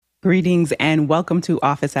Greetings and welcome to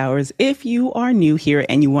Office Hours. If you are new here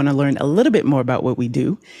and you want to learn a little bit more about what we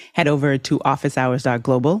do, head over to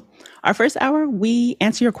officehours.global. Our first hour, we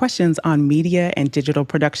answer your questions on media and digital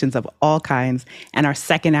productions of all kinds. And our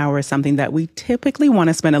second hour is something that we typically want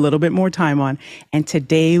to spend a little bit more time on. And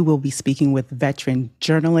today we'll be speaking with veteran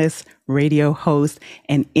journalist, radio host,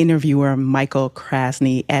 and interviewer Michael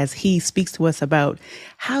Krasny as he speaks to us about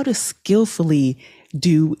how to skillfully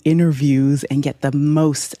do interviews and get the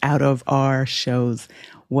most out of our shows.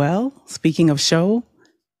 Well, speaking of show,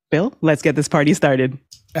 Bill, let's get this party started.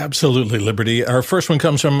 Absolutely, Liberty. Our first one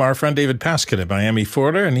comes from our friend David Paskin in Miami,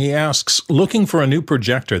 Florida, and he asks, looking for a new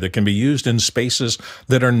projector that can be used in spaces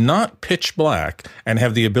that are not pitch black and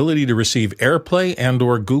have the ability to receive AirPlay and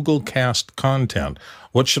or Google Cast content.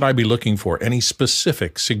 What should I be looking for? Any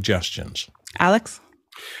specific suggestions? Alex?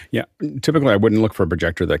 Yeah, typically I wouldn't look for a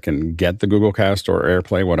projector that can get the Google Cast or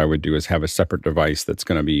AirPlay. What I would do is have a separate device that's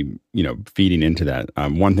going to be, feeding into that.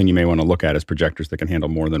 One thing you may want to look at is projectors that can handle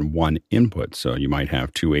more than one input. So you might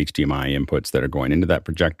have two HDMI inputs that are going into that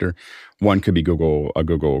projector. One could be a Google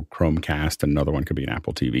Chromecast, and another one could be an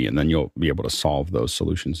Apple TV. And then you'll be able to solve those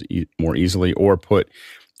solutions more easily, or put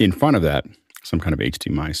in front of that some kind of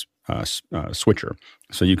HDMI switcher.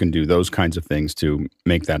 So you can do those kinds of things to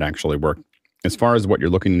make that actually work. As far as what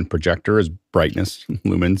you're looking in projector is brightness,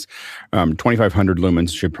 lumens. 2,500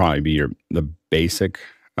 lumens should probably be the basic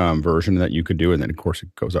version that you could do. And then, of course,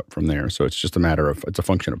 it goes up from there. So it's just a matter of, it's a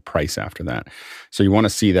function of price after that. So you want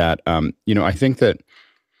to see that. I think that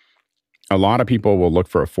a lot of people will look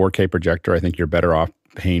for a 4K projector. I think you're better off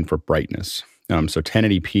paying for brightness. So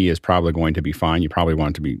 1080p is probably going to be fine. You probably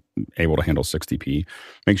want it to be able to handle 60p.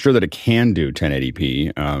 Make sure that it can do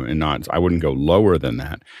 1080p and not, I wouldn't go lower than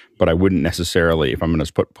that. But I wouldn't necessarily, if I'm going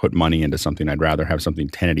to put money into something, I'd rather have something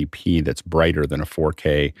 1080p that's brighter than a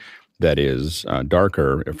 4K that is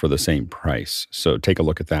darker for the same price. So take a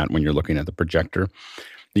look at that when you're looking at the projector.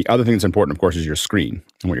 The other thing that's important, of course, is your screen.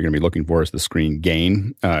 And what you're going to be looking for is the screen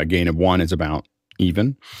gain. Gain of 1 is about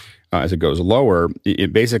even. As it goes lower,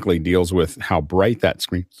 it basically deals with how bright that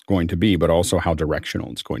screen is going to be, but also how directional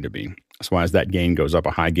it's going to be. So as that gain goes up,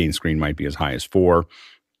 a high gain screen might be as high as 4,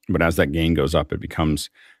 but as that gain goes up, it becomes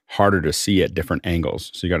harder to see at different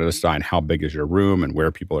angles. So you got to decide how big is your room and where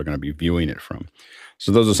people are going to be viewing it from.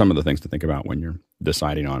 So those are some of the things to think about when you're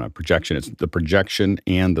deciding on a projection. It's the projection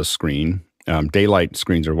and the screen. Daylight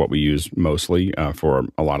screens are what we use mostly for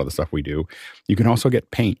a lot of the stuff we do. You can also get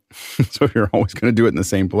paint. So if you're always going to do it in the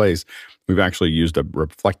same place, we've actually used a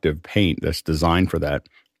reflective paint that's designed for that.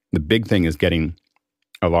 The big thing is getting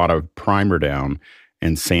a lot of primer down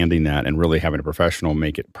and sanding that and really having a professional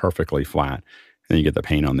make it perfectly flat. Then you get the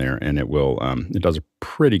paint on there and it will, it does a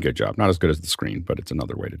pretty good job. Not as good as the screen, but it's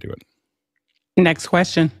another way to do it. Next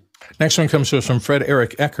question. Next one comes to us from Fred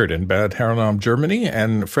Eric Eckert in Bad Herrenau, Germany.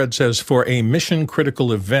 And Fred says, for a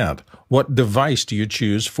mission-critical event, what device do you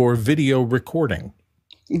choose for video recording?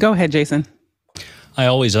 Go ahead, Jason. I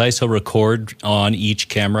always ISO record on each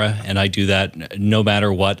camera, and I do that no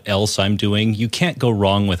matter what else I'm doing. You can't go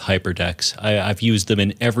wrong with hyperdecks. I've used them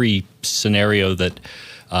in every scenario that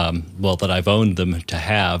I've owned them to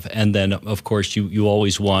have. And then, of course, you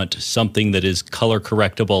always want something that is color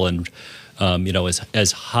correctable and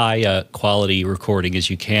as high a quality recording as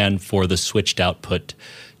you can for the switched output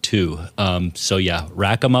too.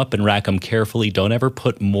 Rack them up and rack them carefully. Don't ever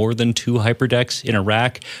put more than 2 hyperdecks in a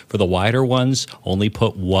rack. For the wider ones, only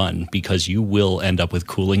put 1 because you will end up with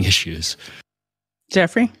cooling issues.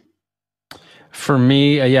 Jeffrey? For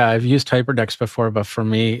me, I've used hyperdecks before, but for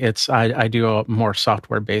me, I do a more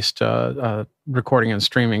software-based recording and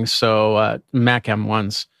streaming. So Mac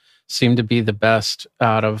M1s seem to be the best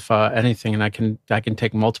out of anything, and I can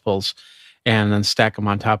take multiples and then stack them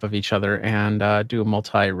on top of each other and do a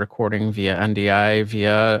multi-recording via NDI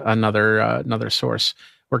via another source.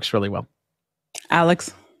 Works really well.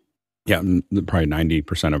 Alex? Yeah, probably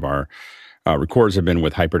 90% of our recorders have been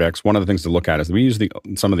with hyperdecks. One of the things to look at is we use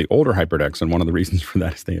some of the older hyperdecks, and one of the reasons for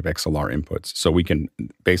that is they have XLR inputs. So we can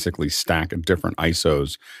basically stack different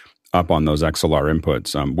ISOs up on those XLR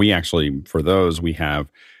inputs. We actually, for those, we have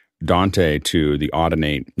Dante to the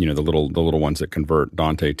Audinate, the little ones that convert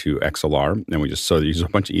Dante to XLR, and we just use a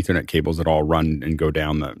bunch of Ethernet cables that all run and go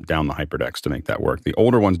down the hyperdecks to make that work. The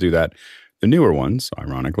older ones do that. The newer ones,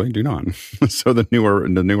 ironically, do not. So the newer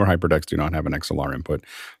hyperdecks do not have an XLR input,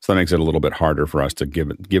 so that makes it a little bit harder for us to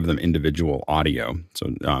give them individual audio.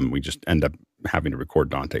 So we just end up having to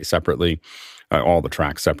record Dante separately, all the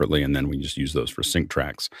tracks separately, and then we just use those for sync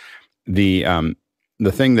tracks.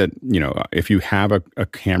 the thing that, if you have a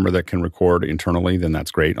camera that can record internally, then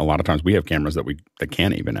that's great. A lot of times we have cameras that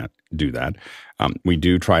can't even do that. We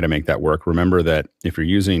do try to make that work. Remember that if you're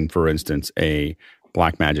using, for instance, a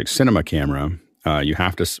Blackmagic Cinema camera, you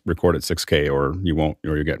have to record at 6K or you won't,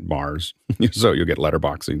 or you get bars. So you'll get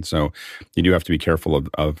letterboxing. So you do have to be careful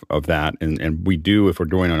of that. And we do, if we're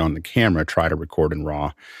doing it on the camera, try to record in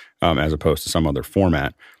RAW as opposed to some other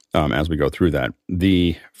format as we go through that.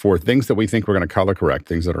 For things that we think we're going to color correct,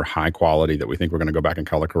 things that are high quality that we think we're going to go back and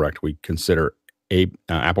color correct, we consider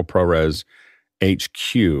Apple ProRes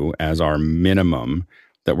HQ as our minimum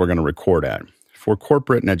that we're going to record at. For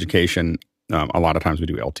corporate and education, a lot of times we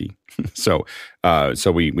do LT. So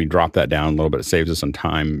we drop that down a little bit. It saves us some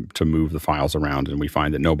time to move the files around, and we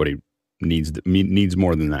find that nobody needs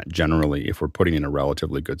more than that generally if we're putting in a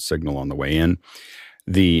relatively good signal on the way in.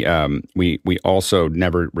 We also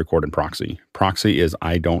never record in proxy. Proxy is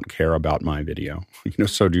I don't care about my video.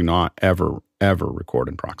 So do not ever record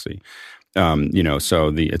in proxy. So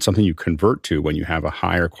it's something you convert to when you have a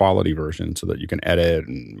higher quality version so that you can edit.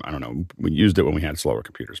 And I don't know, we used it when we had slower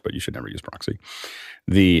computers, but you should never use proxy.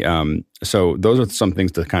 So those are some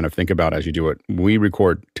things to kind of think about as you do it. We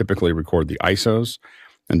typically record the ISOs,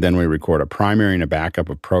 and then we record a primary and a backup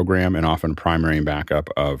of program, and often primary and backup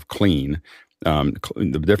of clean.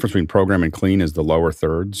 The difference between program and clean is the lower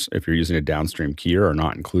thirds, if you're using a downstream keyer, are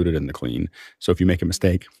not included in the clean. So if you make a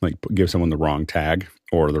mistake, like give someone the wrong tag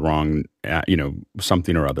or the wrong,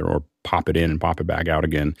 something or other, or pop it in and pop it back out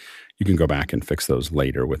again, you can go back and fix those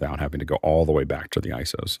later without having to go all the way back to the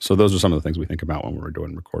ISOs. So those are some of the things we think about when we're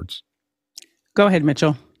doing records. Go ahead,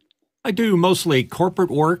 Mitchell. I do mostly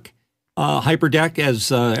corporate work. HyperDeck,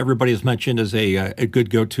 as everybody has mentioned, is a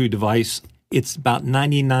good go-to device. It's about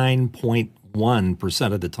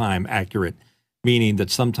 99.1% of the time accurate, meaning that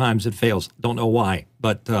sometimes it fails. Don't know why,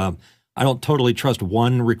 but I don't totally trust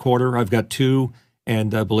one recorder. I've got two,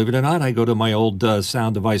 and believe it or not, I go to my old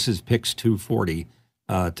sound devices, Pix 240,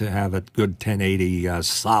 to have a good 1080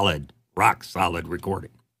 rock solid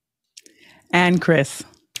recording. And Chris?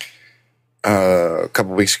 A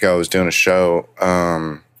couple weeks ago, I was doing a show,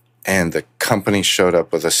 and the company showed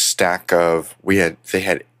up with a stack of, they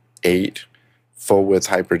had 8 full-width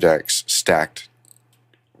hyperdecks stacked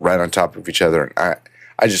right on top of each other. And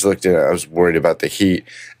I just looked at it. I was worried about the heat.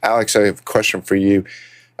 Alex, I have a question for you.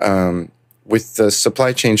 With the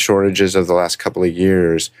supply chain shortages of the last couple of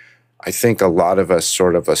years, I think a lot of us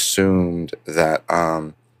sort of assumed that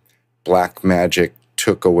Blackmagic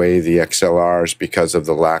took away the XLRs because of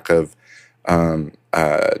the lack of A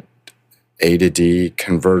to D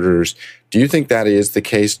converters. Do you think that is the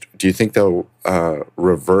case? Do you think they'll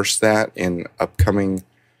reverse that in upcoming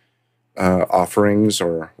offerings,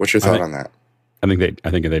 or what's your thought on that? I think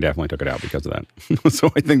they definitely took it out because of that. So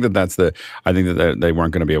I think that I think that they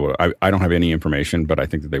weren't going to be able to. I don't have any information, but I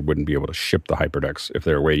think that they wouldn't be able to ship the hyperdecks if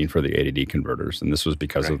they were waiting for the A to D converters, and this was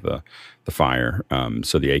because of the fire.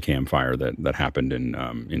 So the ACAM fire that happened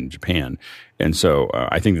in Japan, and so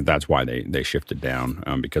I think that's why they shifted down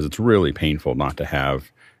because it's really painful not to have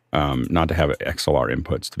XLR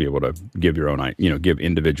inputs to be able to give your own, give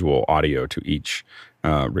individual audio to each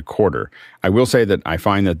recorder. I will say that I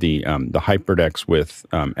find that the hyperdecks with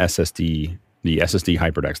SSD, the SSD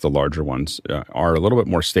hyperdecks, the larger ones, are a little bit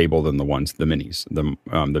more stable than the minis. The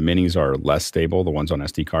minis are less stable, the ones on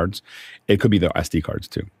SD cards. It could be the SD cards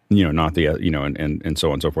too, not the, and so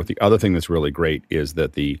on and so forth. The other thing that's really great is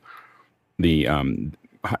that the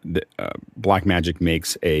Blackmagic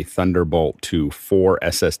makes a Thunderbolt to 4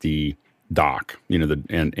 SSD dock,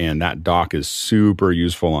 and that dock is super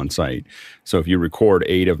useful on site. So if you record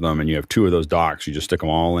 8 of them and you have 2 of those docks, you just stick them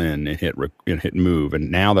all in and hit move. And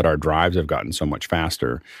now that our drives have gotten so much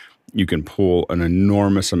faster, you can pull an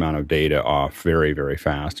enormous amount of data off very, very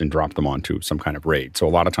fast and drop them onto some kind of RAID. So a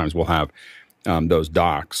lot of times we'll have those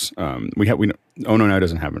docks. Ono now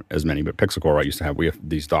doesn't have as many, but Pixelcore we have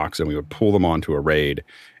these docks, and we would pull them onto a RAID,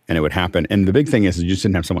 and it would happen. And the big thing is you just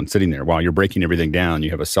didn't have someone sitting there while you're breaking everything down. You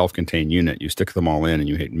have a self-contained unit. You stick them all in, and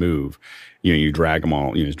you hit move. You drag them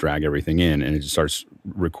all. You just drag everything in, and it just starts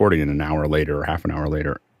recording. And an hour later or half an hour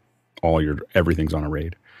later, everything's on a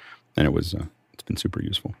RAID, and it's been super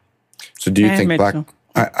usue. So do you think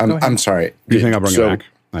I'm sorry. Do you think I'll bring it back?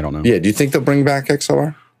 I don't know. Yeah. Do you think they'll bring back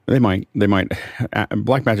XLR? They might.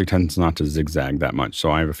 Blackmagic tends not to zigzag that much,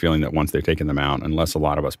 so I have a feeling that once they've taken them out, unless a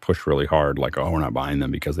lot of us push really hard, like, we're not buying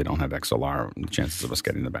them because they don't have XLR, the chances of us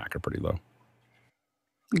getting them back are pretty low.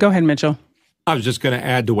 Go ahead, Mitchell. I was just going to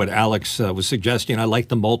add to what Alex was suggesting. I like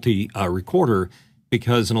the multi-recorder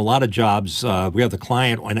because in a lot of jobs, we have the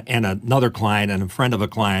client and another client and a friend of a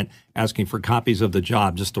client asking for copies of the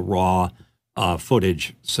job, just a raw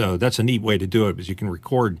footage. So that's a neat way to do it, because you can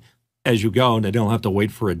record as you go, and they don't have to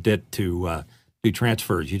wait for a DIT to do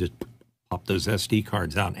transfers. You just pop those SD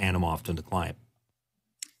cards out and hand them off to the client.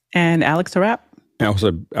 And Alex, to wrap. And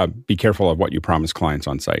also, be careful of what you promise clients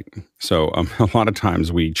on site. So a lot of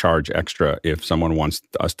times we charge extra if someone wants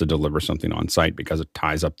us to deliver something on site because it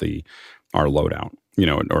ties up our loadout,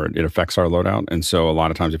 or it affects our loadout. And so a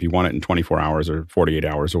lot of times, if you want it in 24 hours or 48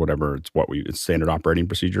 hours or whatever, it's standard operating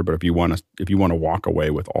procedure. But if you want to walk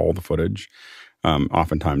away with all the footage,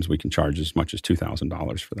 oftentimes we can charge as much as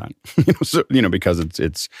 $2,000 for that. Because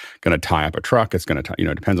it's going to tie up a truck. It's going to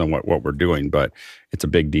it depends on what we're doing, but it's a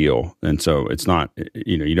big deal. And so it's not,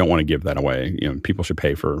 you don't want to give that away. People should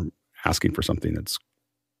pay for asking for something that's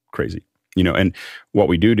crazy. And what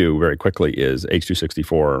we do very quickly is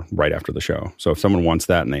H.264 right after the show. So if someone wants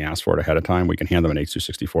that and they ask for it ahead of time, we can hand them an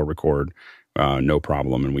H.264 record, no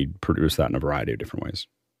problem, and we produce that in a variety of different ways.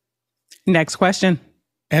 Next question.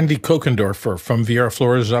 Andy Kokendorfer from Vieira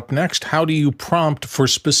Flores is up next. How do you prompt for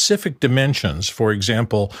specific dimensions, for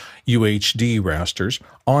example, UHD rasters,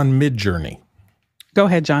 on Midjourney? Go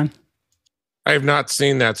ahead, John. I have not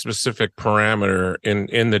seen that specific parameter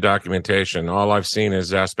in the documentation. All I've seen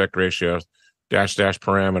is aspect ratio, dash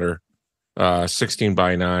parameter,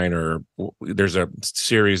 16:9, or there's a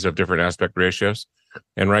series of different aspect ratios.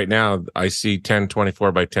 And right now I see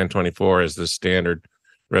 1024 by 1024 as the standard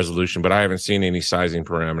resolution, but I haven't seen any sizing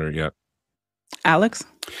parameter yet. Alex?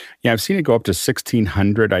 Yeah, I've seen it go up to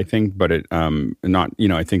 1600, I think, but it not.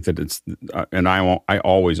 I think that it's, and I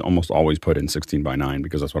almost always put in 16:9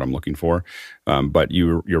 because that's what I'm looking for. But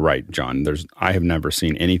you're right, John. I have never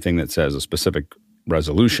seen anything that says a specific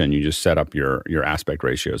resolution. You just set up your aspect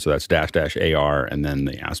ratio. So that's --AR and then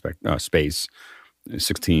the aspect space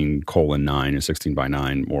 16:9 is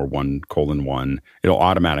 16:9 or 1:1. It'll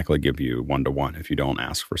automatically give you 1:1 if you don't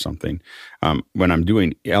ask for something. When I'm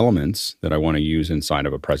doing elements that I want to use inside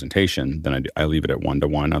of a presentation, then I leave it at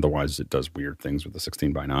 1:1. Otherwise, it does weird things with the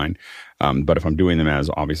 16:9. But if I'm doing them as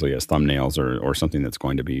thumbnails or something that's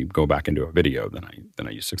going to go back into a video, then I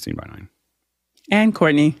use 16:9. And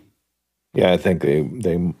Courtney. Yeah, I think they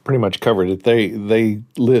pretty much covered it. They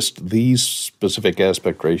list these specific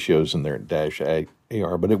aspect ratios in their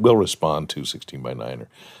 -AR, but it will respond to 16:9 or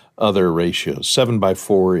other ratios.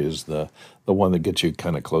 7:4 is the one that gets you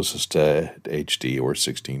kind of closest to HD or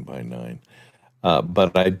 16:9.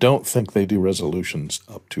 But I don't think they do resolutions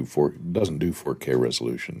up to 4. It doesn't do 4K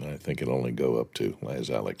resolution. I think it'll only go up to, as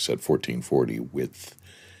Alex said, 1440 with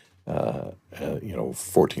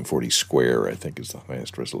 1440 square, I think, is the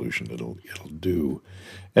highest resolution it'll do.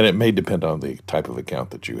 And it may depend on the type of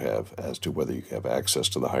account that you have as to whether you have access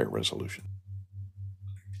to the higher resolution.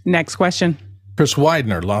 Next question. Chris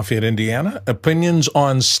Widener, Lafayette, Indiana. Opinions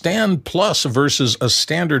on Stand Plus versus a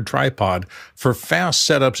standard tripod for fast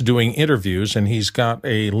setups doing interviews, and he's got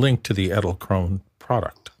a link to the Edelkrone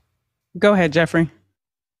product. Go ahead, Jeffrey.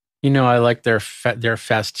 I like their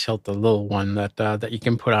fast tilt, the little one that you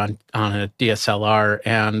can put on a DSLR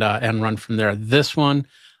and run from there. This one,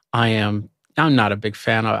 I'm not a big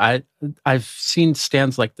fan of. I've seen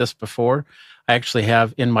stands like this before. I actually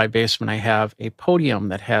have in my basement. I have a podium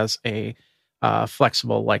that has a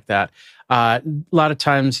flexible like that. A lot of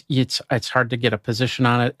times it's hard to get a position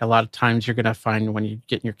on it. A lot of times you're going to find when you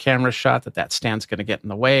get in your camera shot that stand's going to get in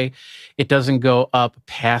the way. It doesn't go up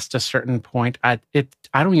past a certain point. I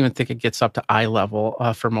don't even think it gets up to eye level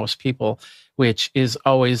for most people, which is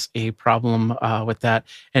always a problem with that.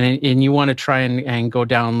 And you want to try and go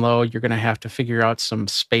down low, you're going to have to figure out some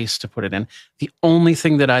space to put it in. The only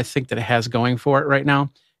thing that I think that it has going for it right now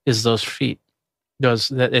is those feet.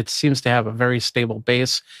 It seems to have a very stable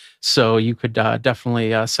base, so you could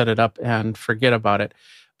definitely set it up and forget about it.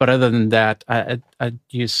 But other than that, I'd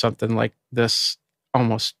use something like this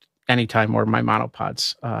almost anytime, or my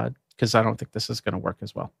monopods, because I don't think this is going to work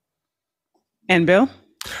as well. And Bill?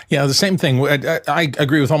 Yeah, the same thing. I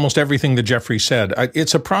agree with almost everything that Jeffrey said.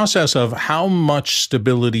 It's a process of how much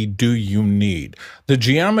stability do you need? The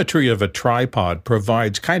geometry of a tripod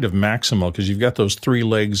provides kind of maximal, because you've got those three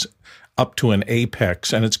legs up to an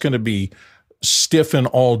apex, and it's going to be stiff in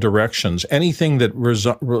all directions. Anything that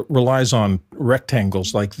relies on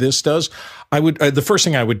rectangles like this does, the first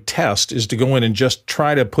thing I would test is to go in and just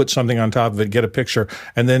try to put something on top of it, get a picture,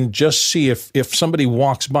 and then just see if somebody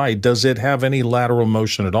walks by, does it have any lateral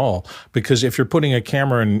motion at all? Because if you're putting a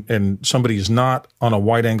camera and somebody's not on a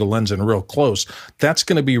wide angle lens and real close, that's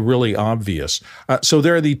going to be really obvious. So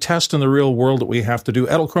there are the tests in the real world that we have to do.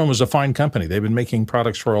 Edelkrone is a fine company. They've been making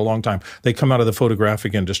products for a long time. They come out of the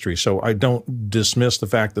photographic industry. So I don't dismiss the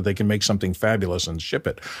fact that they can make something fabulous and ship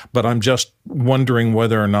it. But I'm just wondering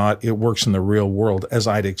whether or not it works in the real world as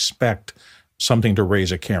I'd expect something to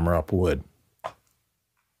raise a camera up would.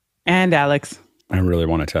 And Alex. I really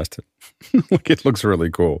want to test it. It looks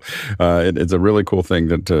really cool. It's a really cool thing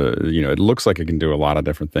that, it looks like it can do a lot of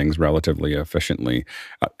different things relatively efficiently.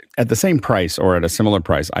 At the same price or at a similar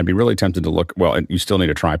price, I'd be really tempted to look, well, you still need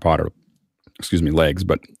a tripod or, legs,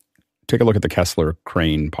 but take a look at the Kessler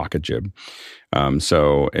crane pocket jib.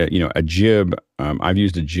 A jib, I've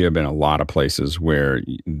used a jib in a lot of places where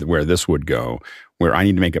this would go, where I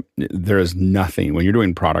need to make it. There is nothing, when you're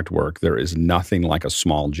doing product work, there is nothing like a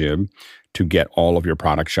small jib to get all of your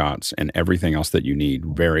product shots and everything else that you need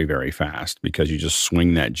very, very fast, because you just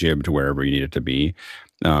swing that jib to wherever you need it to be.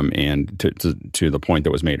 And to the point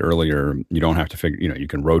that was made earlier, you don't have to figure, you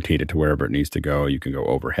can rotate it to wherever it needs to go. You can go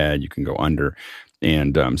overhead, you can go under.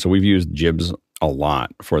 And so we've used jibs a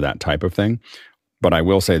lot for that type of thing. But I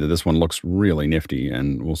will say that this one looks really nifty,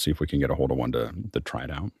 and we'll see if we can get a hold of one to try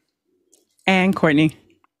it out. And Courtney.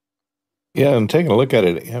 Yeah, and taking a look at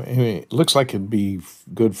it, I mean, it looks like it'd be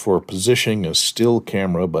good for positioning a still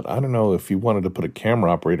camera, but I don't know if you wanted to put a camera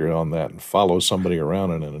operator on that and follow somebody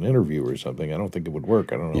around in an interview or something. I don't think it would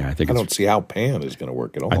work. I don't know. Yeah, I don't see how pan is going to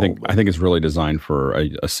work at all. I think it's really designed for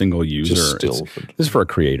a single user. This is for a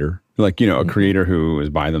creator, a creator who is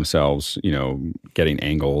by themselves, getting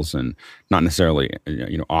angles and not necessarily,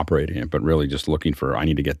 operating it, but really just looking for, I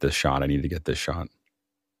need to get this shot. I need to get this shot.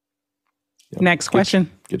 Yep. Next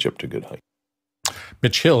question. Get you up to good height.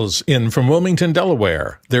 Mitch Hill's in from Wilmington,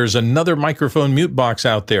 Delaware. There's another microphone mute box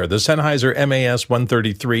out there, the Sennheiser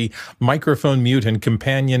MAS-133 microphone mute and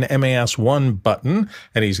companion MAS-1 button,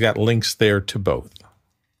 and he's got links there to both.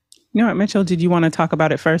 You know what, Mitchell, did you want to talk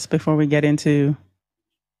about it first before we get into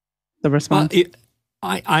the response?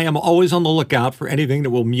 I am always on the lookout for anything that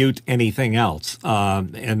will mute anything else.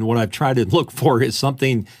 And what I've tried to look for is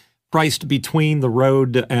something priced between the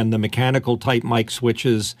Rode and the mechanical type mic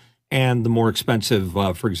switches and the more expensive,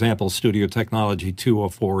 for example, Studio Technology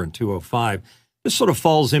 204 and 205. This sort of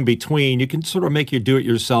falls in between. You can sort of make your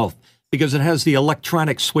do-it-yourself because it has the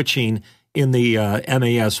electronic switching in the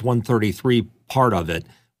MAS 133 part of it,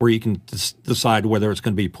 where you can decide whether it's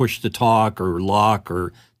going to be push to talk or lock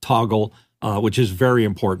or toggle, which is very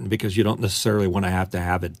important because you don't necessarily want to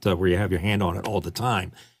have it where you have your hand on it all the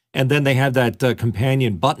time. And then they have that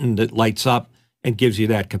companion button that lights up and gives you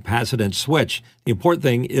that capacitance switch. The important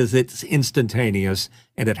thing is it's instantaneous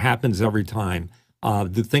and it happens every time.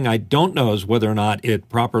 The thing I don't know is whether or not it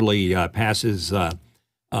properly passes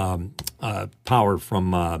power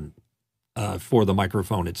from for the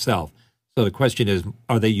microphone itself. So the question is,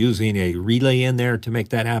 are they using a relay in there to make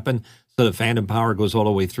that happen so the phantom power goes all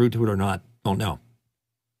the way through to it or not? Don't know.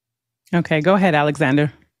 Okay, go ahead,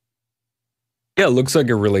 Alexander. Yeah, it looks like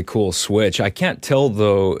a really cool switch. I can't tell,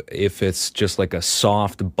 though, if it's just like a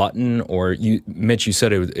soft button or Mitch, you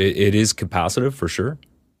said it is capacitive for sure?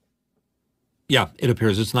 Yeah, it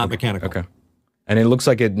appears it's not mechanical. Okay. And it looks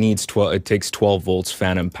like it takes 12 volts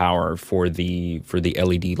phantom power for the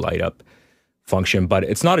LED light up function, but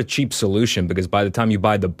it's not a cheap solution because by the time you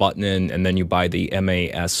buy the button and then you buy the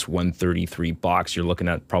MAS 133 box, you're looking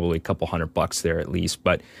at probably a couple $100 there at least.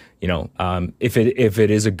 But if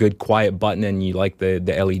it is a good quiet button and you like the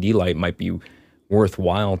LED light, it might be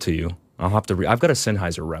worthwhile to you. I'll have to. I've got a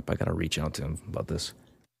Sennheiser rep. I got to reach out to him about this.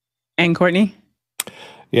 And Courtney.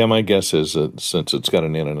 Yeah, my guess is that since it's got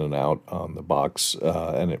an in and an out on the box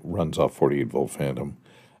and it runs off 48 volt phantom,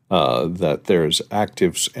 that there's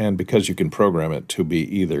actives, and because you can program it to be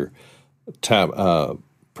either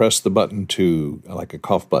press the button to, like a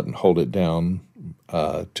cough button, hold it down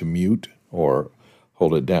to mute, or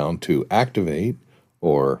hold it down to activate,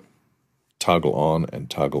 or toggle on and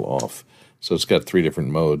toggle off. So it's got 3 different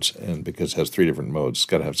modes, and because it has 3 different modes, it's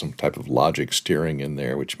got to have some type of logic steering in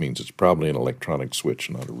there, which means it's probably an electronic switch,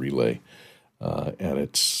 not a relay.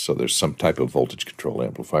 And so there's some type of voltage control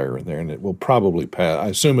amplifier in there, and it will probably pass. I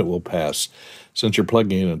assume it will pass, since you're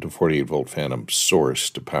plugging it into 48 volt phantom source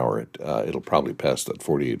to power it. It'll probably pass that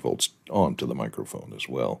 48 volts on to the microphone as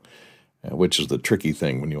well, which is the tricky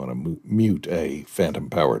thing when you want to mute a phantom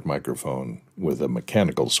powered microphone with a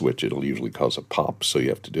mechanical switch. It'll usually cause a pop, so you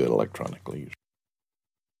have to do it electronically.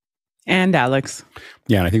 And Alex.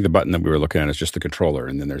 Yeah, and I think the button that we were looking at is just the controller,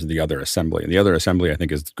 and then there's the other assembly. And the other assembly, I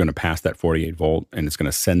think, is going to pass that 48 volt, and it's going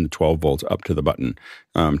to send the 12 volts up to the button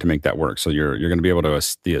to make that work. So you're going to be able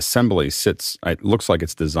to, the assembly sits, it looks like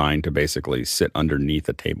it's designed to basically sit underneath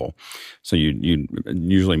a table. So you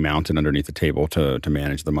usually mount it underneath the table to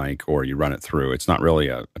manage the mic, or you run it through. It's not really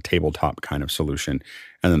a tabletop kind of solution.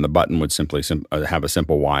 And then the button would simply have a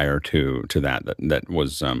simple wire to that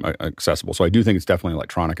was accessible. So I do think it's definitely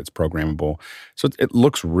electronic. It's programmable. So it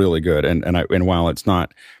looks really good. And while it's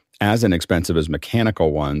not as inexpensive as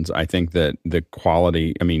mechanical ones, I think that the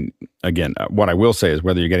quality. I mean, again, what I will say is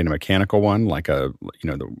whether you're getting a mechanical one, like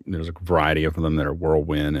there's a variety of them that are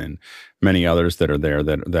Whirlwind and many others that are there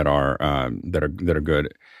that are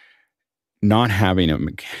good. Not having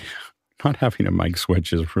a mic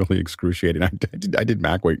switch is really excruciating. I did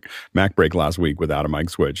Mac break last week without a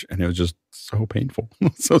mic switch, and it was just so painful.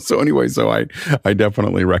 So anyway, I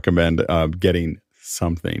definitely recommend getting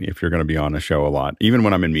something if you're going to be on a show a lot. Even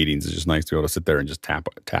when I'm in meetings, it's just nice to be able to sit there and just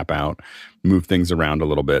tap out, move things around a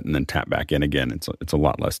little bit, and then tap back in again. It's a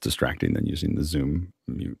lot less distracting than using the Zoom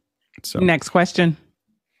mute. So next question.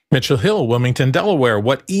 Mitchell Hill, Wilmington, Delaware.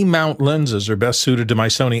 What E-mount lenses are best suited to my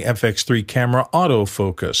Sony FX3 camera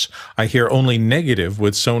autofocus? I hear only negative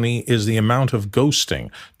with Sony is the amount of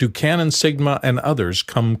ghosting. Do Canon, Sigma, and others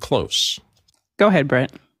come close? Go ahead,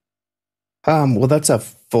 Brett. Well, that's a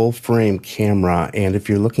full frame camera. And if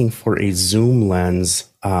you're looking for a zoom lens,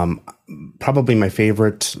 probably my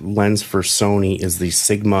favorite lens for Sony is the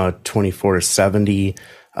Sigma 24-70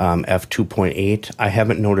 f2.8. I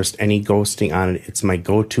haven't noticed any ghosting on it. It's my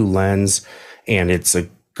go-to lens, and it's a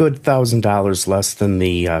good $1,000 less than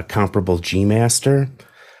the comparable G Master.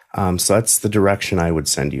 So that's the direction I would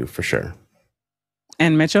send you for sure.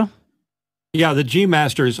 And Mitchell? Yeah, the G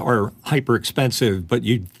Masters are hyper expensive, but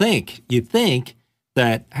you'd think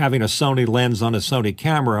that having a Sony lens on a Sony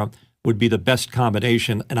camera would be the best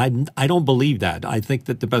combination, and I don't believe that. I think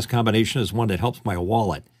that the best combination is one that helps my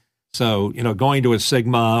wallet. So, going to a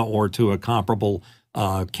Sigma or to a comparable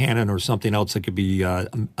Canon or something else that could be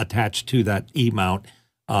attached to that E-mount,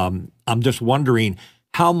 I'm just wondering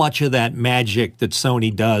how much of that magic that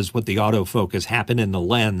Sony does with the autofocus happen in the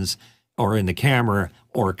lens or in the camera,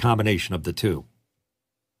 or a combination of the two.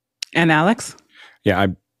 And Alex? Yeah,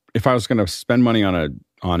 if I was going to spend money on a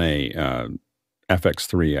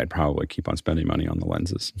FX3, I'd probably keep on spending money on the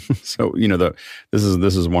lenses. So this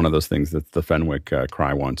is one of those things that the Fenwick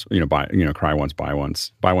cry once, cry once, buy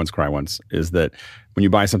once, buy once, cry once, is that when you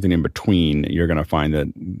buy something in between, you're going to find that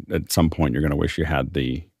at some point you're going to wish you had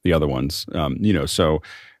the other ones. So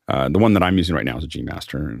the one that I'm using right now is a G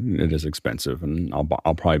Master. It is expensive, and I'll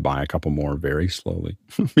probably buy a couple more very slowly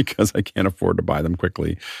because I can't afford to buy them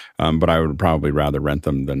quickly. But I would probably rather rent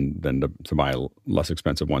them than to buy less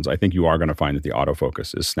expensive ones. I think you are going to find that the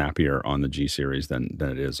autofocus is snappier on the G series than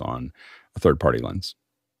it is on a third-party lens.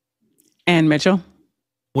 And Mitchell?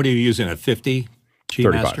 What are you using, a 50 G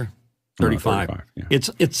 35. Master? 35. Yeah.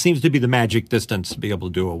 It seems to be the magic distance to be able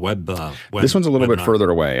to do a web. This one's a little bit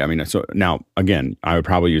further away. I mean, so now again, I would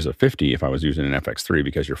probably use a 50 if I was using an FX3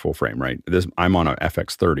 because you're full frame, right? I'm on a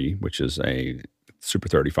FX30, which is a Super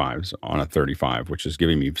 35s on a 35, which is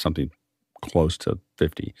giving me something close to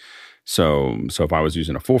 50. So if I was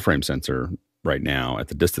using a full frame sensor right now at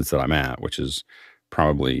the distance that I'm at, which is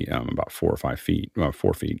probably about 4 feet,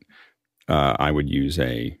 I would use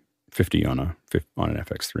a 50 on an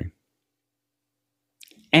FX3.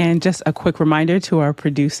 And just a quick reminder to our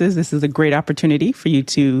producers, this is a great opportunity for you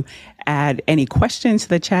to add any questions to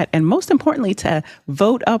the chat, and most importantly, to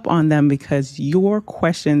vote up on them because your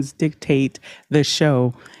questions dictate the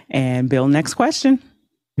show. And Bill, next question.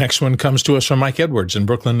 Next one comes to us from Mike Edwards in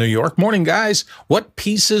Brooklyn, New York. Morning, guys. What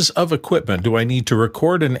pieces of equipment do I need to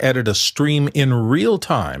record and edit a stream in real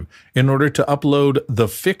time in order to upload the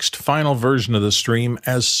fixed final version of the stream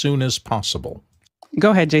as soon as possible?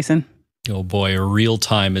 Go ahead, Jason. Oh boy, real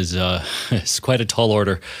time is quite a tall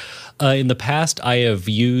order. In the past, I have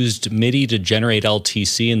used MIDI to generate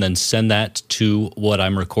LTC and then send that to what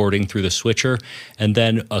I'm recording through the switcher, and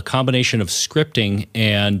then a combination of scripting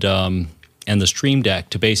and the Stream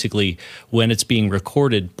Deck to basically, when it's being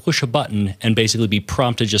recorded, push a button and basically be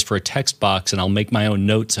prompted just for a text box, and I'll make my own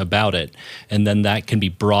notes about it, and then that can be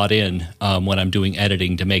brought in when I'm doing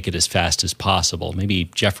editing to make it as fast as possible. Maybe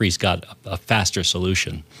Jeffrey's got a faster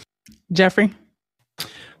solution. Jeffrey?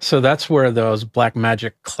 So that's where those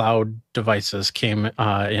Blackmagic cloud devices came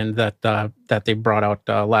in that they brought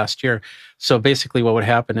out last year. So basically, what would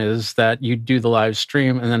happen is that you'd do the live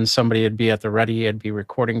stream, and then somebody would be at the ready, it'd be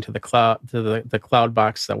recording to the cloud to the cloud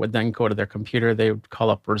box that would then go to their computer. They would call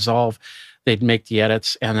up Resolve, they'd make the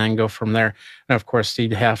edits, and then go from there. And of course,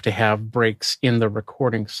 you'd have to have breaks in the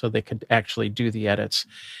recording so they could actually do the edits,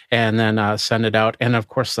 and then send it out. And of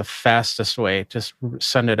course, the fastest way to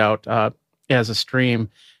send it out as a stream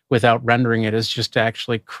without rendering it is just to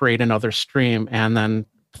actually create another stream and then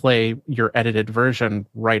play your edited version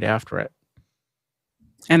right after it.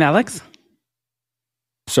 And Alex?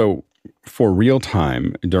 So for real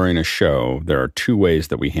time during a show, there are two ways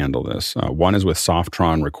that we handle this. One is with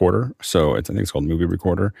Softron Recorder. So I think it's called Movie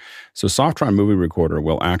Recorder. So Softron Movie Recorder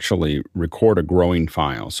will actually record a growing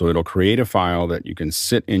file. So it'll create a file that you can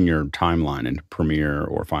sit in your timeline in Premiere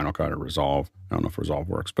or Final Cut or Resolve. I don't know if Resolve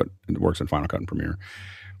works, but it works in Final Cut and Premiere.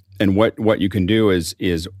 And what you can do is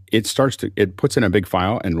it puts in a big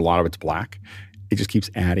file, and a lot of it's black. It just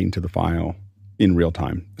keeps adding to the file in real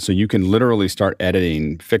time. So you can literally start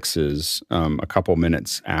editing fixes a couple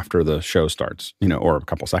minutes after the show starts, or a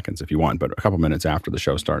couple seconds if you want, but a couple minutes after the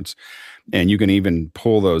show starts. And you can even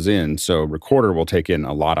pull those in. So Recorder will take in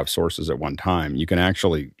a lot of sources at one time. You can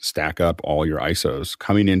actually stack up all your ISOs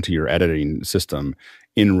coming into your editing system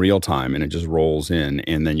in real time, and it just rolls in.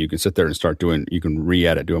 And then you can sit there and you can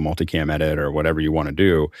re-edit, do a multicam edit or whatever you want to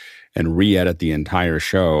do, and re-edit the entire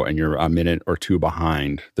show, and you're a minute or two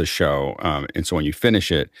behind the show. And so when you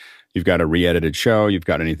finish it, you've got a re-edited show, you've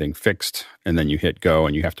got anything fixed, and then you hit go,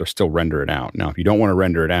 and you have to still render it out. Now, if you don't want to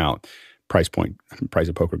render it out, price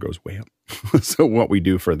of poker goes way up. So what we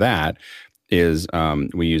do for that is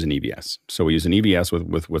we use an EVS. So we use an EVS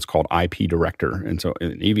with what's called IP Director. And so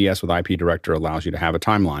an EVS with IP Director allows you to have a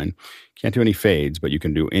timeline. Can't do any fades, but you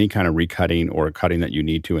can do any kind of recutting or cutting that you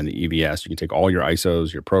need to in the EVS. You can take all your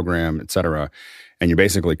ISOs, your program, et cetera, and you're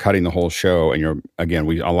basically cutting the whole show. And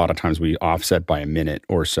a lot of times we offset by a minute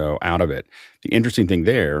or so out of it. The interesting thing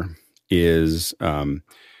there is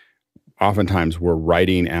oftentimes we're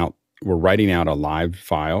writing out a live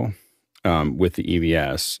file with the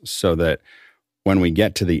EVS so that when we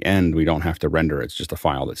get to the end, we don't have to render it. It's just a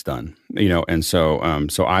file that's done, and so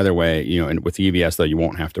either way, and with the EVS though, you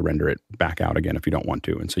won't have to render it back out again if you don't want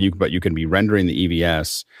to. And so but you can be rendering the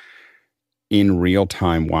EVS in real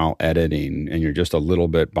time while editing, and you're just a little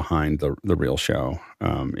bit behind the real show.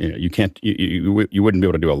 You wouldn't be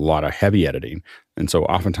able to do a lot of heavy editing. And so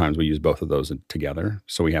oftentimes we use both of those together.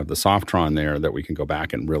 So we have the Softron there that we can go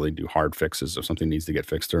back and really do hard fixes if something needs to get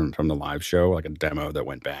fixed from the live show, like a demo that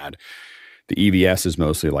went bad. The EVS is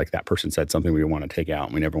mostly like that person said something we want to take out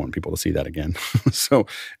and we never want people to see that again.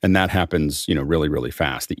 And that happens, really, really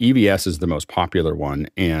fast. The EVS is the most popular one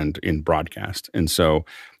and in broadcast. And so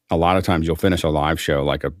a lot of times you'll finish a live show,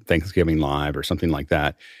 like a Thanksgiving live or something like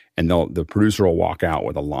that, and the producer will walk out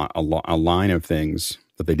with a line of things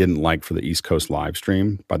that they didn't like for the East Coast live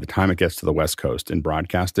stream. By the time it gets to the West Coast and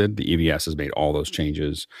broadcasted, the EVS has made all those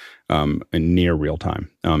changes in near real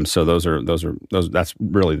time. So that's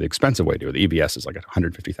really the expensive way to do it. The EVS is like a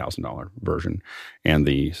 $150,000 version, and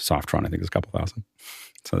the Softron I think is a couple thousand.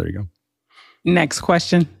 So there you go. Next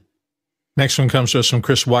question. Next one comes to us from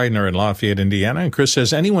Chris Widener in Lafayette, Indiana. And Chris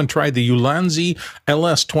says, anyone tried the Ulanzi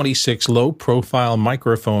LS26 low-profile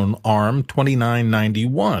microphone arm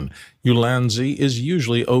 2991? Ulanzi is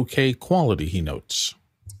usually okay quality, he notes.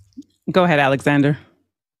 Go ahead, Alexander.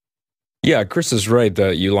 Yeah, Chris is right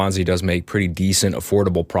that Ulanzi does make pretty decent,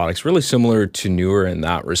 affordable products, really similar to Newer in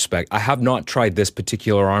that respect. I have not tried this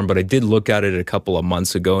particular arm, but I did look at it a couple of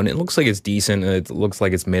months ago, and it looks like it's decent. It looks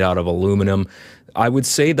like it's made out of aluminum. I would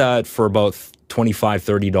say that for about $25,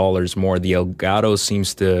 $30 more, the Elgato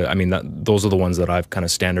seems to, those are the ones that I've kind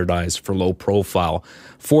of standardized for low profile.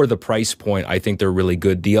 For the price point, I think they're really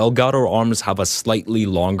good. The Elgato arms have a slightly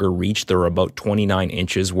longer reach. They're about 29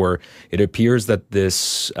 inches, where it appears that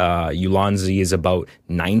this Ulanzi is about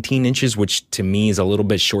 19 inches, which to me is a little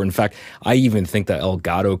bit short. In fact, I even think that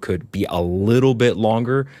Elgato could be a little bit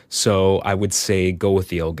longer. So I would say go with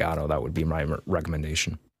the Elgato. That would be my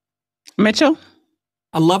recommendation. Mitchell?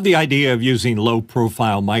 I love the idea of using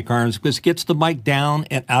low-profile mic arms because it gets the mic down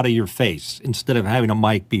and out of your face instead of having a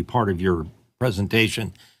mic be part of your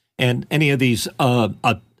presentation. And any of these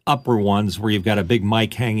upper ones where you've got a big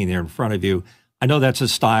mic hanging there in front of you, I know that's a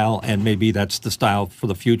style, and maybe that's the style for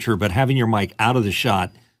the future, but having your mic out of the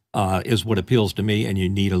shot is what appeals to me, and you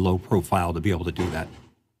need a low profile to be able to do that.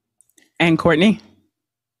 And Courtney?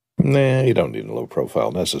 Nah, you don't need a low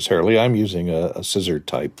profile necessarily. I'm using a scissor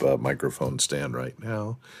type microphone stand right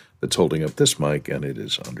now that's holding up this mic, and it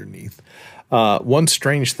is underneath. One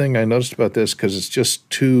strange thing I noticed about this, because it's just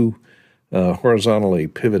two horizontally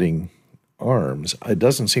pivoting arms, it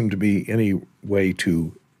doesn't seem to be any way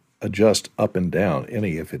to adjust up and down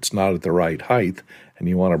any if it's not at the right height and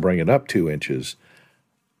you want to bring it up 2 inches.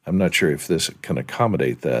 I'm not sure if this can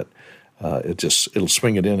accommodate that. It'll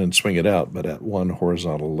swing it in and swing it out, but at one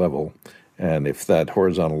horizontal level. And if that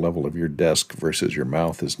horizontal level of your desk versus your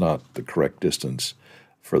mouth is not the correct distance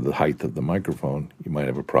for the height of the microphone, you might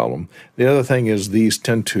have a problem. The other thing is these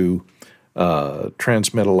tend to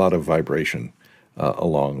transmit a lot of vibration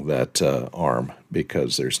along that arm,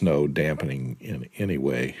 because there's no dampening in any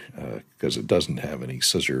way, because it doesn't have any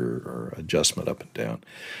scissor or adjustment up and down.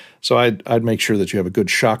 So I'd make sure that you have a good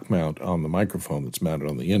shock mount on the microphone that's mounted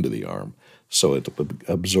on the end of the arm, so it will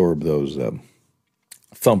absorb those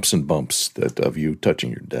thumps and bumps of you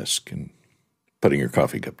touching your desk and putting your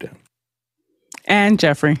coffee cup down. And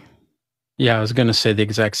Jeffrey. Yeah, I was going to say the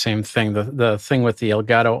exact same thing. The thing with the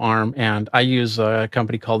Elgato arm, and I use a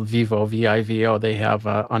company called Vivo, V-I-V-O. They have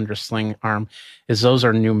an undersling arm. Those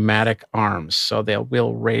are pneumatic arms, so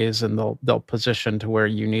will raise and they'll position to where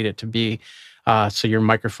you need it to be. So your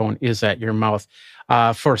microphone is at your mouth.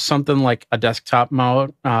 For something like a desktop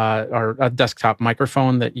mount or a desktop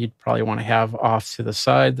microphone that you'd probably want to have off to the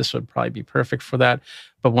side, this would probably be perfect for that.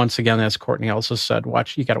 But once again, as Courtney also said,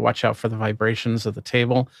 you got to watch out for the vibrations of the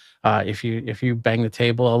table. If you bang the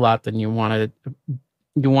table a lot, then you want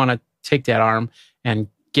to take that arm and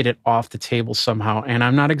get it off the table somehow. And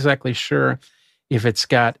I'm not exactly sure if it's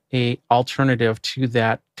got a alternative to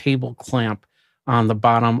that table clamp on the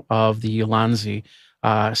bottom of the Ulanzi.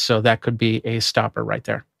 So that could be a stopper right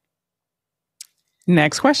there.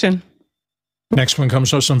 Next question. Next one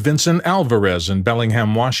comes from Vincent Alvarez in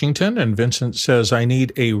Bellingham, Washington. And Vincent says, I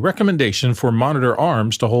need a recommendation for monitor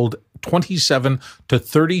arms to hold 27 to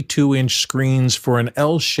 32-inch screens for an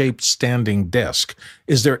L-shaped standing desk.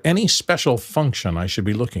 Is there any special function I should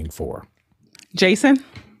be looking for? Jason?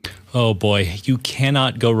 Oh boy, you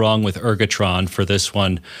cannot go wrong with Ergotron for this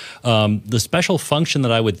one. The special function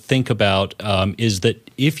that I would think about is that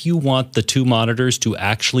if you want the two monitors to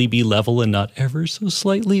actually be level and not ever so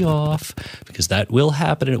slightly off, because that will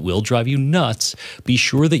happen and it will drive you nuts, be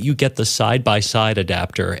sure that you get the side-by-side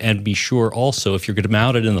adapter, and be sure also, if you're going to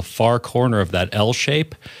mount it in the far corner of that L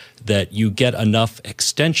shape, that you get enough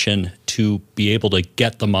extension to be able to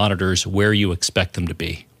get the monitors where you expect them to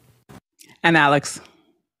be. And Alex?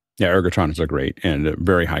 Yeah, Ergotrons are great and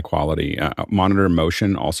very high quality. Monitor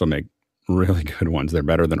Motion also make really good ones. They're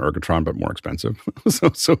better than Ergotron, but more expensive.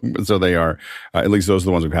 so they are, at least those are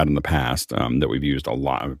the ones we've had in the past that we've used a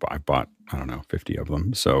lot. I've bought, 50 of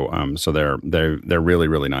them. So they're really,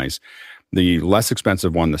 really nice. The less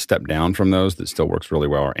expensive one, the step down from those that still works really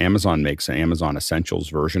well, Amazon makes an Amazon Essentials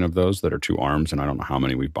version of those that are two arms, and I don't know how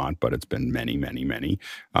many we've bought, but it's been many, many, many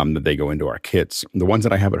that they go into our kits. The ones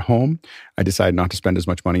that I have at home, I decided not to spend as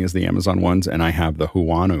much money as the Amazon ones, and I have the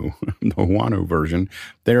Huanu version.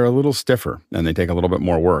 They're a little stiffer, and they take a little bit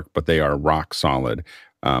more work, but they are rock solid.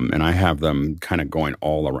 And I have them kind of going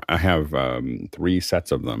all around. I have 3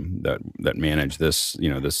 sets of them that manage this,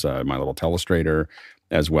 my little telestrator,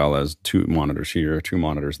 as well as 2 monitors here, 2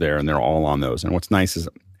 monitors there, and they're all on those. And what's nice is,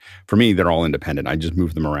 for me, they're all independent. I just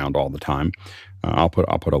move them around all the time. I'll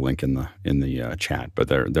put a link in the chat, but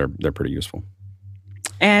they're pretty useful.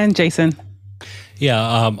 And Jason.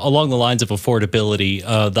 Yeah, along the lines of affordability,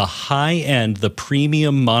 the high end, the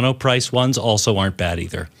premium monoprice ones also aren't bad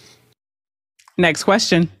either. Next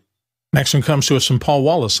question. Next one comes to us from Paul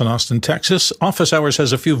Wallace in Austin, Texas. Office Hours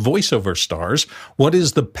has a few voiceover stars. What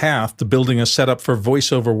is the path to building a setup for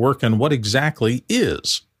voiceover work, and what exactly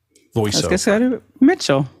is voiceover? Let's get to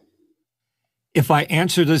Mitchell. If I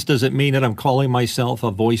answer this, does it mean that I'm calling myself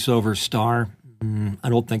a voiceover star? I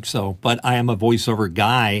don't think so, but I am a voiceover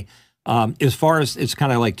guy. As far as, it's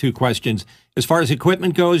kind of like 2 questions. As far as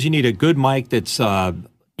equipment goes, you need a good mic that's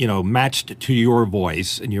matched to your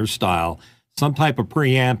voice and your style. Some type of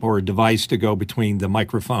preamp or a device to go between the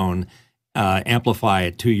microphone, amplify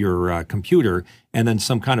it to your computer, and then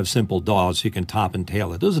some kind of simple DAW so you can top and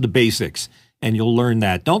tail it. Those are the basics, and you'll learn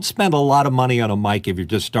that. Don't spend a lot of money on a mic if you're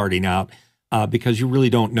just starting out because you really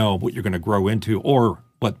don't know what you're going to grow into or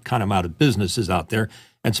what kind of amount of business is out there.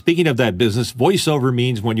 And speaking of that business, voiceover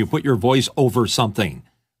means when you put your voice over something.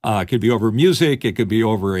 It could be over music. It could be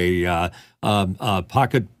over a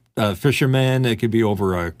pocket fisherman. It could be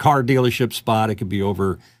over a car dealership spot. It could be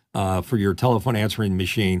over for your telephone answering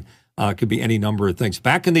machine. It could be any number of things.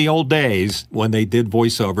 Back in the old days when they did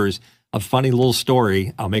voiceovers, a funny little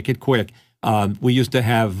story, I'll make it quick. We used to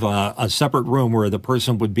have a separate room where the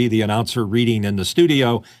person would be the announcer reading in the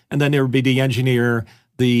studio, and then there would be the engineer,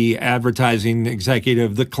 the advertising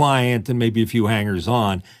executive, the client, and maybe a few hangers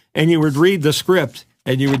on. And you would read the script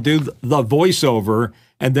and you would do the voiceover,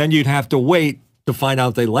 and then you'd have to wait to find out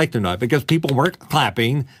if they liked it or not, because people weren't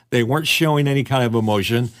clapping, they weren't showing any kind of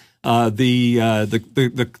emotion.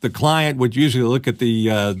 The client would usually look at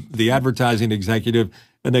the advertising executive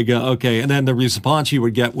and they go, okay, and then the response you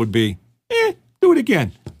would get would be, do it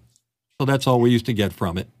again. So that's all we used to get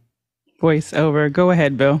from it. Voiceover. Go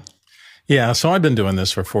ahead, Bill. Yeah, so I've been doing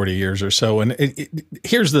this for 40 years or so, and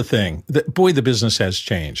here's the thing. The business has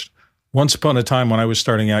changed. Once upon a time when I was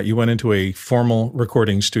starting out, you went into a formal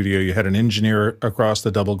recording studio, you had an engineer across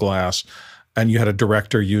the double glass, and you had a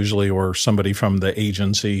director usually or somebody from the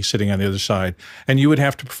agency sitting on the other side, and you would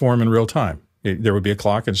have to perform in real time. There would be a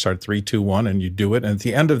clock and start 3, 2, 1, and you do it. And at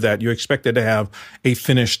the end of that, you expected to have a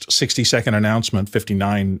finished 60-second announcement,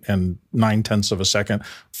 59 and 9/10 of a second,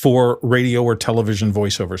 for radio or television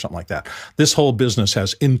voiceover, something like that. This whole business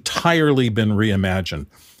has entirely been reimagined.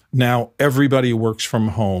 Now, everybody works from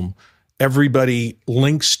home. Everybody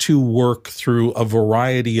links to work through a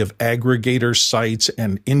variety of aggregator sites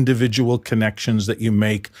and individual connections that you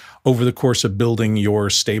make over the course of building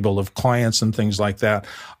your stable of clients and things like that.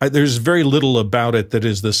 There's very little about it that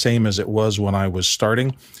is the same as it was when I was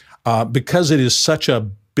starting, because it is such a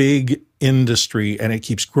big industry and it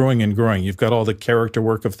keeps growing and growing. You've got all the character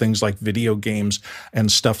work of things like video games and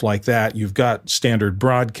stuff like that. You've got standard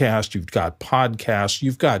broadcast, you've got podcasts,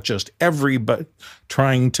 you've got just everybody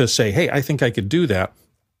trying to say, hey, I think I could do that.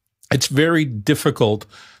 It's very difficult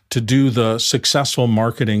to do the successful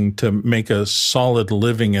marketing to make a solid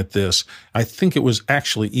living at this. I think it was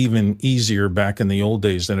actually even easier back in the old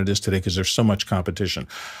days than it is today because there's so much competition.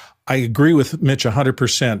 I agree with Mitch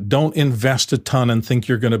 100%. Don't invest a ton and think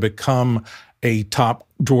you're going to become a top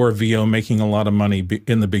drawer VO making a lot of money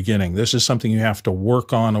in the beginning. This is something you have to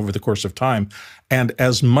work on over the course of time. And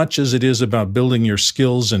as much as it is about building your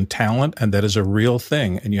skills and talent, and that is a real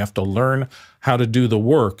thing, and you have to learn how to do the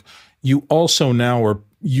work, you also now are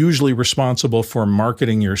usually responsible for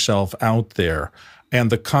marketing yourself out there.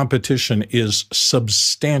 And the competition is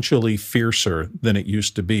substantially fiercer than it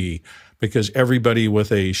used to be, because everybody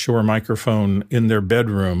with a Shure microphone in their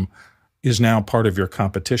bedroom is now part of your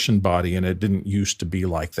competition body, and it didn't used to be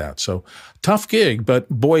like that. So tough gig, but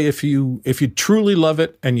boy, if you truly love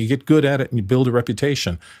it and you get good at it and you build a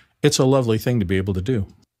reputation, it's a lovely thing to be able to do.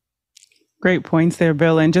 Great points there,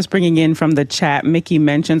 Bill. And just bringing in from the chat, Mickey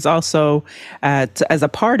mentions also as a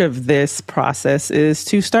part of this process is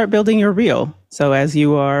to start building your reel. So as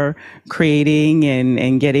you are creating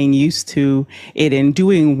and getting used to it and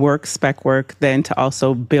doing work, spec work, then to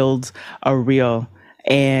also build a reel.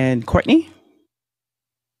 And Courtney?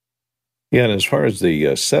 Yeah, and as far as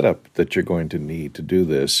the setup that you're going to need to do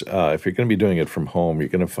this, if you're going to be doing it from home, you're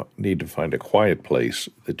going to need to find a quiet place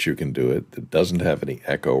that you can do it that doesn't have any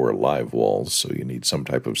echo or live walls, so you need some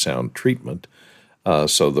type of sound treatment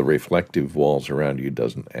so the reflective walls around you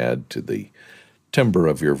doesn't add to the timbre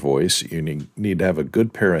of your voice. You need to have a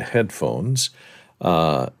good pair of headphones,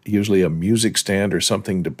 usually a music stand or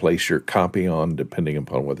something to place your copy on, depending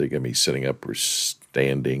upon whether you're going to be sitting up or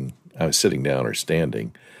sitting down or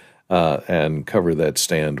standing. And cover that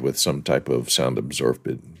stand with some type of sound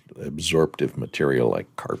absorptive material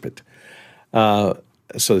like carpet, so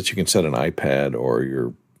that you can set an iPad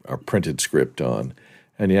or a printed script on.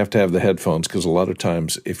 And you have to have the headphones because a lot of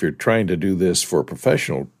times if you're trying to do this for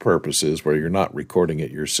professional purposes where you're not recording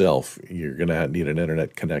it yourself, you're going to need an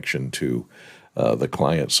internet connection to the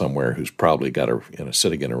client somewhere who's probably got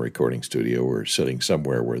sitting in a recording studio or sitting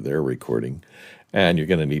somewhere where they're recording. And you're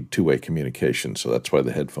going to need two-way communication, so that's why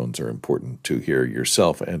the headphones are important, to hear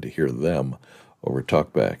yourself and to hear them over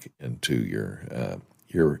talkback into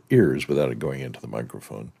your ears without it going into the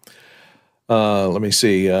microphone. Let me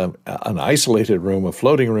see. An isolated room, a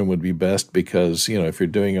floating room would be best because, if you're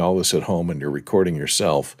doing all this at home and you're recording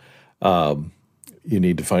yourself, you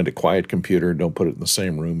need to find a quiet computer. Don't put it in the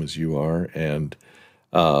same room as you are, and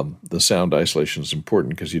the sound isolation is important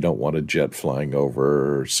because you don't want a jet flying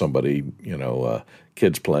over or somebody,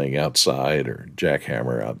 kids playing outside or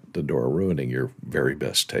jackhammer out the door ruining your very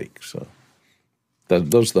best take. So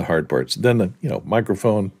those are the hard parts. Then the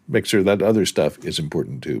microphone, mixer, that other stuff is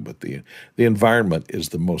important too. But the environment is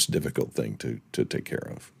the most difficult thing to take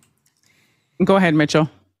care of. Go ahead, Mitchell.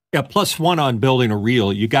 Yeah, plus one on building a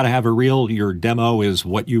reel. You got to have a reel. Your demo is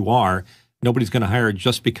what you are. Nobody's going to hire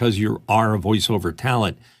just because you are a voiceover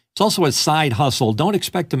talent. It's also a side hustle. Don't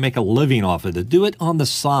expect to make a living off of it. Do it on the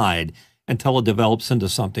side until it develops into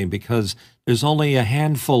something, because there's only a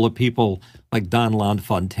handful of people like Don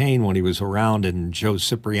LaFontaine when he was around and Joe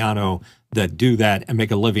Cipriano that do that and make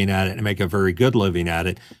a living at it and make a very good living at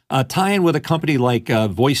it. Tie in with a company like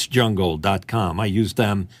VoiceJungle.com. I use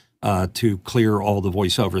them to clear all the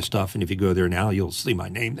voiceover stuff. And if you go there now, you'll see my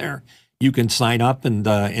name there. You can sign up and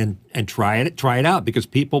try it out, because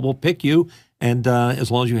people will pick you. And as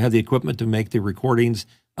long as you have the equipment to make the recordings,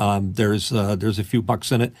 there's a few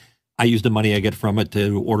bucks in it. I use the money I get from it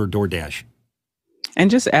to order DoorDash. And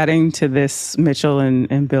just adding to this, Mitchell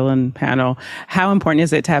and Bill and panel, how important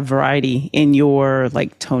is it to have variety in your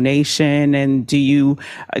like tonation? And do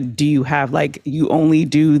you have like, you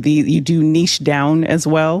do niche down as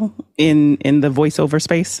well in the voiceover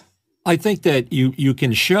space? I think that you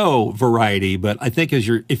can show variety, but I think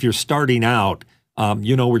if you're starting out,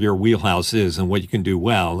 you know where your wheelhouse is and what you can do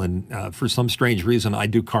well. And for some strange reason, I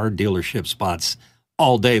do car dealership spots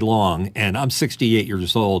all day long, and I'm 68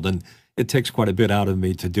 years old, and it takes quite a bit out of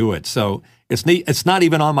me to do it. So it's neat. It's not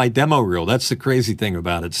even on my demo reel. That's the crazy thing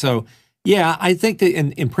about it. So yeah, I think that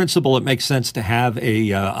in principle, it makes sense to have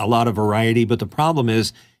a lot of variety. But the problem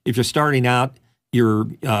is, if you're starting out, your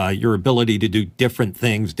ability to do different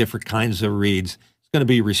things, different kinds of reads, is going to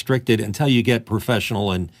be restricted until you get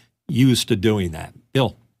professional and used to doing that.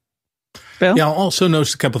 Bill? Yeah, I'll also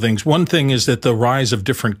notice a couple of things. One thing is that the rise of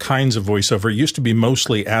different kinds of voiceover used to be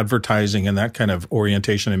mostly advertising and that kind of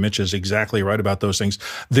orientation, and Mitch is exactly right about those things.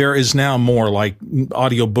 There is now more like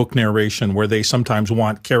audiobook narration, where they sometimes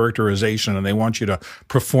want characterization and they want you to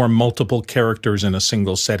perform multiple characters in a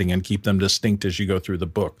single setting and keep them distinct as you go through the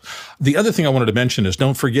book. The other thing I wanted to mention is,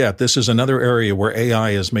 don't forget, this is another area where AI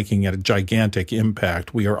is making a gigantic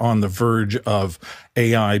impact. We are on the verge of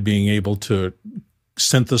AI being able to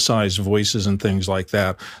synthesize voices and things like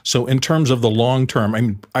that. So in terms of the long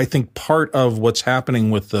term, I think part of what's happening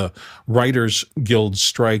with the Writers Guild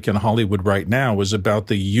strike in Hollywood right now is about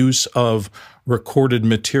the use of recorded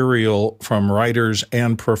material from writers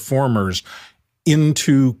and performers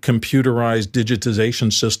into computerized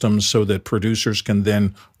digitization systems so that producers can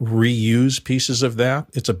then reuse pieces of that.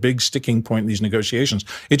 It's a big sticking point in these negotiations.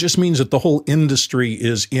 It just means that the whole industry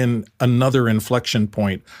is in another inflection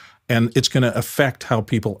point, and it's going to affect how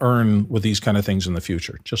people earn with these kind of things in the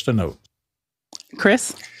future. Just a note.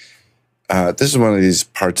 Chris? This is one of these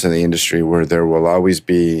parts of the industry where there will always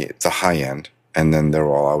be the high end, and then there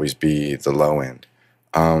will always be the low end.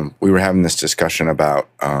 We were having this discussion about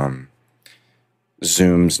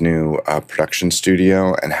Zoom's new production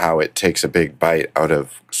studio and how it takes a big bite out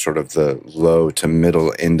of sort of the low to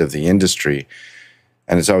middle end of the industry.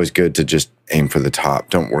 And it's always good to just aim for the top.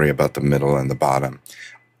 Don't worry about the middle and the bottom.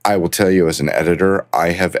 I will tell you, as an editor,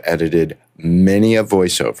 I have edited many a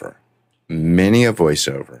voiceover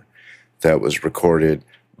that was recorded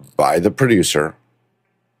by the producer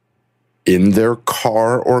in their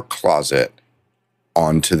car or closet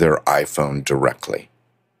onto their iPhone directly.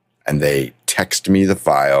 And they text me the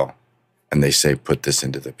file and they say, put this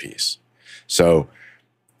into the piece. So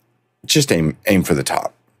just aim for the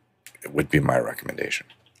top. It would be my recommendation.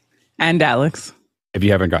 And Alex? If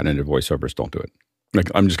you haven't gotten into voiceovers, don't do it. Like,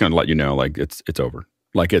 I'm just going to let you know, like, it's over.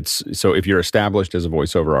 Like, so if you're established as a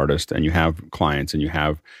voiceover artist and you have clients and you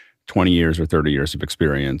have 20 years or 30 years of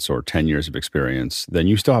experience or 10 years of experience, then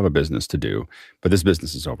you still have a business to do. But this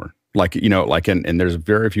business is over. Like, and there's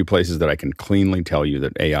very few places that I can cleanly tell you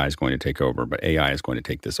that AI is going to take over, but AI is going to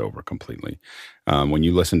take this over completely. When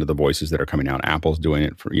you listen to the voices that are coming out, Apple's doing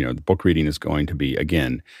it for, the book reading is going to be,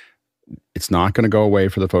 again, it's not going to go away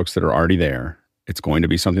for the folks that are already there. It's going to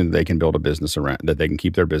be something that they can build a business around, that they can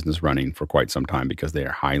keep their business running for quite some time because they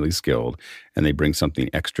are highly skilled and they bring something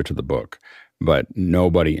extra to the book. But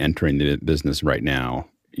nobody entering the business right now,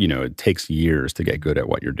 it takes years to get good at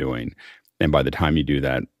what you're doing. And by the time you do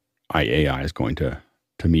that, AI is going to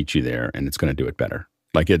meet you there, and it's going to do it better.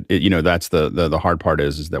 Like that's the hard part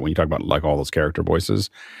is that when you talk about like all those character voices,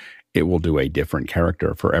 it will do a different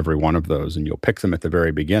character for every one of those. And you'll pick them at the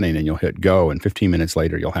very beginning and you'll hit go. And 15 minutes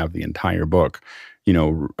later, you'll have the entire book,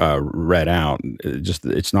 read out.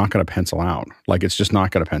 It's not going to pencil out. Like, it's just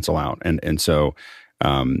not going to pencil out. And so,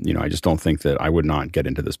 I just don't think that I would not get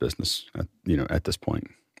into this business, at this point.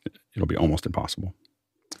 It'll be almost impossible.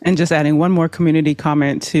 And just adding one more community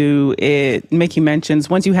comment to it, Mickey mentions,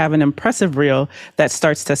 once you have an impressive reel that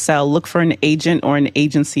starts to sell, look for an agent or an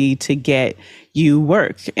agency to get you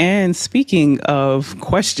work. And speaking of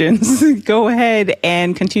questions, go ahead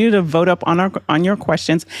and continue to vote up on your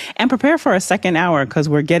questions and prepare for a second hour, because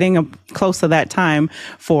we're getting close to that time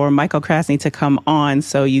for Michael Krasny to come on,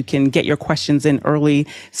 so you can get your questions in early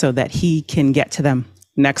so that he can get to them.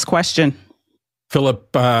 Next question.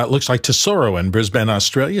 Philip, looks like Tesoro in Brisbane,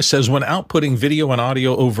 Australia, says, when outputting video and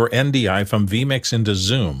audio over NDI from vMix into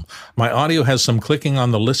Zoom, my audio has some clicking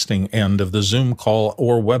on the listening end of the Zoom call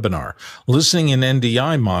or webinar. Listening in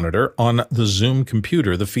NDI monitor on the Zoom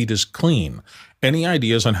computer, the feed is clean. Any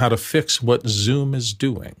ideas on how to fix what Zoom is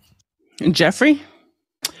doing? Jeffrey?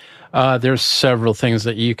 There's several things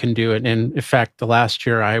that you can do. And in fact, the last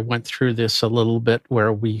year I went through this a little bit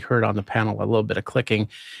where we heard on the panel a little bit of clicking.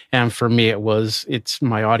 And for me, it's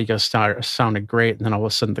my audio sounded great. And then all of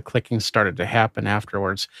a sudden the clicking started to happen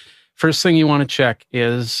afterwards. First thing you want to check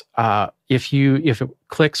is if it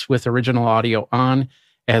clicks with original audio on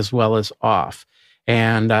as well as off.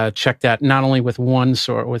 And check that not only with one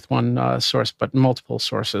source, but multiple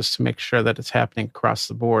sources to make sure that it's happening across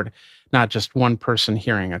the board, not just one person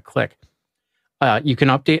hearing a click. You can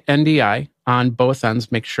update NDI on both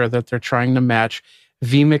ends, make sure that they're trying to match.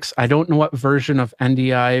 vMix, I don't know what version of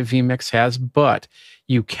NDI vMix has, but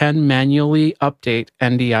you can manually update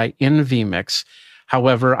NDI in vMix.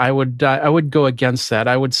 However, I would go against that.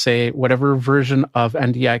 I would say whatever version of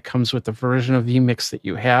NDI comes with the version of vMix that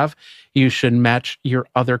you have, you should match your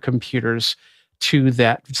other computers to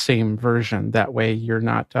that same version. That way you're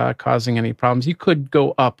not causing any problems. You could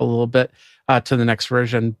go up a little bit to the next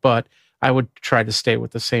version, but I would try to stay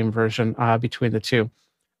with the same version between the two.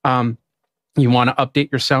 You want to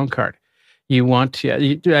update your sound card. You want to,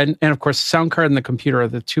 and of course, the sound card and the computer are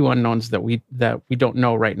the two unknowns that we don't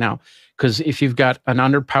know right now. Because if you've got an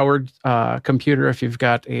underpowered computer, if you've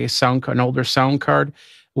got an older sound card,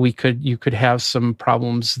 you could have some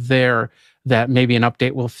problems there that maybe an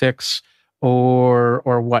update will fix or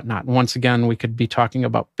whatnot. And once again, we could be talking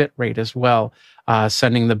about bit rate as well,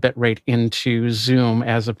 sending the bit rate into Zoom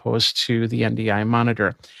as opposed to the NDI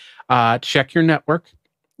monitor. Check your network.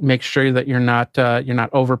 Make sure that you're not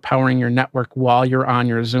overpowering your network while you're on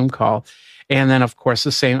your Zoom call. And then, of course,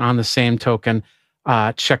 on the same token,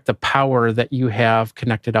 check the power that you have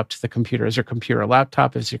connected up to the computer. Is your computer a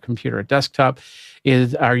laptop? Is your computer a desktop?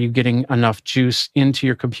 Are you getting enough juice into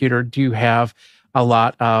your computer? Do you have a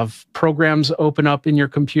lot of programs open up in your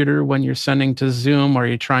computer when you're sending to Zoom? Are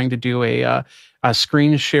you trying to do a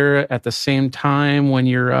screen share at the same time when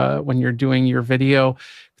you're doing your video?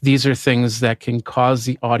 These are things that can cause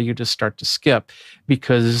the audio to start to skip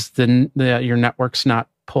because your network's not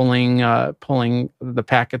pulling the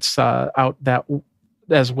packets out that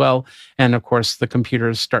as well, and of course the computer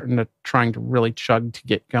is trying to really chug to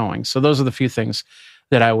get going. So those are the few things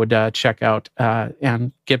that I would check out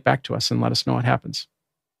and get back to us and let us know what happens.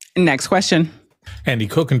 Next question. Andy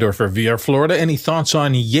Kokendorfer, VR Florida. Any thoughts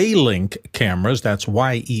on Yealink cameras? That's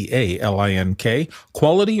Yealink.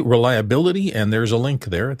 Quality, reliability, and there's a link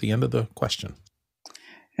there at the end of the question.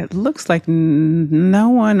 It looks like no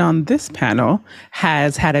one on this panel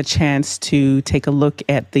has had a chance to take a look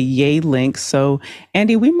at the Yealink. So,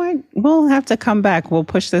 Andy, we'll have to come back. We'll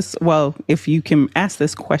push this. Well, if you can ask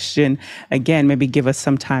this question again, maybe give us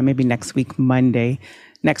some time, maybe next week, Monday.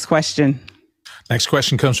 Next question. Next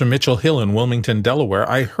question comes from Mitchell Hill in Wilmington, Delaware.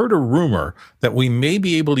 I heard a rumor that we may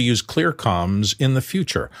be able to use ClearComms in the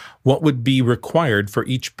future. What would be required for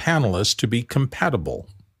each panelist to be compatible?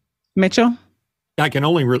 Mitchell? I can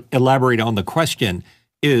only elaborate on the question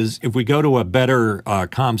is if we go to a better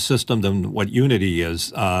comm system than what Unity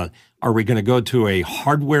is, are we going to go to a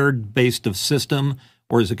hardware-based system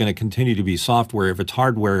or is it going to continue to be software? If it's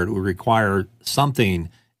hardware, it will require something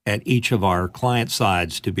at each of our client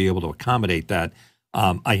sides to be able to accommodate that.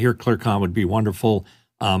 I hear ClearComm would be wonderful.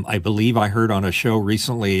 I believe I heard on a show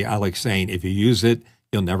recently, Alex saying, if you use it,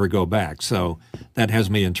 you'll never go back. So that has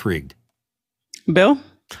me intrigued. Bill?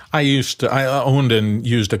 I owned and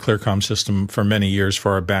used a ClearComm system for many years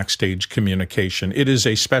for our backstage communication. It is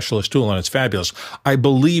a specialist tool and it's fabulous. I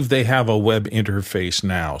believe they have a web interface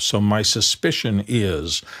now. So my suspicion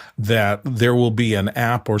is that there will be an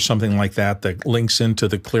app or something like that that links into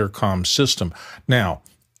the ClearComm system. Now,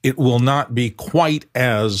 it will not be quite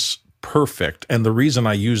as perfect. And the reason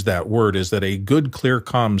I use that word is that a good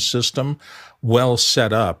ClearComm system, well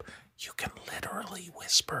set up, you can literally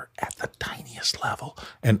whisper at the tiniest level,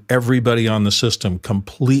 and everybody on the system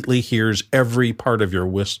completely hears every part of your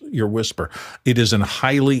whisper. It is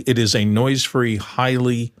a noise-free,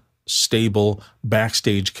 highly stable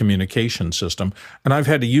backstage communication system, and I've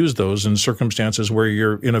had to use those in circumstances where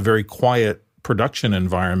you're in a very quiet production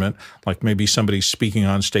environment, like maybe somebody's speaking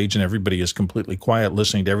on stage and everybody is completely quiet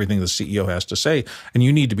listening to everything the CEO has to say, and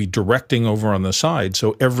you need to be directing over on the side.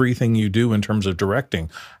 So everything you do in terms of directing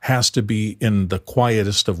has to be in the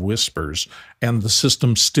quietest of whispers, and the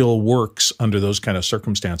system still works under those kind of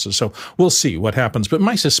circumstances. So we'll see what happens. But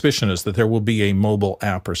my suspicion is that there will be a mobile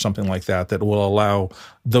app or something like that that will allow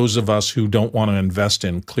those of us who don't want to invest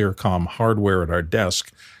in ClearComm hardware at our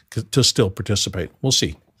desk to still participate. We'll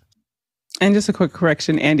see. And just a quick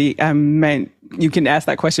correction, Andy, I meant you can ask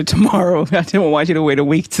that question tomorrow. I didn't want you to wait a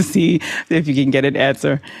week to see if you can get an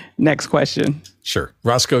answer. Next question. Sure.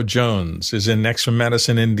 Roscoe Jones is in next from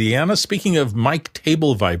Madison, Indiana. Speaking of mic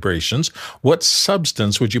table vibrations, what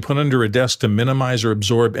substance would you put under a desk to minimize or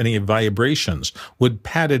absorb any vibrations? Would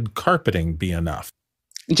padded carpeting be enough?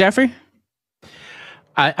 Jeffrey?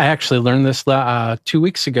 I actually learned this 2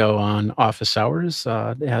 weeks ago on Office Hours,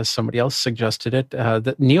 as somebody else suggested it,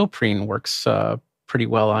 that neoprene works pretty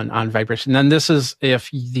well on vibration. And this is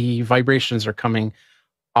if the vibrations are coming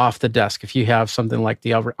off the desk. If you have something like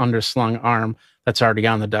the underslung arm that's already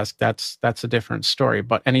on the desk, that's a different story.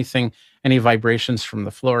 But any vibrations from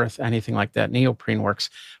the floor, anything like that, neoprene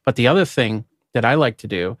works. But the other thing that I like to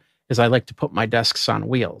do is I like to put my desks on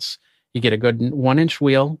wheels. You get a good 1-inch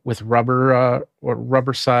wheel with rubber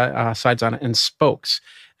sides on it and spokes.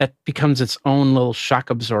 That becomes its own little shock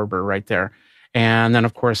absorber right there. And then,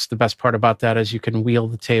 of course, the best part about that is you can wheel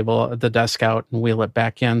the desk out and wheel it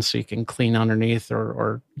back in so you can clean underneath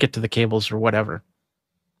or get to the cables or whatever.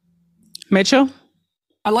 Mitchell?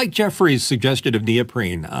 I like Jeffrey's suggestion of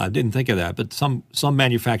neoprene. Didn't think of that, but some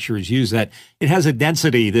manufacturers use that. It has a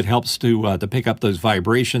density that helps to pick up those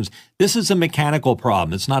vibrations. This is a mechanical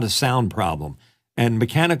problem. It's not a sound problem. And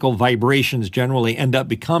mechanical vibrations generally end up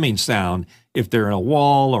becoming sound if they're in a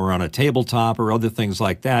wall or on a tabletop or other things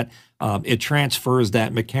like that. It transfers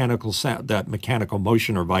that mechanical sound, that mechanical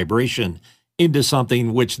motion or vibration into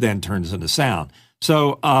something which then turns into sound.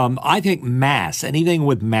 So I think mass, anything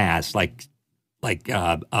with mass, like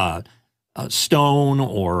a stone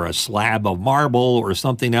or a slab of marble or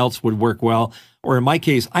something else would work well. Or in my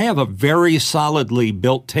case, I have a very solidly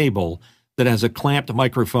built table that has a clamped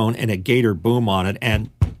microphone and a gator boom on it, and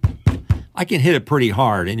I can hit it pretty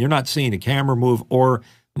hard, and you're not seeing the camera move or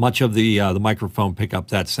much of the microphone pick up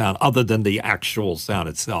that sound other than the actual sound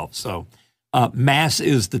itself. So mass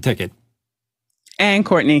is the ticket. And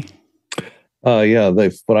Courtney. What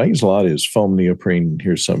I use a lot is foam neoprene.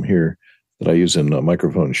 Here's some here that I use in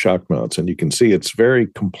microphone shock mounts, and you can see it's very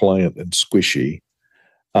compliant and squishy.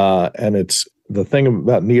 And it's the thing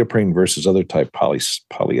about neoprene versus other type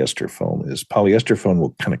polyester foam is polyester foam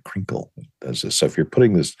will kind of crinkle. So if you're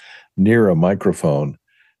putting this near a microphone,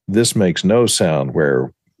 this makes no sound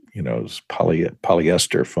where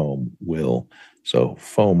polyester foam will. So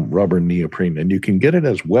foam, rubber, neoprene, and you can get it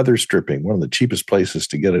as weather stripping. One of the cheapest places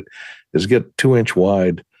to get it is get 2-inch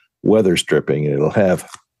wide weather stripping, and it'll have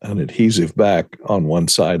an adhesive back on one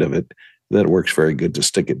side of it that works very good to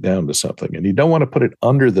stick it down to something. And you don't want to put it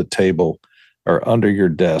under the table or under your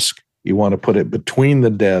desk. You want to put it between the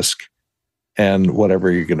desk and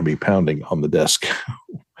whatever you're going to be pounding on the desk,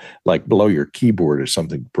 like below your keyboard or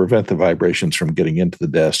something, prevent the vibrations from getting into the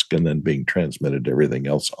desk and then being transmitted to everything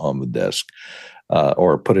else on the desk,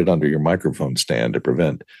 or put it under your microphone stand to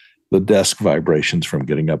prevent the desk vibrations from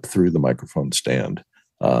getting up through the microphone stand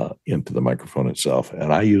into the microphone itself.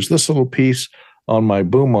 And I use this little piece on my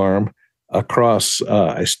boom arm across,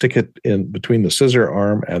 I stick it in between the scissor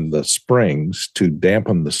arm and the springs to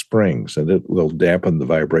dampen the springs, and it will dampen the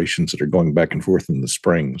vibrations that are going back and forth in the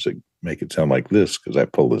springs that make it sound like this because I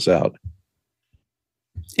pull this out.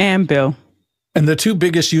 And Bill. And the two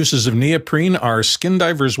biggest uses of neoprene are skin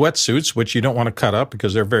divers wetsuits, which you don't want to cut up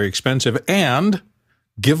because they're very expensive, and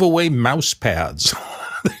giveaway mouse pads.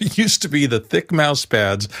 There used to be the thick mouse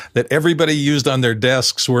pads that everybody used on their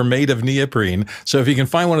desks were made of neoprene. So if you can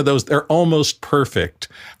find one of those, they're almost perfect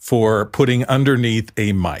for putting underneath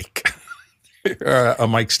a mic, a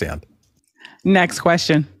mic stand. Next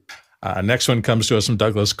question. Next one comes to us from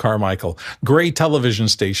Douglas Carmichael. Gray television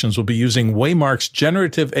stations will be using Waymark's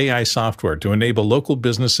generative AI software to enable local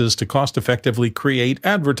businesses to cost-effectively create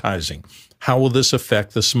advertising. How will this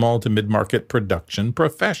affect the small to mid-market production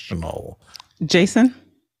professional? Jason?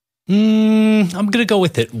 I'm going to go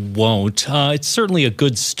with it won't. It's certainly a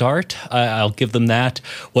good start. I'll give them that.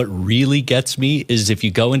 What really gets me is if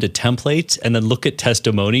you go into templates and then look at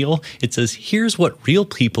testimonial, it says, here's what real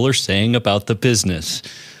people are saying about the business.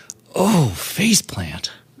 Oh, faceplant.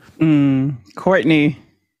 Courtney.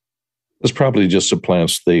 This probably just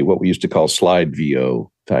supplants the what we used to call slide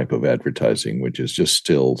VO type of advertising, which is just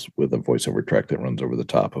stills with a voiceover track that runs over the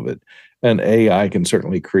top of it. And AI can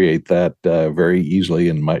certainly create that very easily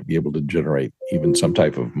and might be able to generate even some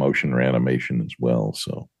type of motion or animation as well.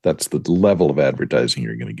 So that's the level of advertising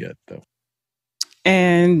you're going to get, though.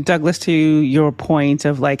 And Douglas, to your point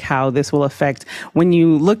of like how this will affect, when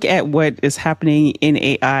you look at what is happening in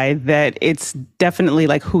AI, that it's definitely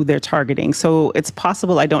like who they're targeting. So it's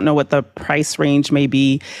possible, I don't know what the price range may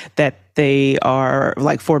be that they are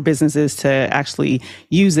like for businesses to actually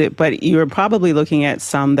use it, but you're probably looking at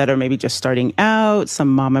some that are maybe just starting out, some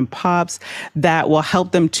mom and pops that will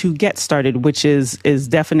help them to get started, which is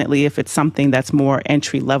definitely, if it's something that's more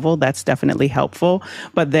entry level, that's definitely helpful.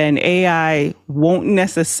 But then AI won't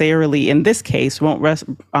necessarily, in this case, won't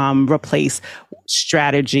replace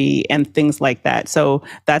strategy and things like that. So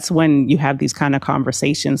that's when you have these kind of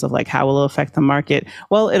conversations of like, how will it affect the market?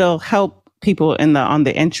 Well, it'll help people on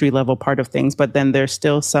the entry level part of things, but then there's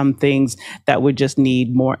still some things that would just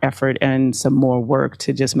need more effort and some more work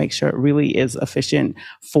to just make sure it really is efficient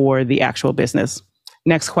for the actual business.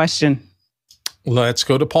 Next question. Let's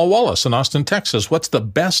go to Paul Wallace in Austin, Texas. What's the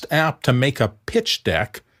best app to make a pitch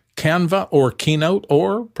deck? Canva or Keynote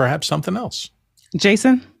or perhaps something else?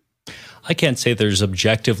 Jason? I can't say there's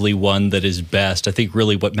objectively one that is best. I think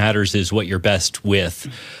really what matters is what you're best with.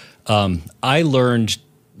 I learned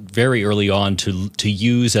very early on to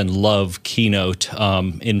use and love Keynote.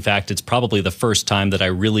 In fact, it's probably the first time that I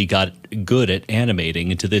really got good at animating.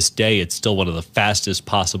 And to this day, it's still one of the fastest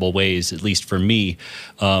possible ways, at least for me,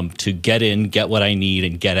 to get in, get what I need,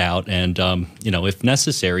 and get out. And, if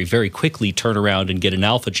necessary, very quickly turn around and get an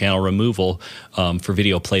alpha channel removal for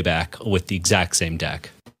video playback with the exact same deck.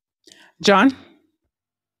 John?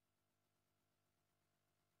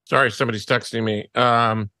 Sorry, somebody's texting me.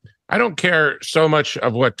 I don't care so much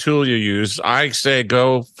of what tool you use. I say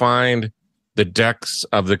go find the decks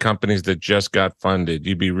of the companies that just got funded.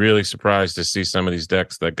 You'd be really surprised to see some of these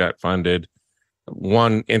decks that got funded.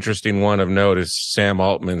 One interesting one of note is Sam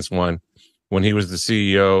Altman's one. When he was the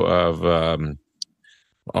CEO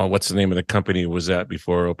of, what's the name of the company he was at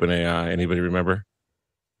before OpenAI? Anybody remember?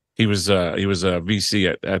 He was a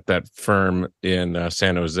VC at that firm in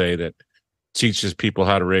San Jose that teaches people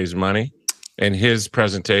how to raise money. And his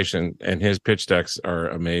presentation and his pitch decks are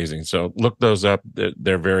amazing. So look those up.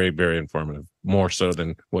 They're very, very informative, more so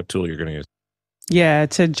than what tool you're going to use. Yeah,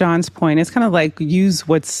 to John's point, it's kind of like use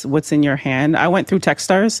what's in your hand. I went through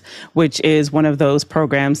Techstars, which is one of those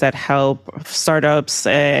programs that help startups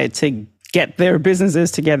to get their businesses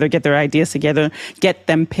together, get their ideas together, get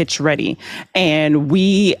them pitch ready. And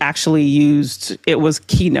we actually it was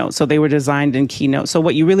Keynote. So they were designed in Keynote. So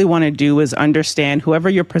what you really want to do is understand whoever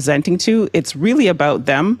you're presenting to, it's really about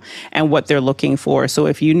them and what they're looking for. So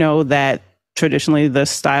if you know that traditionally the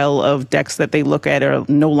style of decks that they look at are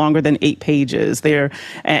no longer than 8 pages.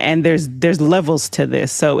 There's levels to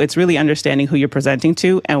this. So it's really understanding who you're presenting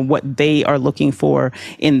to and what they are looking for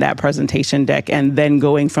in that presentation deck, and then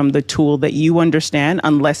going from the tool that you understand,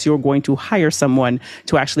 unless you're going to hire someone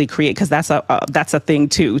to actually create, because that's a thing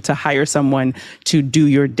too, to hire someone to do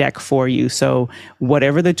your deck for you. So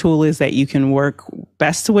whatever the tool is that you can work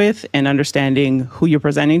best with, and understanding who you're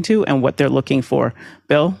presenting to and what they're looking for.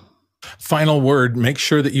 Bill? Final word, make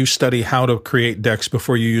sure that you study how to create decks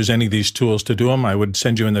before you use any of these tools to do them. I would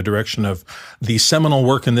send you in the direction of the seminal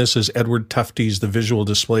work in this is Edward Tufte's The Visual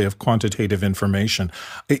Display of Quantitative Information.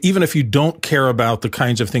 Even if you don't care about the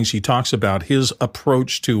kinds of things he talks about, his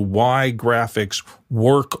approach to why graphics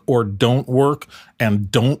work or don't work and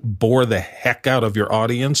don't bore the heck out of your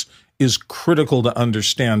audience is critical to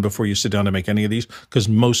understand before you sit down to make any of these, because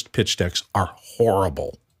most pitch decks are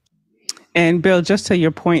horrible. And Bill, just to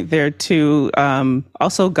your point there too,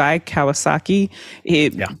 also Guy Kawasaki,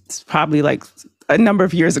 it's probably like a number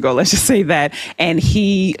of years ago, let's just say that. And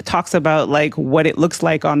he talks about like what it looks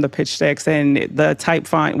like on the pitch decks and the type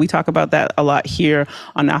font. We talk about that a lot here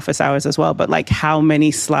on Office Hours as well, but like how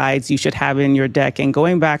many slides you should have in your deck. And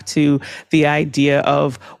going back to the idea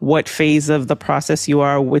of what phase of the process you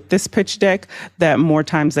are with this pitch deck, that more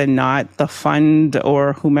times than not, the fund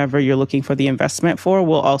or whomever you're looking for the investment for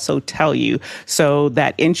will also tell you. So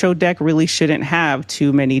that intro deck really shouldn't have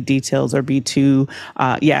too many details or be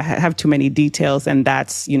have too many details details, and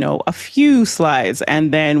that's, a few slides.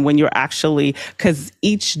 And then when you're actually, because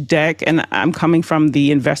each deck, and I'm coming from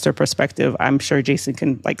the investor perspective, I'm sure Jason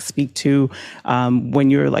can speak to when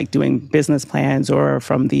you're doing business plans or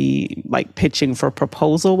from the pitching for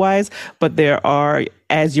proposal wise, but there are,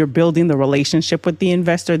 as you're building the relationship with the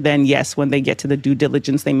investor, then yes, when they get to the due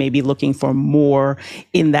diligence, they may be looking for more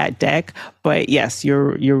in that deck. But yes,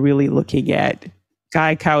 you're really looking at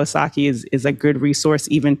Guy Kawasaki is a good resource.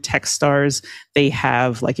 Even Techstars, they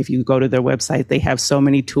have, if you go to their website, they have so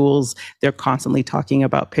many tools. They're constantly talking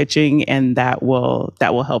about pitching, and that will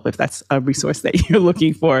help if that's a resource that you're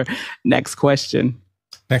looking for. Next question.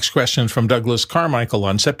 Next question from Douglas Carmichael.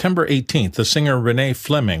 On September 18th, the singer Renee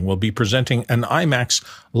Fleming will be presenting an IMAX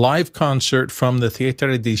live concert from the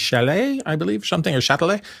Théâtre du Châtelet, I believe, or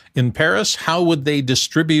Châtelet in Paris. How would they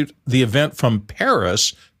distribute the event from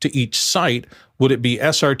Paris to each site? Would it be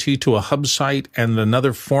SRT to a hub site and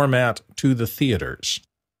another format to the theaters?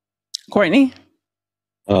 Courtney?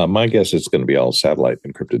 My guess is going to be all satellite,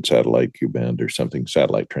 encrypted satellite, Q-band or something,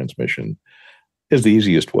 satellite transmission is the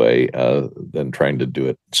easiest way than trying to do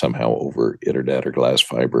it somehow over internet or glass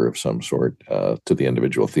fiber of some sort to the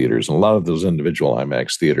individual theaters. And a lot of those individual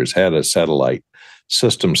IMAX theaters had a satellite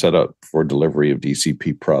system set up for delivery of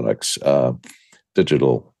DCP products,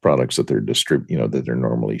 digital products that they're that they're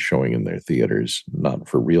normally showing in their theaters, not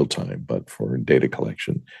for real time, but for data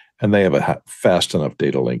collection. And they have a fast enough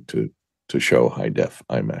data link to show high def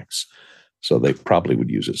IMAX. So they probably would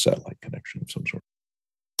use a satellite connection of some sort.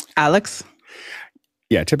 Alex?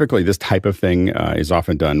 Yeah, typically this type of thing is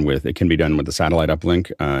often done it can be done with the satellite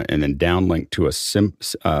uplink and then downlink to a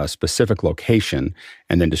specific location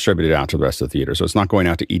and then distributed out to the rest of the theater. So it's not going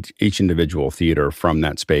out to each individual theater from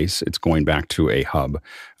that space. It's going back to a hub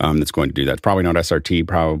that's going to do that. It's probably not SRT,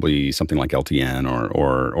 probably something like LTN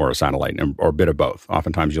or a satellite or a bit of both.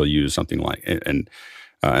 Oftentimes you'll use something like an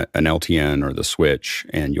LTN or the switch,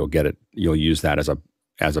 and you'll use that as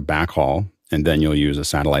a backhaul. And then you'll use a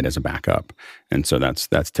satellite as a backup. And so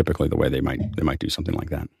that's typically the way they might do something like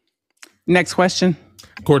that. Next question.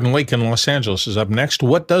 Gordon Lake in Los Angeles is up next.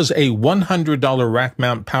 What does a $100 rack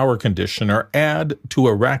mount power conditioner add to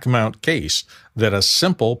a rack mount case that a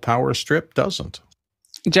simple power strip doesn't?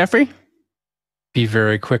 Jeffrey? Be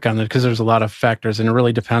very quick on it because there's a lot of factors, and it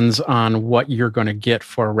really depends on what you're going to get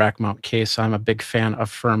for a rack mount case. I'm a big fan of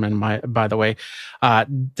Furman, by the way.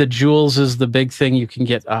 The Joules is the big thing. You can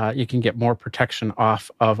get more protection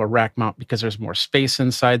off of a rack mount because there's more space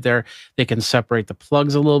inside there. They can separate the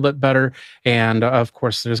plugs a little bit better, and of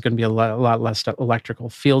course, there's going to be a lot less electrical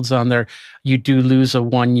fields on there. You do lose a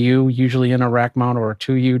 1U usually in a rack mount, or a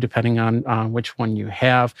 2U depending on which one you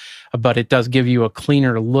have, but it does give you a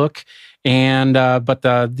cleaner look. And but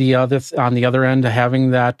the other on the other end,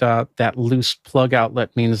 having that loose plug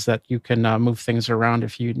outlet means that you can move things around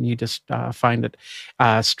if you need to find it,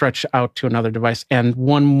 stretch out to another device. And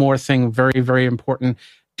one more thing, very, very important: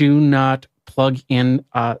 do not plug in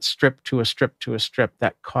a strip to a strip to a strip.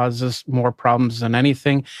 That causes more problems than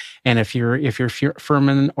anything. And if your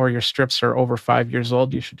Furman or your strips are over 5 years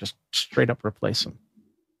old, you should just straight up replace them.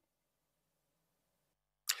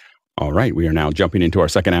 All right, we are now jumping into our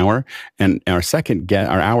second hour, and we're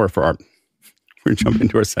jumping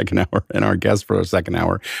into our second hour, and our guest for our second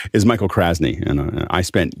hour is Michael Krasny. And I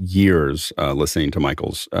spent years listening to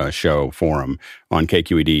Michael's show, Forum, on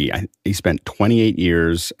KQED. He spent 28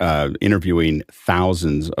 years interviewing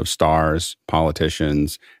thousands of stars,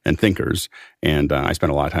 politicians, and thinkers. And I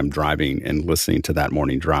spent a lot of time driving and listening to that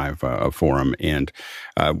morning drive of Forum. And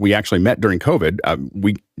we actually met during COVID.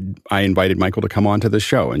 I invited Michael to come on to the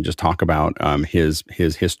show and just talk about his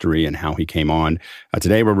history and how he came on.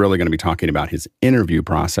 Today, we're really going to be talking about his interview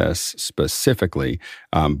process specifically.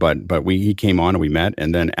 But he came on and we met.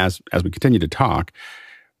 And then as we continued to talk,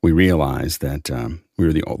 we realized that we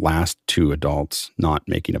were the last two adults not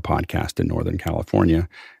making a podcast in Northern California,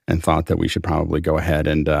 and thought that we should probably go ahead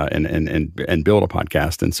and build a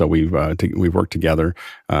podcast. And so we've worked together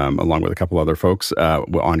along with a couple other folks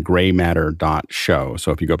on graymatter.show.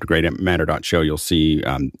 So if you go up to graymatter.show, you'll see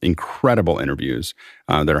incredible interviews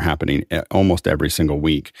that are happening almost every single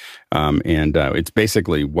week. And it's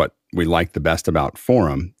basically what we like the best about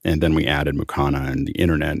Forum. And then we added Mukana and the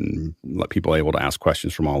internet and let people able to ask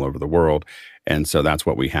questions from all over the world. And so that's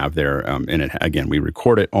what we have there. And again, we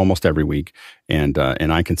record it almost every week. And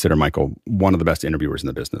I consider Michael one of the best interviewers in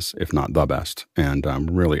the business, if not the best. And I'm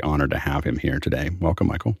really honored to have him here today. Welcome,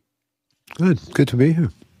 Michael. Good to be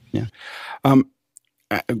here. Yeah.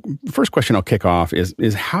 First question I'll kick off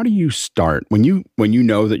is how do you start when you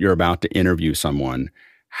know that you're about to interview someone?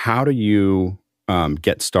 How do you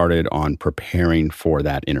get started on preparing for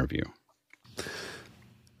that interview?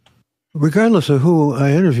 Regardless of who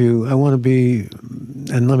I interview, I want to be,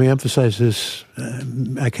 and let me emphasize this,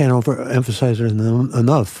 I can't overemphasize it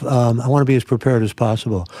enough. I want to be as prepared as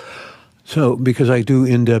possible. So, because I do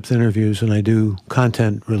in-depth interviews and I do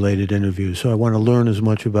content-related interviews, so I want to learn as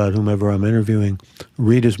much about whomever I'm interviewing,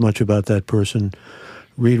 read as much about that person,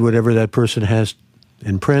 read whatever that person has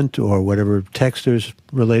in print or whatever text is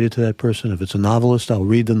related to that person. If it's a novelist, I'll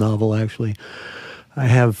read the novel, actually. I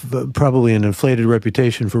have probably an inflated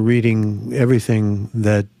reputation for reading everything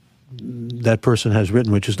that person has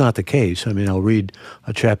written, which is not the case. I mean, I'll read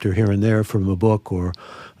a chapter here and there from a book or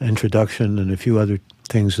an introduction and a few other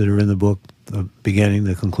things that are in the book, the beginning,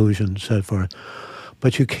 the conclusion, so forth.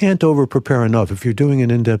 But you can't over-prepare enough. If you're doing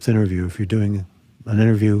an in-depth interview, if you're doing an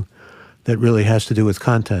interview that really has to do with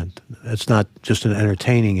content, it's not just an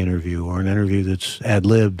entertaining interview or an interview that's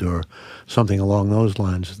ad-libbed or something along those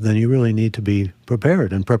lines, then you really need to be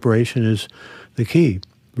prepared, and preparation is the key.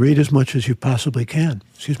 Read as much as you possibly can.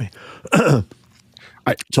 Excuse me.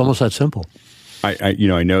 It's almost that simple.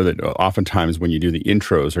 I know that oftentimes when you do the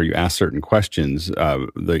intros or you ask certain questions,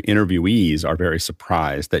 the interviewees are very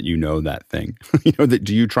surprised that you know that thing.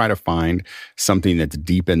 Do you try to find something that's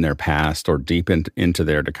deep in their past or deep into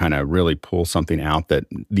there to kind of really pull something out that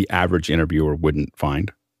the average interviewer wouldn't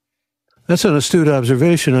find? That's an astute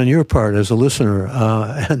observation on your part as a listener,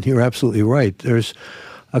 and you're absolutely right. There's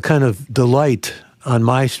a kind of delight on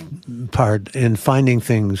my part in finding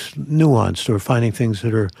things nuanced or finding things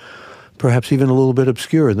that are perhaps even a little bit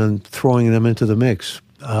obscure and then throwing them into the mix.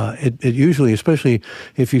 It usually, especially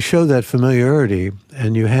if you show that familiarity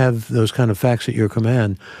and you have those kind of facts at your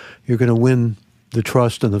command, you're going to win the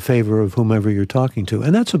trust and the favor of whomever you're talking to.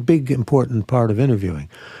 And that's a big, important part of interviewing.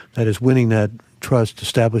 That is winning that trust,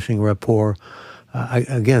 establishing rapport.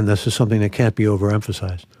 Again, this is something that can't be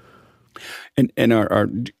overemphasized. And are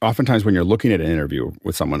oftentimes when you're looking at an interview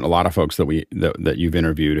with someone, a lot of folks that you've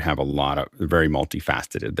interviewed have very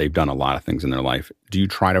multifaceted. They've done a lot of things in their life. Do you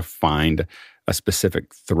try to find a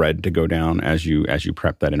specific thread to go down as you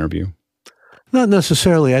prep that interview? Not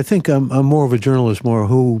necessarily. I think I'm more of a journalist, more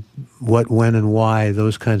who, what, when, and why,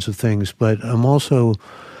 those kinds of things. But I'm also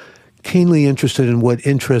keenly interested in what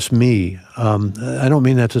interests me. I don't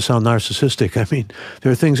mean that to sound narcissistic. I mean,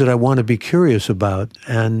 there are things that I want to be curious about,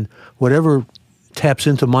 and whatever taps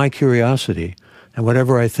into my curiosity, and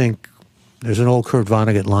whatever I think, there's an old Kurt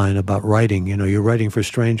Vonnegut line about writing. You're writing for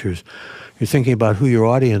strangers. You're thinking about who your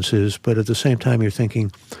audience is, but at the same time, you're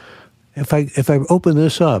thinking, if I open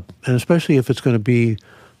this up, and especially if it's going to be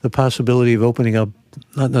the possibility of opening up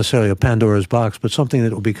not necessarily a Pandora's box, but something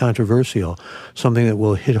that will be controversial, something that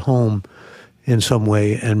will hit home in some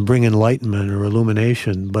way and bring enlightenment or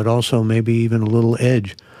illumination, but also maybe even a little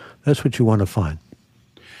edge. That's what you want to find.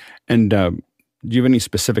 And do you have any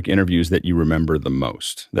specific interviews that you remember the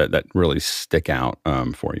most that really stick out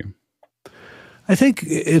for you? I think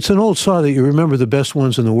it's an old saw that you remember the best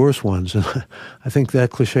ones and the worst ones. And I think that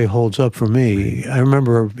cliche holds up for me. I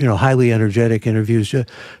remember, highly energetic interviews.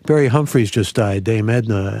 Barry Humphries just died, Dame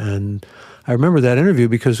Edna. And I remember that interview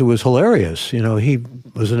because it was hilarious. He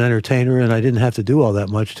was an entertainer and I didn't have to do all that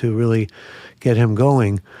much to really get him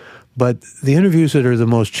going. But the interviews that are the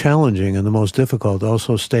most challenging and the most difficult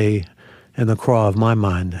also stay in the craw of my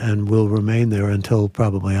mind and will remain there until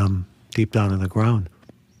probably I'm deep down in the ground.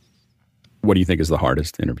 What do you think is the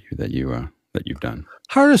hardest interview that you've done?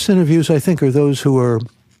 Hardest interviews, I think, are those who are,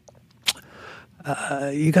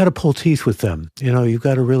 you got to pull teeth with them. You've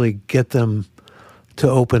got to really get them to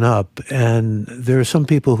open up. And there are some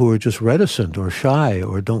people who are just reticent or shy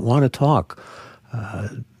or don't want to talk.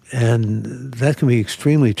 And that can be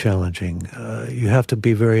extremely challenging. You have to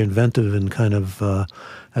be very inventive and kind of,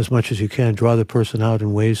 as much as you can, draw the person out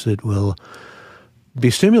in ways that will be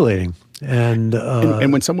stimulating. And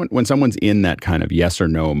when someone's in that kind of yes or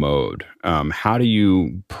no mode, how do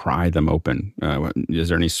you pry them open? Is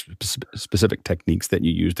there any specific techniques that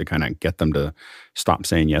you use to kind of get them to stop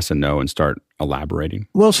saying yes and no and start elaborating?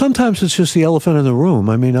 Well, sometimes it's just the elephant in the room.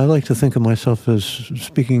 I mean, I like to think of myself as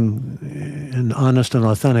speaking in honest and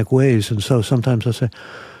authentic ways, and so sometimes I say,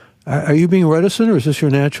 "Are you being reticent, or is this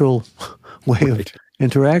your natural way of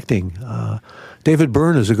interacting?" David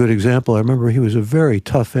Byrne is a good example. I remember he was a very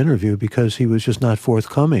tough interview because he was just not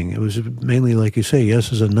forthcoming. It was mainly, like you say,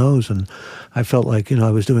 yeses and nos, and I felt like, I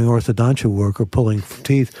was doing orthodontia work or pulling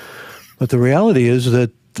teeth. But the reality is that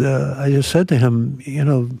I just said to him,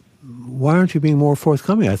 why aren't you being more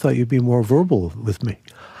forthcoming? I thought you'd be more verbal with me.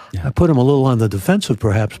 Yeah. I put him a little on the defensive,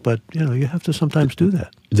 perhaps, but, you have to sometimes do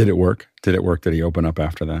that. Did it work? Did it work? Did he open up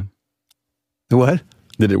after that? What?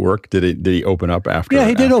 Did it work? Did he open up after? Yeah,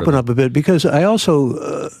 he did open up a bit, because I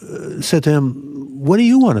also said to him, what do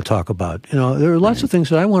you want to talk about? There are lots of things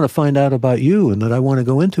that I want to find out about you and that I want to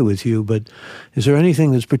go into with you, but is there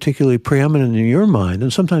anything that's particularly preeminent in your mind?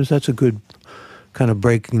 And sometimes that's a good kind of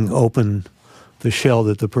breaking open the shell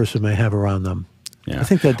that the person may have around them. Yeah. I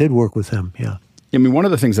think that did work with him, yeah. I mean, one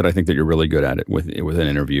of the things that I think that you're really good at it with an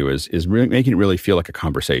interview is really making it really feel like a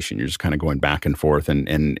conversation. You're just kind of going back and forth,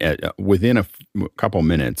 and within a couple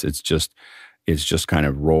minutes, it's just kind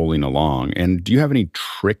of rolling along. And do you have any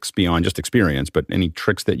tricks beyond just experience, but any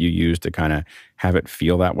tricks that you use to kind of have it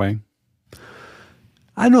feel that way?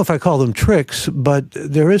 I don't know if I call them tricks, but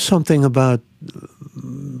there is something about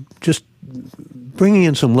just bringing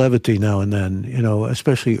in some levity now and then,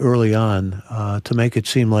 especially early on, to make it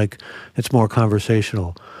seem like it's more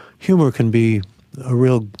conversational. Humor can be a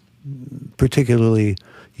real particularly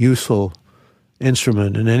useful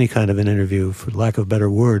instrument in any kind of an interview, for lack of a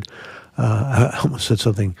better word. I almost said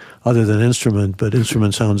something other than instrument, but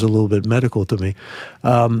instrument sounds a little bit medical to me.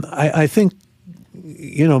 I think,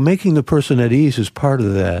 making the person at ease is part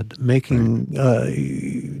of that, making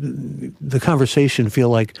the conversation feel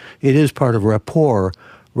like it is part of rapport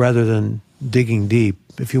rather than digging deep.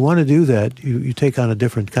 If you want to do that, you take on a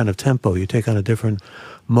different kind of tempo, you take on a different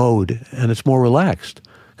mode, and it's more relaxed,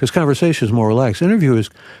 because conversation is more relaxed. Interview is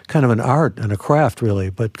kind of an art and a craft, really,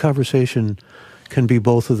 but conversation can be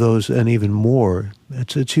both of those and even more.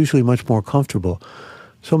 It's usually much more comfortable.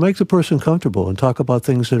 So make the person comfortable and talk about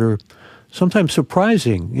things that are sometimes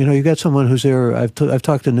surprising. You got someone who's there. I've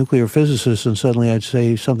talked to nuclear physicists, and suddenly I'd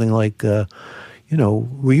say something like,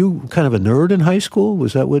 were you kind of a nerd in high school?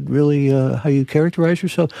 Was that what really how you characterize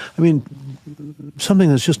yourself? I mean, something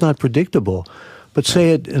that's just not predictable, but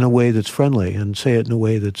say it in a way that's friendly and say it in a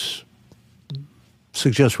way that's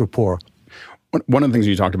suggests rapport. One of the things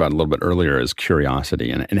you talked about a little bit earlier is curiosity,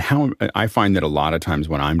 and how I find that a lot of times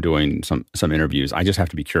when I'm doing some interviews, I just have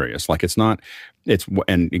to be curious. Like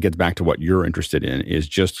and it gets back to what you're interested in, is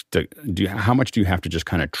just how much do you have to just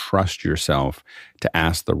kind of trust yourself to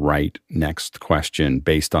ask the right next question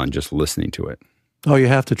based on just listening to it? Oh, you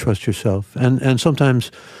have to trust yourself, and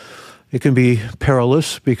sometimes it can be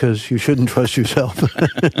perilous because you shouldn't trust yourself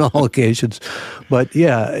on all occasions. But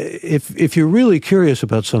yeah, if you're really curious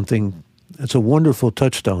about something, it's a wonderful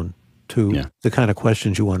touchstone to the kind of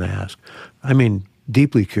questions you want to ask. I mean,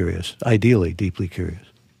 deeply curious, ideally deeply curious.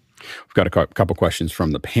 We've got a couple questions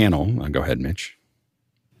from the panel. Go ahead, Mitch.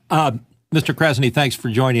 Mr. Krasny, thanks for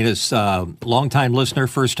joining us. Long-time listener,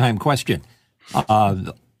 first-time question.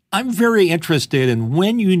 I'm very interested in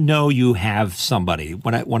when you know you have somebody.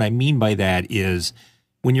 What I mean by that is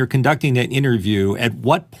when you're conducting an interview, at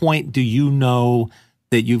what point do you know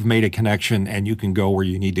that you've made a connection and you can go where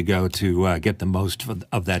you need to go to get the most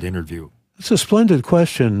of that interview? It's a splendid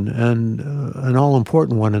question and an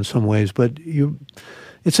all-important one in some ways, but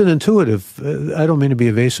it's an intuitive, I don't mean to be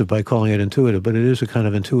evasive by calling it intuitive, but it is a kind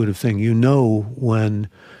of intuitive thing. You know when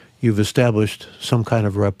you've established some kind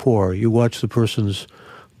of rapport. You watch the person's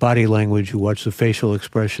body language, you watch the facial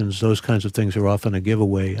expressions, those kinds of things are often a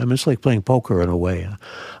giveaway. I mean, it's like playing poker in a way.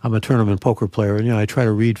 I'm a tournament poker player, and I try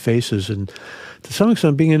to read faces, and to some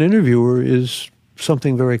extent being an interviewer is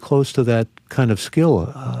something very close to that kind of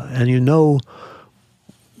skill. And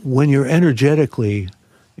when you're energetically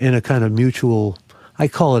in a kind of mutual, I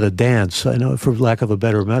call it a dance, I know, for lack of a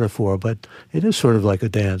better metaphor, but it is sort of like a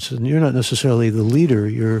dance, and you're not necessarily the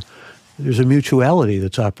leader, there's a mutuality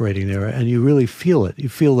that's operating there, and you really feel it. You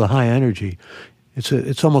feel the high energy.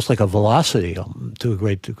 It's almost like a velocity to a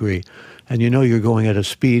great degree. And you're going at a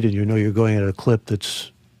speed, and you're going at a clip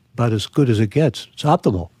that's about as good as it gets. It's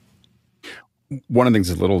optimal. One of the things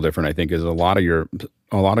that's a little different, I think, is a lot of your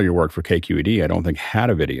work for KQED, I don't think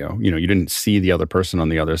had a video. You didn't see the other person on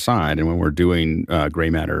the other side. And when we're doing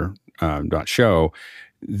Gray Matter .show,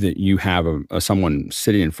 that you have someone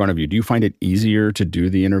sitting in front of you. Do you find it easier to do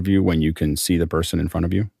the interview when you can see the person in front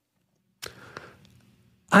of you?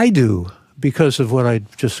 I do, because of what I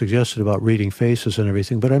just suggested about reading faces and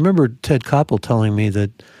everything. But I remember Ted Koppel telling me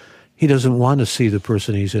that he doesn't want to see the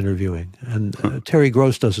person he's interviewing. And Terry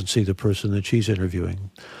Gross doesn't see the person that she's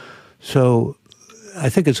interviewing. So I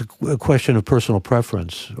think it's a question of personal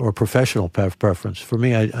preference or professional preference. For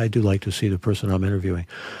me, I do like to see the person I'm interviewing.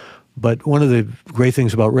 But one of the great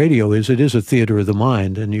things about radio is it is a theater of the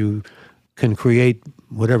mind, and you can create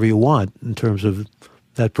whatever you want in terms of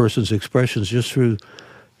that person's expressions just through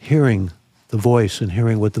hearing the voice and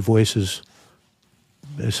hearing what the voice is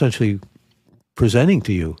essentially presenting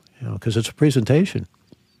to you, because it's a presentation.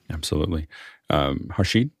 Absolutely.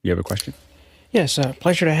 Harshid, you have a question? Yes,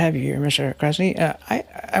 pleasure to have you here, Mr. Krasny.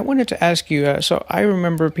 I wanted to ask you, so I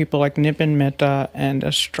remember people like Nipin Mehta and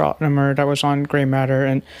Astronomer that was on Gray Matter,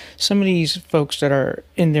 and some of these folks that are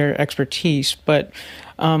in their expertise, but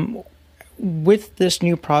with this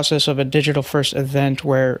new process of a digital first event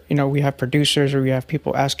where, we have producers or we have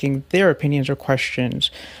people asking their opinions or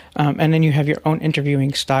questions, and then you have your own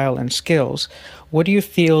interviewing style and skills, what do you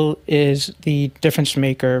feel is the difference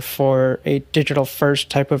maker for a digital first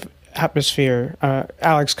type of atmosphere?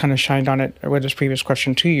 Alex kind of shined on it with his previous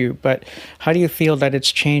question to you, but how do you feel that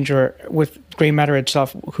it's changed, or with Gray Matter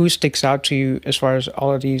itself, who sticks out to you as far as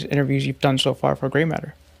all of these interviews you've done so far for Gray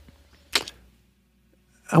Matter?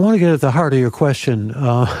 I want to get at the heart of your question.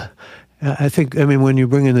 I think, when you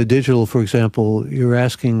bring in the digital, for example, you're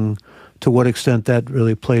asking to what extent that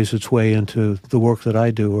really plays its way into the work that I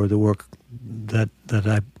do, or the work that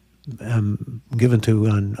I am given to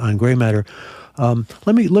on Gray Matter.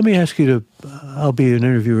 Let me ask you to, I'll be an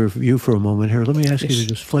interviewer for you for a moment here. Let me ask you to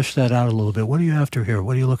just flesh that out a little bit. What are you after here?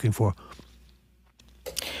 What are you looking for?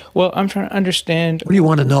 Well, I'm trying to understand. What do you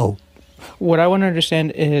want to know? What I want to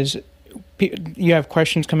understand is, you have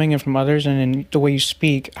questions coming in from others, and in the way you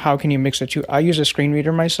speak, how can you mix the two? I use a screen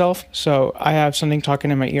reader myself, so I have something talking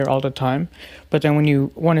in my ear all the time. But then when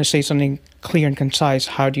you want to say something clear and concise,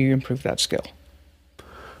 how do you improve that skill?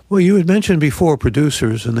 Well, you had mentioned before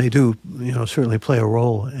producers, and they do, certainly play a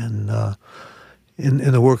role in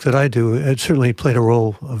the work that I do. It certainly played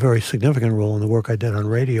a very significant role in the work I did on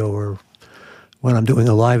radio, or when I'm doing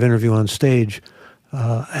a live interview on stage.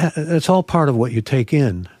 It's all part of what you take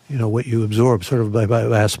in, what you absorb, sort of by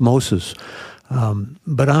osmosis.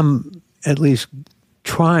 But I'm at least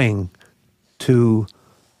trying to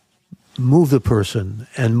move the person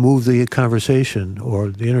and move the conversation or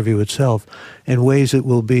the interview itself in ways that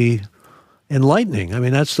will be enlightening.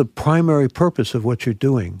 That's the primary purpose of what you're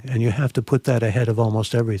doing, and you have to put that ahead of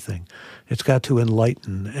almost everything. It's got to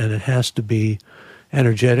enlighten, and it has to be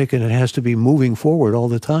energetic, and it has to be moving forward all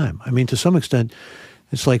the time. To some extent,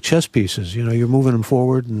 it's like chess pieces. You're moving them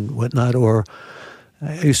forward and whatnot. Or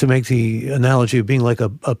I used to make the analogy of being like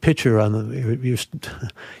a pitcher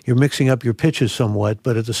you're mixing up your pitches somewhat,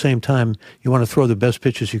 but at the same time, you want to throw the best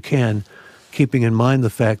pitches you can, keeping in mind the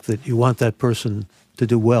fact that you want that person to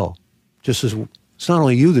do well. Just as it's not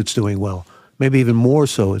only you that's doing well, maybe even more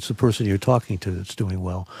so, it's the person you're talking to that's doing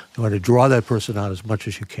well. You want to draw that person out as much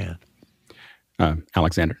as you can.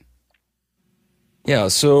 Alexander. Yeah,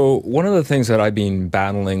 so one of the things that I've been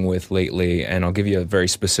battling with lately, and I'll give you a very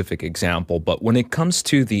specific example, but when it comes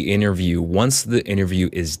to the interview, once the interview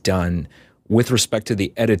is done, with respect to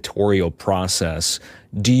the editorial process,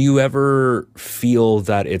 do you ever feel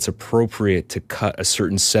that it's appropriate to cut a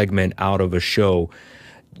certain segment out of a show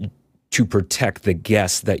to protect the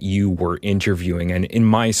guests that you were interviewing? And in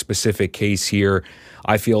my specific case here,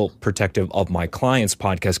 I feel protective of my client's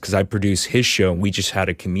podcast because I produce his show. We just had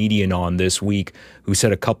a comedian on this week who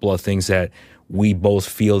said a couple of things that we both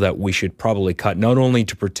feel that we should probably cut, not only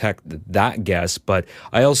to protect that guest, but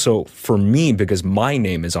I also, for me, because my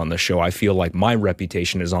name is on the show, I feel like my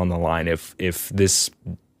reputation is on the line if this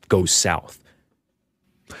goes south.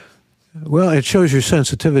 Well, it shows your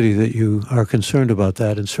sensitivity that you are concerned about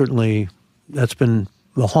that, and certainly that's been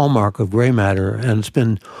the hallmark of Gray Matter, and it's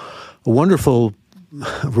been a wonderful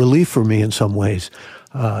relief for me in some ways.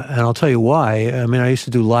 And I'll tell you why. I used to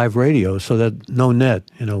do live radio, so that no net,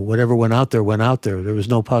 whatever went out there went out there. There was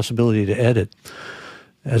no possibility to edit,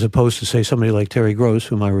 as opposed to, say, somebody like Terry Gross,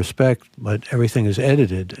 whom I respect, but everything is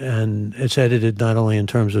edited. And it's edited not only in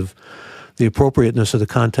terms of the appropriateness of the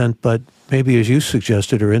content, but maybe, as you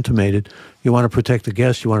suggested or intimated, you want to protect the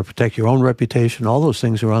guest, you want to protect your own reputation. All those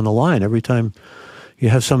things are on the line every time you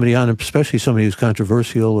have somebody on, especially somebody who's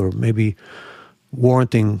controversial or maybe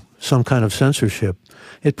warranting some kind of censorship.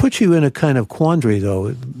 It puts you in a kind of quandary, though,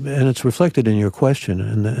 and it's reflected in your question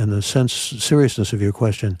and the seriousness of your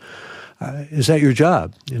question. Is that your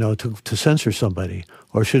job, to censor somebody?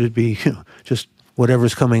 Or should it be just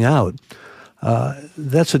whatever's coming out?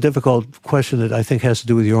 That's a difficult question that I think has to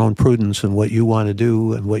do with your own prudence and what you want to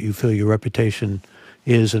do and what you feel your reputation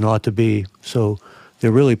is and ought to be. So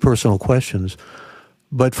they're really personal questions.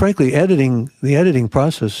 But frankly, the editing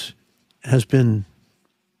process has been,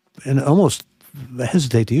 and almost I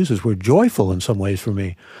hesitate to use this word, joyful in some ways for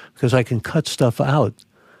me, because I can cut stuff out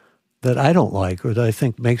that I don't like or that I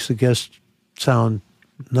think makes the guest sound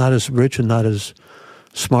not as rich and not as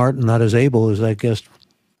smart and not as able as that guest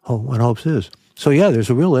one hopes is. So yeah,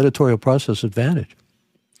 there's a real editorial process advantage.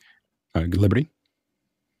 Liberty?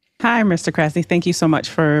 Hi, Mr. Krasny. Thank you so much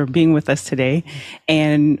for being with us today.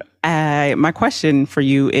 And my question for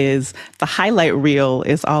you is, the highlight reel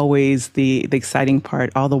is always the exciting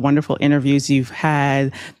part, all the wonderful interviews you've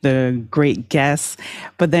had, the great guests,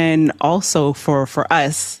 but then also for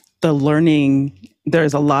us, the learning,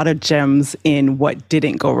 there's a lot of gems in what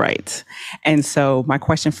didn't go right. And so my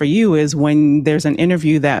question for you is, when there's an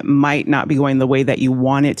interview that might not be going the way that you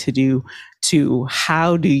want it to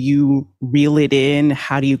how do you reel it in?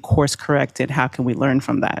 How do you course correct it? How can we learn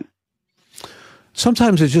from that?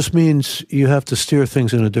 Sometimes it just means you have to steer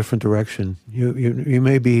things in a different direction. You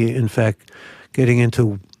may be, in fact, getting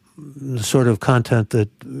into the sort of content that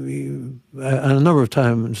a number of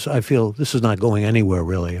times I feel this is not going anywhere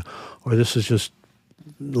really, or this is just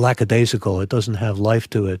lackadaisical. It doesn't have life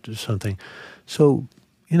to it or something. So,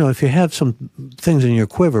 if you have some things in your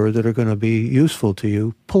quiver that are going to be useful to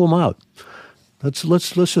you, pull them out.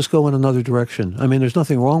 Let's just go in another direction. I mean, there's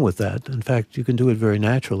nothing wrong with that. In fact, you can do it very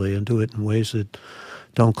naturally and do it in ways that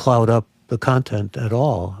don't cloud up the content at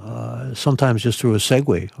all. Sometimes just through a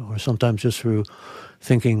segue, or sometimes just through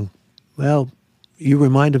thinking, well, you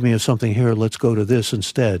reminded me of something here, let's go to this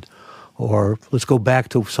instead. Or let's go back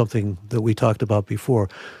to something that we talked about before.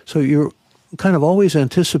 So you're kind of always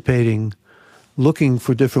anticipating, looking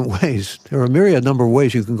for different ways. There are a myriad number of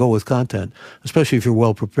ways you can go with content, especially if you're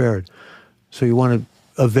well prepared. So you want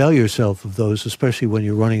to avail yourself of those, especially when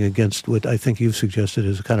you're running against what I think you've suggested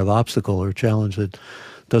is a kind of obstacle or challenge that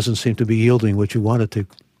doesn't seem to be yielding what you want it to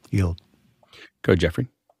yield. Go, Jeffrey.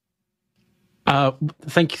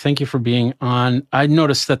 Thank you for being on. I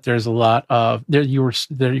noticed that there's a lot of you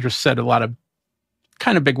said a lot of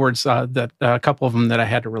kind of big words that a couple of them that I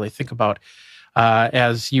had to really think about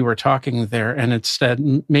as you were talking there, and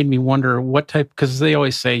instead made me wonder what type, because they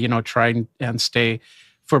always say try and stay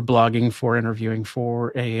for blogging, for interviewing,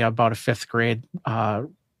 for about a fifth grade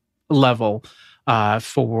level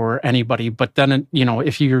for anybody. But then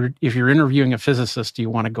if you're interviewing a physicist, do you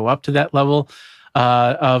want to go up to that level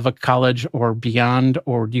of a college or beyond,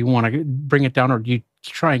 or do you want to bring it down, or do you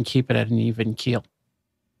try and keep it at an even keel?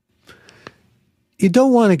 You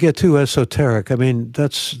don't want to get too esoteric. I mean,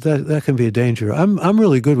 that can be a danger. I'm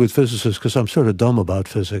really good with physicists because I'm sort of dumb about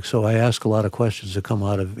physics, so I ask a lot of questions that come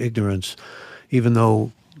out of ignorance, even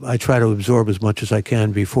though I try to absorb as much as I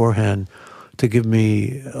can beforehand to give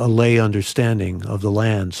me a lay understanding of the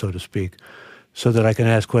land, so to speak, so that I can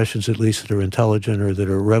ask questions at least that are intelligent or that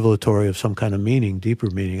are revelatory of some kind of meaning, deeper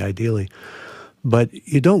meaning, ideally. But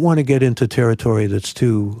you don't want to get into territory that's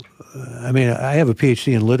too... I mean, I have a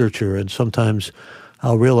PhD in literature, and sometimes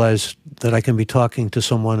I'll realize that I can be talking to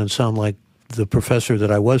someone and sound like the professor that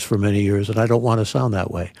I was for many years, and I don't want to sound that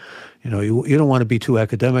way. You don't want to be too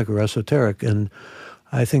academic or esoteric, and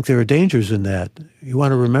I think there are dangers in that. You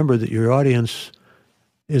want to remember that your audience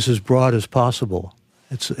is as broad as possible.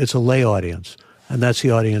 It's a lay audience, and that's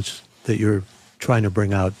the audience that you're trying to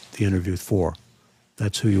bring out the interview for.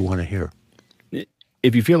 That's who you want to hear.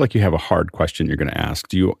 If you feel like you have a hard question you're going to ask,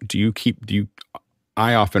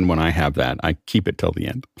 I often, when I have that, I keep it till the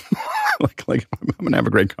end. like I'm going to have a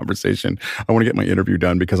great conversation. I want to get my interview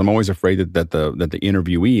done because I'm always afraid that the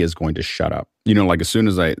interviewee is going to shut up. Like as soon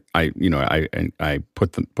as I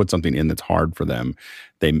put something in that's hard for them,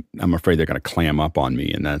 I'm afraid they're going to clam up on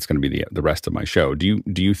me, and that's going to be the rest of my show. Do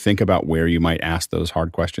you think about where you might ask those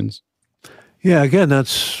hard questions? Yeah, again,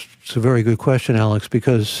 it's a very good question, Alex,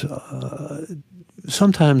 because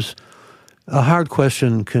sometimes a hard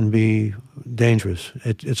question can be dangerous.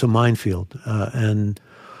 It's a minefield, and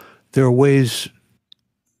there are ways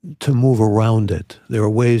to move around it. There are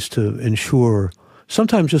ways to ensure,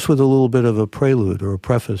 sometimes just with a little bit of a prelude or a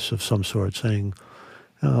preface of some sort, saying,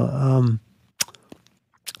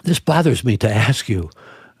 this bothers me to ask you,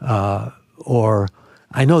 or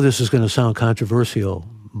I know this is going to sound controversial,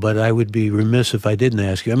 but I would be remiss if I didn't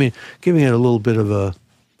ask you. I mean, giving it a little bit of a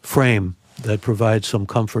frame that provides some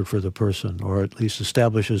comfort for the person, or at least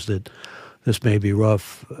establishes that this may be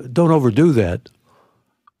rough. Don't overdo that.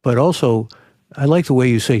 But also, I like the way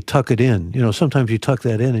you say tuck it in. Sometimes you tuck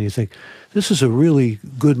that in and you think, this is a really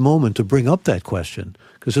good moment to bring up that question,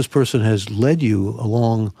 because this person has led you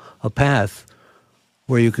along a path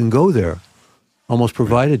where you can go there, almost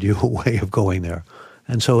provided you a way of going there.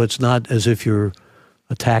 And so it's not as if you're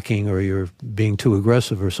attacking or you're being too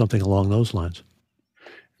aggressive or something along those lines.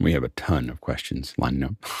 We have a ton of questions lining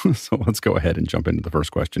up. So let's go ahead and jump into the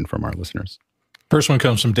first question from our listeners. First one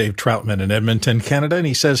comes from Dave Troutman in Edmonton, Canada, and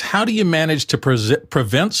he says, how do you manage to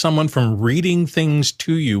prevent someone from reading things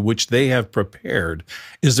to you which they have prepared?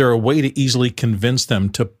 Is there a way to easily convince them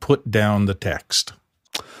to put down the text?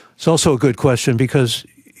 It's also a good question, because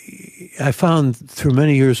I found through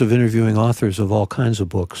many years of interviewing authors of all kinds of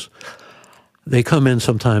books, they come in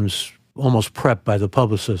sometimes almost prepped by the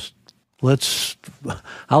publicist.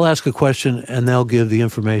 I'll ask a question and they'll give the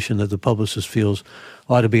information that the publicist feels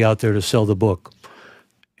ought to be out there to sell the book.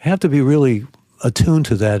 You have to be really attuned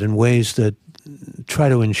to that in ways that try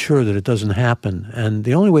to ensure that it doesn't happen. And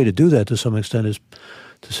the only way to do that to some extent is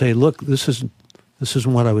to say, look, this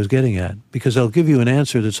isn't what I was getting at, because they'll give you an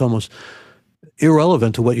answer that's almost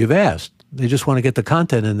irrelevant to what you've asked. They just want to get the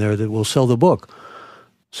content in there that will sell the book.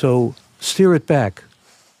 So steer it back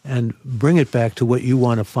and bring it back to what you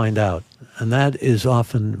want to find out. And that is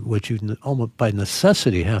often what you almost by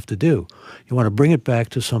necessity have to do. You want to bring it back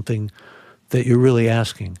to something that you're really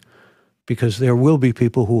asking, because there will be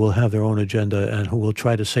people who will have their own agenda and who will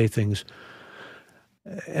try to say things.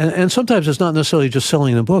 And sometimes it's not necessarily just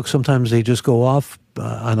selling the book. Sometimes they just go off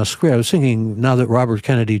on a script. I was thinking, now that Robert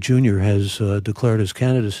Kennedy Jr. has declared his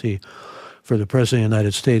candidacy for the President of the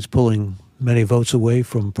United States, pulling many votes away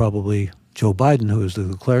from probably Joe Biden, who is the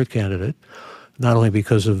declared candidate, not only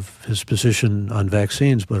because of his position on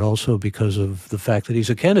vaccines, but also because of the fact that he's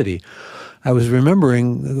a Kennedy. I was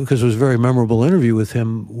remembering, because it was a very memorable interview with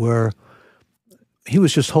him, where he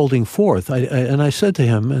was just holding forth. And I said to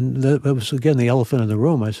him, and that was, again, the elephant in the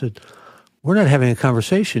room, I said, we're not having a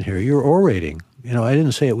conversation here. You're orating. I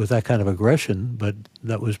didn't say it with that kind of aggression, but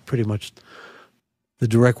that was pretty much the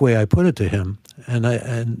direct way I put it to him.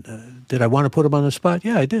 And did I want to put him on the spot?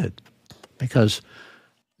 Yeah, I did. Because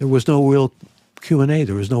there was no real Q&A.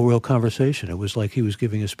 There was no real conversation. It was like he was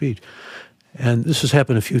giving a speech. And this has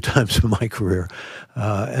happened a few times in my career.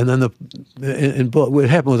 And then it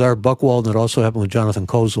happened with Art Buchwald, and it also happened with Jonathan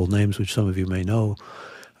Kozol, names which some of you may know.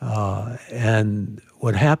 And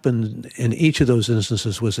what happened in each of those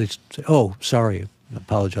instances was they say, oh, sorry, I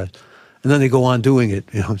apologize. And then they go on doing it,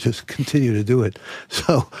 just continue to do it.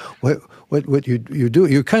 So what you do,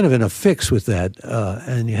 you're kind of in a fix with that,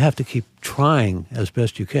 and you have to keep trying as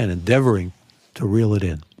best you can, endeavoring to reel it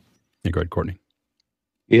in. Yeah, go ahead, Courtney.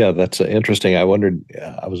 Yeah, that's interesting. I wondered,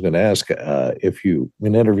 I was going to ask if you,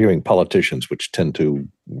 when interviewing politicians, which tend to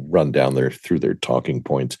run down through their talking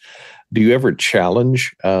points, do you ever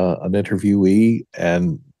challenge an interviewee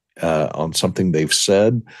and on something they've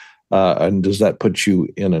said? And does that put you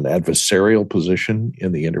in an adversarial position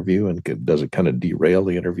in the interview? And does it kind of derail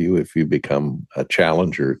the interview if you become a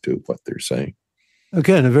challenger to what they're saying?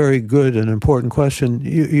 Again, a very good and important question.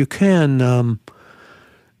 You can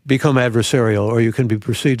become adversarial, or you can be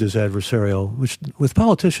perceived as adversarial, which with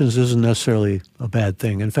politicians isn't necessarily a bad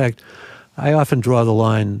thing. In fact, I often draw the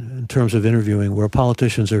line in terms of interviewing where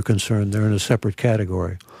politicians are concerned. They're in a separate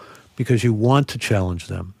category because you want to challenge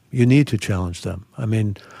them. You need to challenge them. I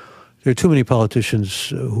mean, there are too many politicians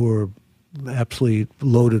who are absolutely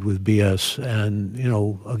loaded with BS. And,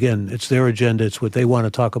 again, it's their agenda. It's what they want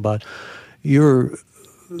to talk about. You're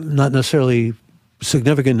not necessarily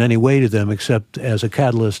significant in any way to them except as a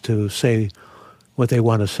catalyst to say what they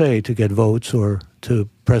want to say to get votes or to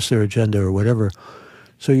press their agenda or whatever.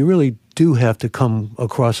 So you really do have to come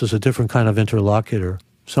across as a different kind of interlocutor,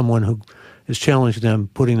 someone who is challenging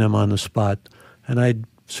them, putting them on the spot. And I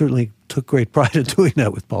certainly took great pride in doing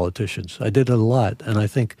that with politicians. I did it a lot, and I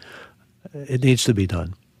think it needs to be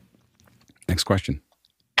done. Next question.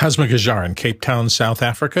 Hasma Gajar in Cape Town, South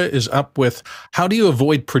Africa is up with, how do you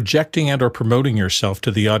avoid projecting and or promoting yourself to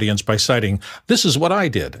the audience by citing, this is what I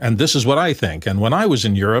did, and this is what I think, and when I was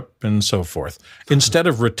in Europe, and so forth, instead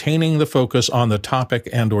of retaining the focus on the topic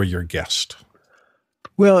and or your guest?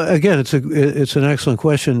 Well, again, it's an excellent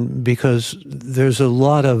question, because there's a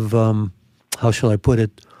lot of, how shall I put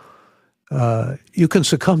it, you can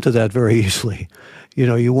succumb to that very easily.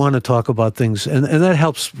 You want to talk about things, and that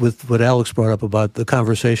helps with what Alex brought up about the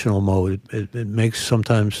conversational mode. It makes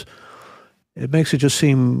it just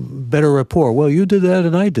seem better rapport. Well, you did that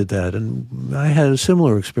and I did that, and I had a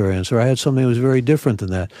similar experience, or I had something that was very different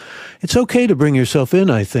than that. It's okay to bring yourself in,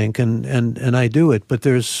 I think, and I do it, but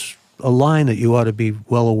there's a line that you ought to be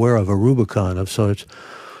well aware of, a Rubicon of sorts.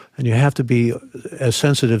 And you have to be as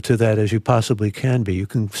sensitive to that as you possibly can be. You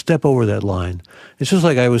can step over that line. It's just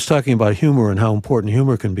like I was talking about humor and how important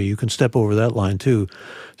humor can be. You can step over that line, too.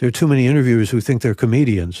 There are too many interviewers who think they're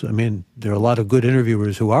comedians. I mean, there are a lot of good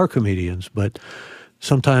interviewers who are comedians, but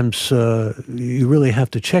sometimes you really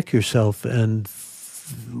have to check yourself. And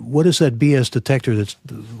what is that BS detector?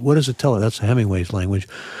 What does it tell? That's Hemingway's language.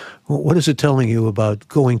 What is it telling you about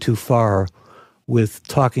going too far with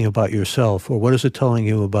talking about yourself, or what is it telling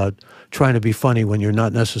you about trying to be funny when you're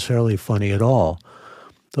not necessarily funny at all?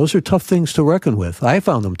 Those are tough things to reckon with. I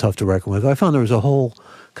found them tough to reckon with. I found there was a whole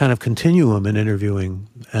kind of continuum in interviewing,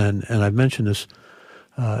 and I've mentioned this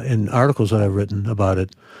in articles that I've written about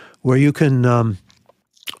it, where you can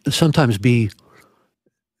sometimes be.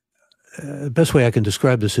 The best way I can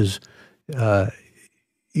describe this is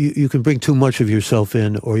you can bring too much of yourself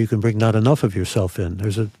in, or you can bring not enough of yourself in.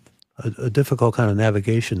 There's a difficult kind of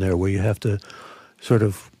navigation there where you have to sort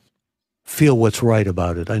of feel what's right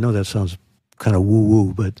about it. I know that sounds kind of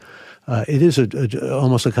woo-woo, but it is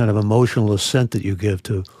almost a kind of emotional assent that you give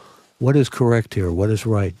to what is correct here, what is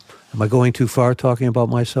right. Am I going too far talking about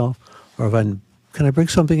myself? Or can I bring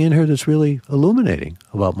something in here that's really illuminating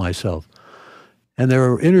about myself? And there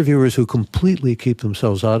are interviewers who completely keep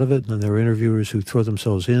themselves out of it, and there are interviewers who throw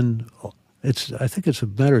themselves in. I think it's a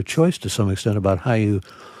matter of choice to some extent about how you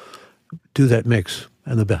do that mix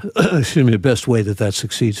and the best way that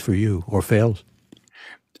succeeds for you or fails.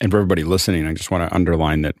 And for everybody listening, I just want to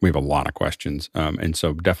underline that we have a lot of questions. And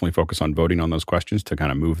so definitely focus on voting on those questions to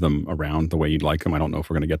kind of move them around the way you'd like them. I don't know if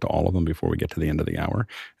we're going to get to all of them before we get to the end of the hour.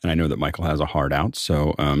 And I know that Michael has a hard out.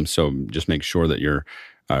 So just make sure that you're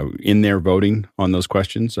in there voting on those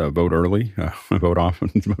questions. Vote early, vote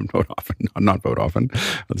often, not vote often.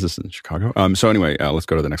 This is in Chicago. So anyway, let's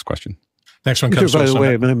go to the next question. Next one comes from... By the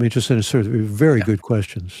way, let me just insert very good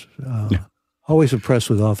questions. Always impressed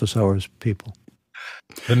with office hours people.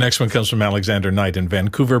 The next one comes from Alexander Knight in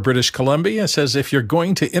Vancouver, British Columbia. It says, if you're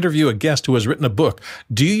going to interview a guest who has written a book,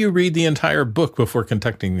 do you read the entire book before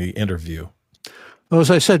conducting the interview? Well,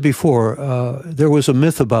 as I said before, there was a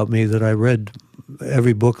myth about me that I read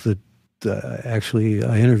every book that actually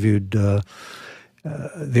I interviewed the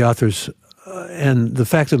authors. And the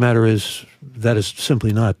fact of the matter is that is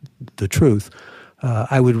simply not the truth.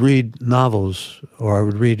 I would read novels, or I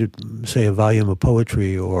would read, say, a volume of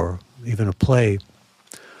poetry or even a play.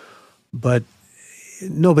 But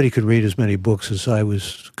nobody could read as many books as I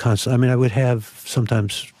was constant. I mean, I would have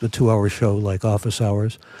sometimes a 2-hour show like Office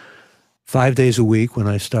Hours, 5 days a week when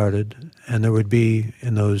I started, and there would be,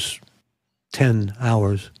 in those 10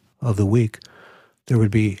 hours of the week, there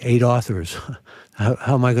would be 8 authors.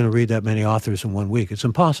 How am I going to read that many authors in 1 week? It's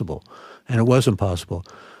impossible, and it was impossible.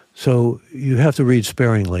 So you have to read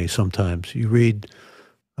sparingly sometimes. You read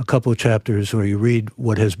a couple of chapters, or you read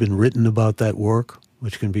what has been written about that work,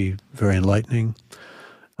 which can be very enlightening.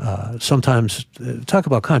 Sometimes, talk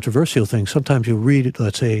about controversial things, sometimes you'll read,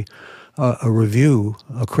 let's say, a review,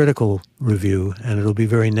 a critical review, and it'll be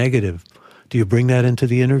very negative. Do you bring that into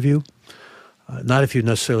the interview? Not if you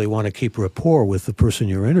necessarily want to keep rapport with the person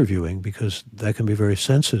you're interviewing, because that can be very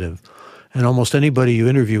sensitive. And almost anybody you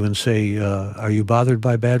interview and say, are you bothered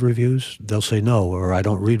by bad reviews? They'll say no, or I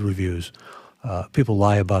don't read reviews. People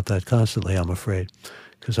lie about that constantly, I'm afraid,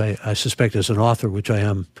 because I suspect as an author, which I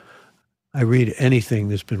am, I read anything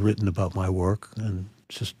that's been written about my work, and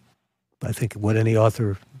just, I think what any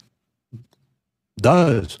author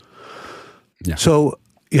does. Yeah. So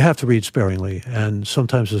you have to read sparingly, and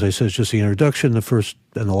sometimes, as I said, it's just the introduction, the first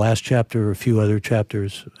and the last chapter, a few other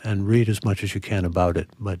chapters, and read as much as you can about it.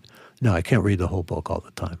 But no, I can't read the whole book all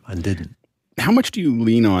the time, and didn't. How much do you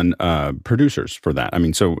lean on producers for that? I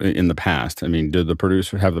mean, so in the past, I mean, did the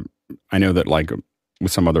producer have I know that like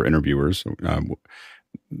with some other interviewers,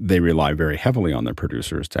 they rely very heavily on their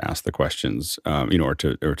producers to ask the questions, or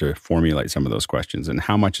to formulate some of those questions. And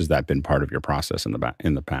how much has that been part of your process in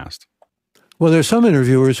the past? Well, there's some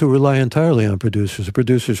interviewers who rely entirely on producers. The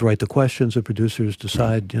producers write the questions. The producers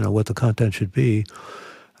decide, what the content should be.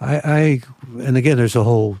 And again, there's a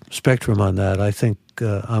whole spectrum on that. I think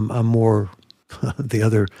I'm more the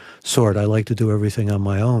other sort. I like to do everything on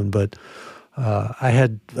my own, but I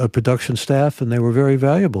had a production staff, and they were very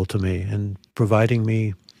valuable to me in providing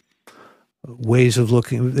me ways of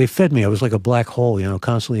looking. They fed me. I was like a black hole,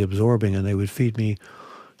 constantly absorbing, and they would feed me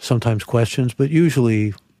sometimes questions, but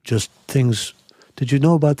usually just things. Did you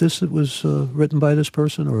know about this that was written by this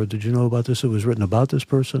person? Or did you know about this that was written about this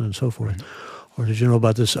person, and so forth? Or did you know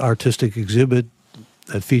about this artistic exhibit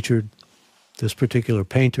that featured this particular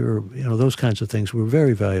painter? Those kinds of things were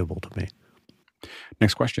very valuable to me.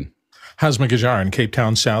 Next question. Hazma Gajar in Cape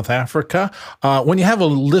Town, South Africa. When you have a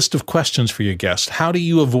list of questions for your guest, how do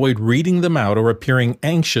you avoid reading them out or appearing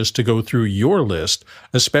anxious to go through your list,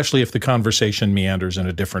 especially if the conversation meanders in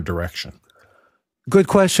a different direction? Good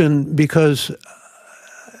question, because,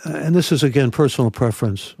 and this is, again, personal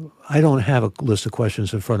preference, I don't have a list of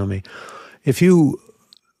questions in front of me. If you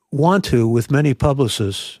want to, with many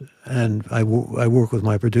publicists, and I work with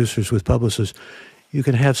my producers with publicists, you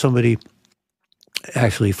can have somebody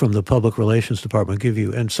actually from the public relations department give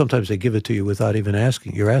you, and sometimes they give it to you without even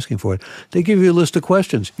asking, you're asking for it. They give you a list of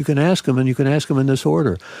questions. You can ask them, and you can ask them in this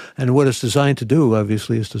order. And what it's designed to do,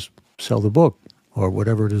 obviously, is to sell the book or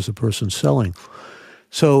whatever it is the person's selling.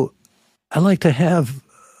 So I like to have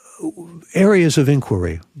areas of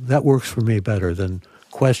inquiry. That works for me better than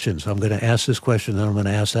questions. I'm going to ask this question, then I'm going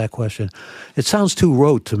to ask that question. It sounds too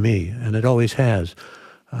rote to me, and it always has.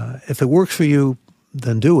 If it works for you,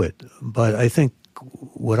 then do it. But I think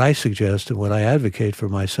what I suggest and what I advocate for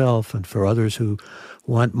myself and for others who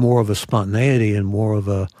want more of a spontaneity and more of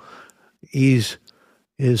a ease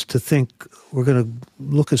is to think we're going to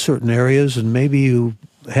look at certain areas, and maybe you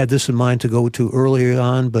had this in mind to go to earlier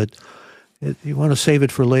on, but you want to save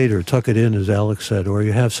it for later, tuck it in, as Alex said, or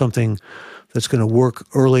you have something that's going to work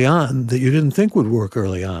early on that you didn't think would work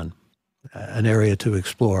early on, an area to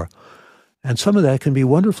explore. And some of that can be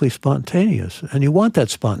wonderfully spontaneous, and you want that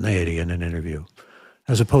spontaneity in an interview,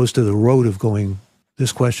 as opposed to the rote of going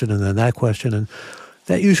this question and then that question, and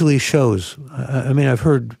that usually shows. I mean, I've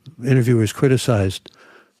heard interviewers criticized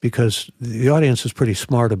because the audience is pretty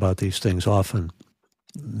smart about these things often.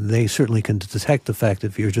 They certainly can detect the fact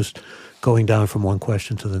if you're just going down from one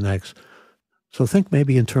question to the next. So think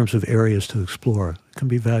maybe in terms of areas to explore. It can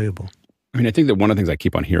be valuable. I mean, I think that one of the things I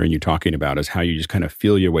keep on hearing you talking about is how you just kind of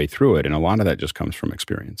feel your way through it. And a lot of that just comes from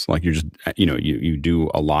experience. Like you just, you do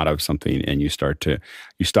a lot of something and you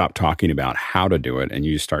stop talking about how to do it and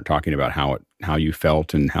you start talking about how you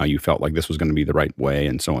felt and how you felt like this was going to be the right way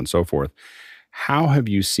and so on and so forth. How have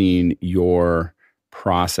you seen your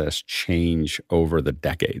process change over the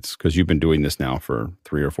decades? Because you've been doing this now for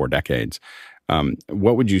 3 or 4 decades.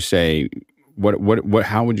 What would you say?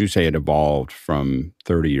 How would you say it evolved from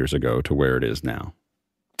 30 years ago to where it is now?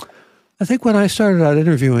 I think when I started out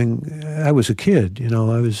interviewing, I was a kid.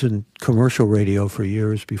 I was in commercial radio for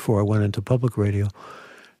years before I went into public radio.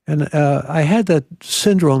 And I had that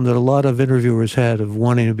syndrome that a lot of interviewers had of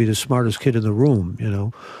wanting to be the smartest kid in the room,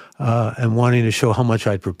 and wanting to show how much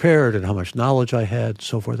I'd prepared and how much knowledge I had and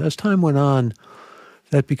so forth. As time went on,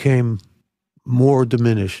 that became more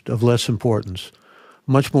diminished, of less importance,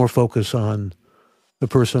 much more focus on the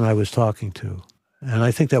person I was talking to. And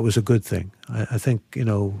I think that was a good thing. I think,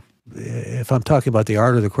 if I'm talking about the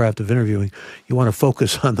art or the craft of interviewing, you want to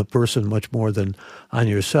focus on the person much more than on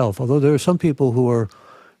yourself. Although there are some people who are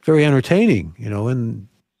very entertaining, and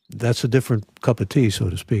that's a different cup of tea, so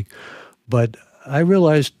to speak. But I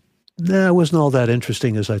realized, I wasn't all that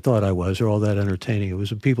interesting as I thought I was, or all that entertaining. It was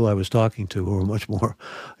the people I was talking to who were much more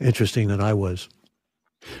interesting than I was.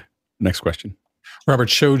 Next question. Robert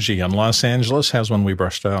Shoji in Los Angeles has one we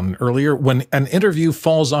brushed on earlier. When an interview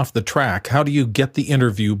falls off the track, how do you get the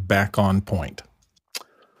interview back on point?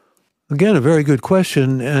 Again, a very good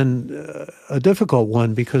question and a difficult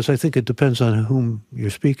one, because I think it depends on whom you're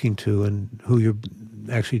speaking to and who you're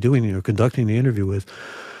actually doing or conducting the interview with.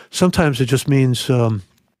 Sometimes it just means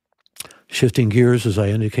shifting gears, as I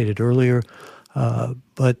indicated earlier.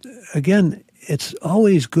 But again, it's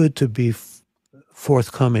always good to be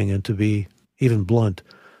forthcoming and to be even blunt.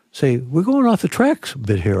 Say, we're going off the tracks a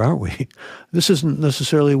bit here, aren't we? This isn't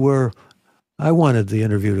necessarily where I wanted the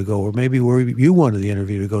interview to go, or maybe where you wanted the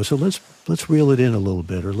interview to go. So let's reel it in a little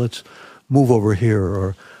bit, or let's move over here.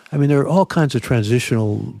 Or, there are all kinds of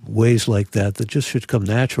transitional ways like that just should come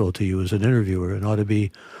natural to you as an interviewer and ought to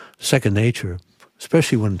be second nature,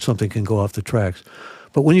 especially when something can go off the tracks.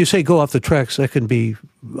 But when you say go off the tracks, that can be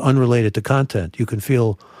unrelated to content. You can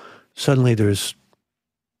feel suddenly there's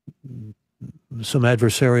some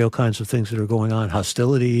adversarial kinds of things that are going on,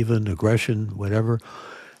 hostility even, aggression, whatever.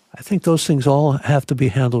 I think those things all have to be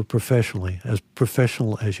handled professionally, as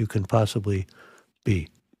professional as you can possibly be.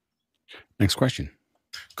 Next question.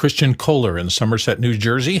 Christian Kohler in Somerset, New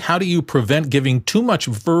Jersey. How do you prevent giving too much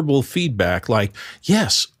verbal feedback like,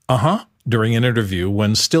 yes, during an interview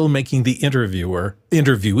when still making the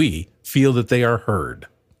interviewee feel that they are heard?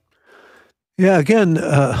 Yeah, again,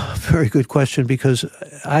 very good question, because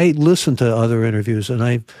I listen to other interviews and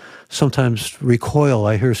I sometimes recoil.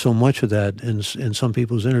 I hear so much of that in some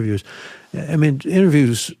people's interviews.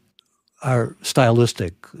 Interviews are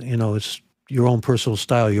stylistic. It's your own personal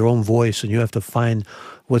style, your own voice, and you have to find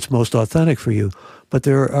what's most authentic for you. But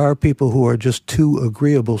there are people who are just too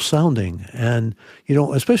agreeable sounding. And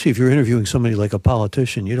especially if you're interviewing somebody like a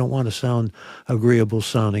politician, you don't want to sound agreeable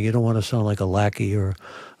sounding. You don't want to sound like a lackey or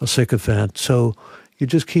a sycophant. So you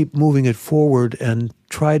just keep moving it forward and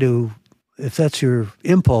try to, if that's your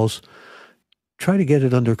impulse, try to get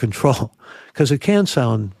it under control. Because it can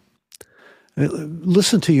sound,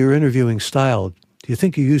 listen to your interviewing style. Do you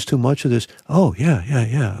think you use too much of this? Oh,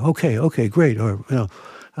 yeah. Okay, great. Or,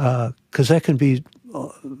 because that can be,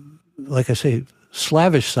 like I say,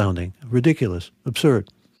 slavish sounding, ridiculous, absurd.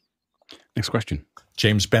 Next question.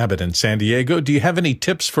 James Babbitt in San Diego. Do you have any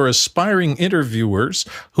tips for aspiring interviewers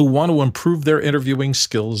who want to improve their interviewing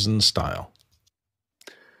skills and style?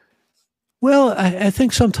 Well, I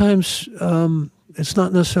think sometimes it's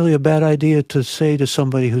not necessarily a bad idea to say to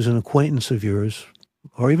somebody who's an acquaintance of yours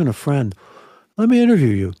or even a friend, let me interview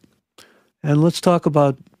you. And let's talk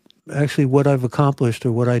about actually what I've accomplished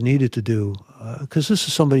or what I needed to do. Because this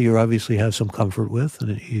is somebody you obviously have some comfort with and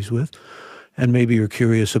at ease with, and maybe you're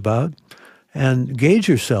curious about. And gauge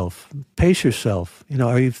yourself, pace yourself.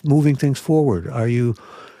 Are you moving things forward? Are you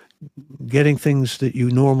getting things that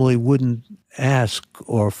you normally wouldn't ask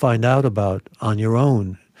or find out about on your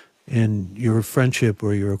own in your friendship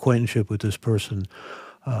or your acquaintanceship with this person?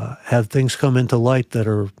 Have things come into light that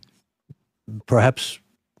are perhaps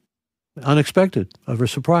unexpected, of a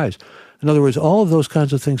surprise? In other words, all of those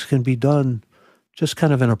kinds of things can be done just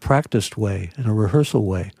kind of in a practiced way, in a rehearsal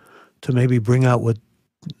way, to maybe bring out what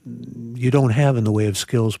you don't have in the way of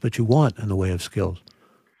skills, but you want in the way of skills.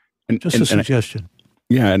 Just a suggestion.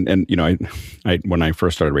 I when I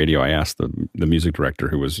first started radio, I asked the music director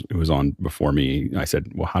who was on before me. I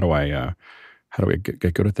said, "Well, how do I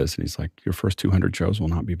get good at this?" And he's like, "Your first 200 shows will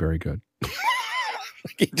not be very good."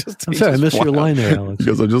 I'm sorry, I missed your line there, Alex.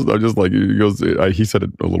 Because he said it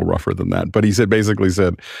a little rougher than that, but he basically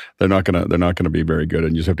said they're not gonna be very good,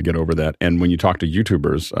 and you just have to get over that. And when you talk to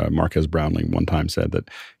YouTubers, Marquez Brownlee one time said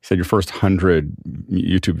your first 100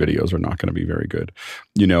 YouTube videos are not going to be very good,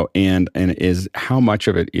 and is how much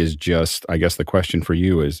of it is just, I guess the question for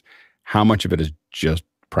you is how much of it is just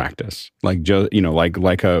practice, like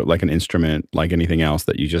an instrument, like anything else,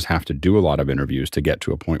 that you just have to do a lot of interviews to get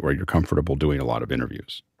to a point where you're comfortable doing a lot of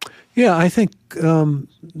interviews. Yeah, I think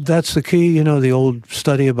that's the key. The old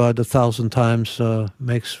study about 1,000 times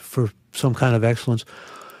makes for some kind of excellence.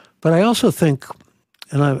 But I also think,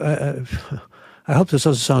 and I hope this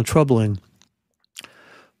doesn't sound troubling,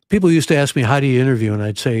 people used to ask me, how do you interview? And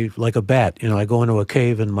I'd say, like a bat. I go into a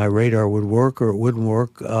cave and my radar would work or it wouldn't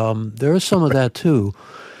work. There is some of that too.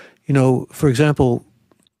 For example,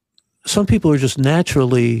 some people are just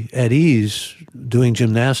naturally at ease doing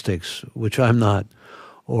gymnastics, which I'm not.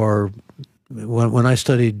 Or when I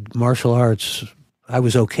studied martial arts, I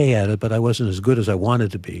was okay at it, but I wasn't as good as I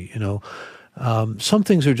wanted to be, Some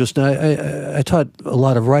things are just, I taught a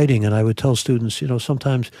lot of writing, and I would tell students,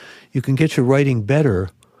 sometimes you can get your writing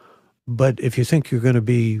better, but if you think you're going to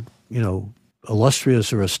be,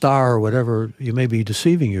 illustrious or a star or whatever, you may be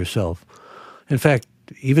deceiving yourself. In fact,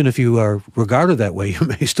 even if you are regarded that way, you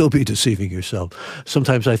may still be deceiving yourself.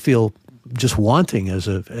 Sometimes I feel just wanting as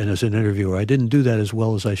an interviewer. I didn't do that as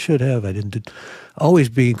well as I should have. I didn't always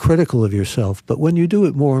be critical of yourself. But when you do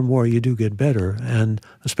it more and more, you do get better. And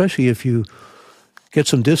especially if you get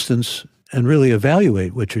some distance and really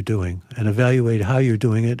evaluate what you're doing and evaluate how you're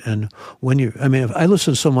doing it. And if I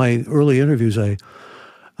listen to some of my early interviews, I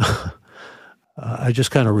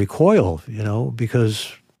just kind of recoil,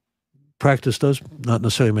 because practice does not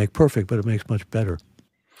necessarily make perfect, but it makes much better.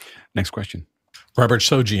 Next question. Robert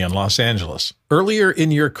Soji in Los Angeles. Earlier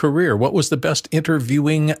in your career, what was the best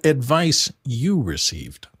interviewing advice you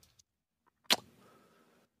received?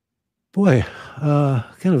 Boy,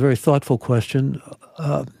 again, a very thoughtful question.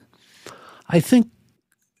 I think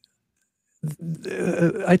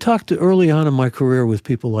I talked early on in my career with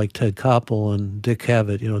people like Ted Koppel and Dick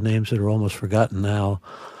Cavett, names that are almost forgotten now.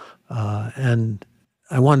 And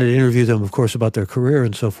I wanted to interview them, of course, about their career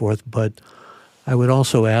and so forth, but I would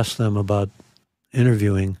also ask them about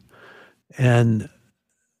interviewing. And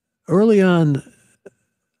early on,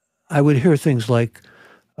 I would hear things like,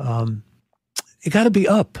 you got to be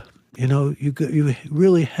up. You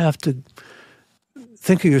really have to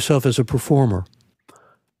think of yourself as a performer.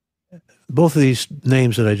 Both of these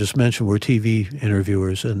names that I just mentioned were TV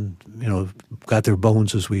interviewers and, got their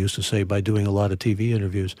bones, as we used to say, by doing a lot of TV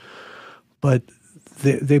interviews. But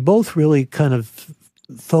they both really kind of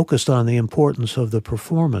focused on the importance of the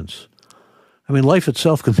performance. I mean, life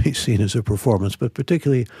itself can be seen as a performance, but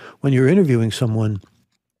particularly when you're interviewing someone,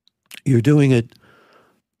 you're doing it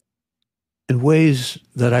in ways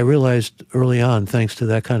that I realized early on, thanks to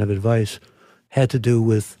that kind of advice, had to do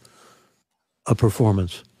with a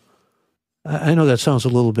performance. I know that sounds a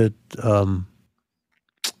little bit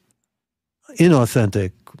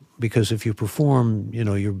inauthentic, because if you perform,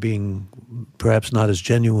 you're being perhaps not as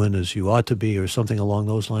genuine as you ought to be or something along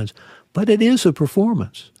those lines. But it is a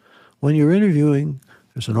performance. When you're interviewing,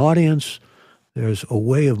 there's an audience, there's a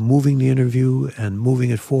way of moving the interview and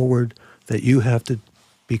moving it forward that you have to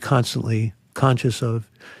be constantly conscious of.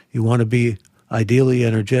 You want to be ideally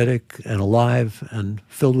energetic and alive and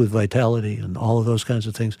filled with vitality and all of those kinds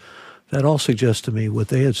of things. That all suggests to me what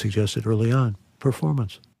they had suggested early on,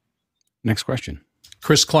 performance. Next question.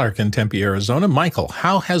 Chris Clark in Tempe, Arizona. Michael,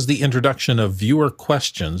 how has the introduction of viewer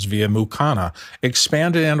questions via Mukana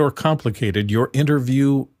expanded and or complicated your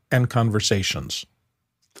interview and conversations?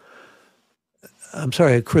 I'm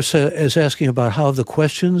sorry, Chris is asking about how the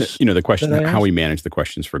questions... the question, how we manage the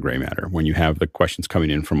questions for Gray Matter. When you have the questions coming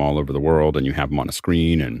in from all over the world and you have them on a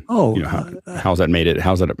screen and how's that made it,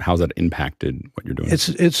 how's that impacted what you're doing?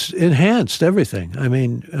 It's enhanced everything. I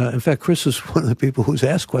mean, in fact, Chris is one of the people who's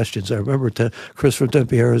asked questions. I remember Chris from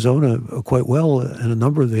Tempe, Arizona quite well in a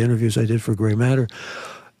number of the interviews I did for Gray Matter.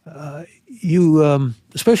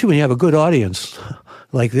 Especially when you have a good audience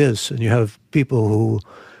like this and you have people who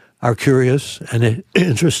are curious and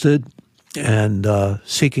interested and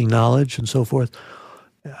seeking knowledge and so forth,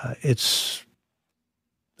 it's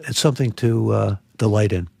something to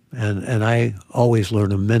delight in. And I always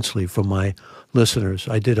learn immensely from my listeners.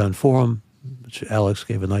 I did on Forum, which Alex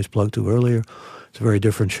gave a nice plug to earlier. It's a very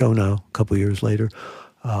different show now, a couple years later.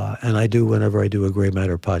 And I do whenever I do a Gray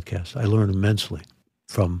Matter podcast. I learn immensely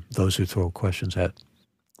from those who throw questions at.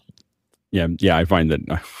 Yeah, I find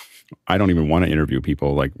that I don't even want to interview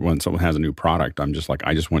people. Like when someone has a new product, I'm just like,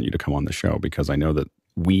 I just want you to come on the show because I know that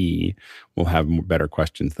we will have better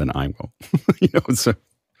questions than I will.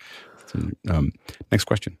 Next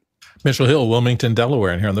question. Mitchell Hill, Wilmington,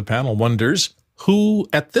 Delaware, and here on the panel wonders, who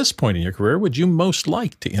at this point in your career would you most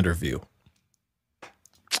like to interview?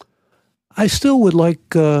 I still would like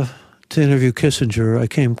to interview Kissinger. I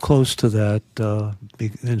came close to that,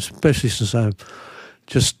 especially since I've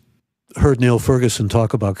just heard Neil Ferguson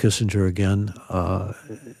talk about Kissinger again.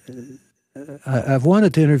 I've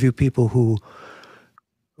wanted to interview people who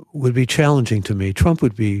would be challenging to me. Trump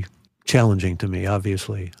would be challenging to me,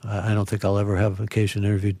 obviously. I don't think I'll ever have occasion to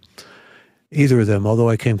interview either of them, although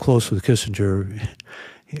I came close with Kissinger.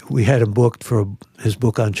 We had him booked for his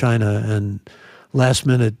book on China, and last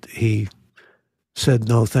minute he said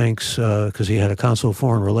no thanks because he had a Council of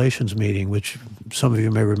Foreign Relations meeting, which some of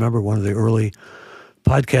you may remember, one of the early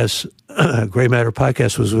podcasts, Gray Matter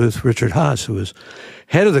podcast, was with Richard Haas, who was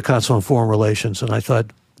head of the Council on Foreign Relations. And I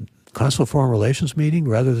thought, Council of Foreign Relations meeting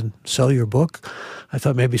rather than sell your book? I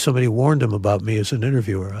thought maybe somebody warned him about me as an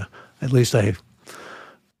interviewer. At least I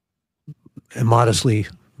modestly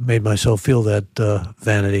made myself feel that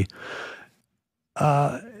vanity.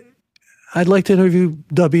 I'd like to interview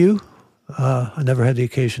W. I never had the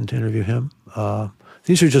occasion to interview him.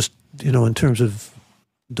 These are just, in terms of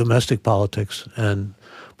domestic politics,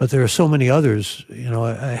 but there are so many others.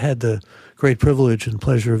 I had the great privilege and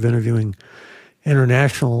pleasure of interviewing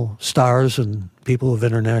international stars and people of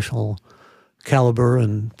international caliber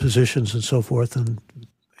and positions and so forth. And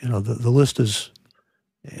the list is,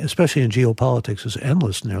 especially in geopolitics, is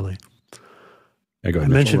endless nearly. I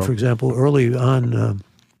mentioned, for example, early on,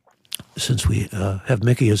 since we have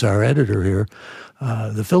Mickey as our editor here,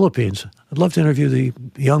 the Philippines. I'd love to interview the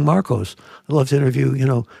young Marcos. I'd love to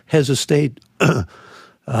interview, heads of state.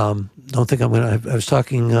 Don't think I'm going to. I was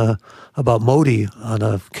talking about Modi on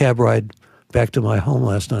a cab ride back to my home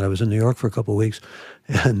last night. I was in New York for a couple of weeks,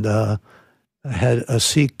 and I had a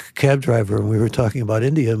Sikh cab driver, and we were talking about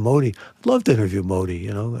India and Modi. I'd love to interview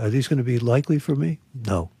Modi. Are these going to be likely for me?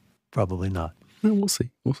 No, probably not. We'll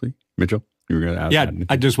see. Mitchell? You were going to ask that.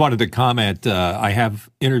 I just wanted to comment. I have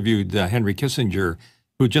interviewed Henry Kissinger,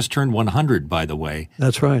 who just turned 100, by the way.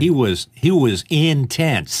 That's right. He was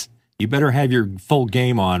intense. You better have your full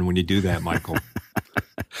game on when you do that, Michael.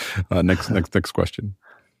 Next question.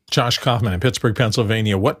 Josh Kaufman in Pittsburgh,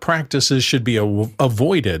 Pennsylvania. What practices should be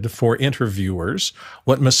avoided for interviewers?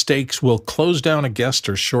 What mistakes will close down a guest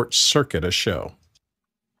or short circuit a show?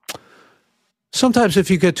 Sometimes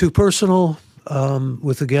if you get too personal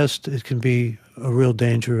with a guest, it can be a real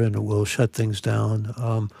danger and it will shut things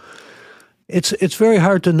down. It's very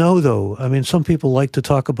hard to know, though. I mean, some people like to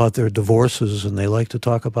talk about their divorces and they like to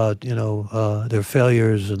talk about, their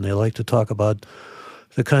failures, and they like to talk about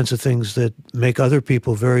the kinds of things that make other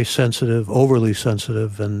people very sensitive, overly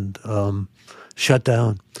sensitive, and shut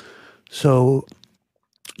down. So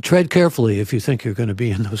tread carefully if you think you're going to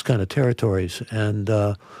be in those kind of territories, and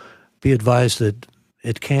be advised that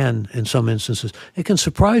it can, in some instances, it can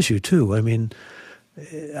surprise you too. I mean,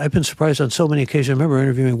 I've been surprised on so many occasions. I remember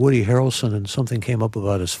interviewing Woody Harrelson, and something came up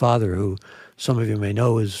about his father, who some of you may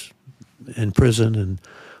know is in prison and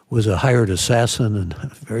was a hired assassin, and a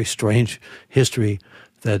very strange history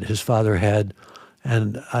that his father had.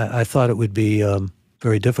 And I thought it would be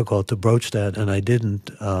very difficult to broach that, and I didn't.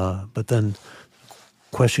 But then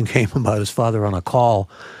question came about his father on a call,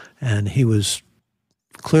 and he was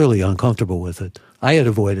clearly uncomfortable with it. I had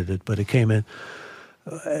avoided it, but it came in.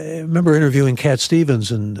 I remember interviewing Cat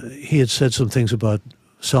Stevens, and he had said some things about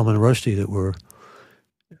Salman Rushdie that were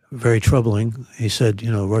very troubling. He said,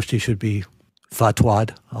 Rushdie should be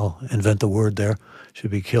fatwa'd. I'll invent the word there.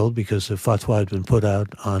 Should be killed because the fatwa had been put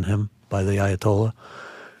out on him by the Ayatollah.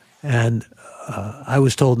 And I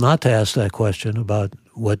was told not to ask that question about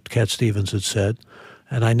what Cat Stevens had said.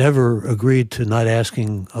 And I never agreed to not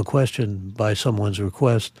asking a question by someone's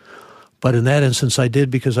request. But in that instance, I did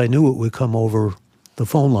because I knew it would come over the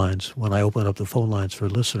phone lines when I opened up the phone lines for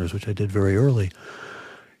listeners, which I did very early.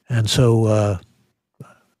 And so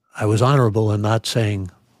I was honorable in not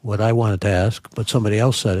saying what I wanted to ask, but somebody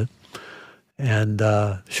else said it. And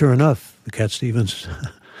sure enough, the Cat Stevens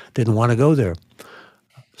didn't want to go there.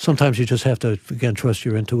 Sometimes you just have to, again, trust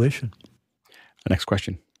your intuition. Next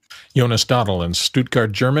question. Jonas Dottel in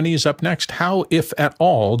Stuttgart, Germany is up next. How, if at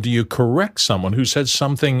all, do you correct someone who says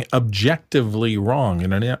something objectively wrong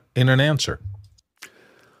in an answer?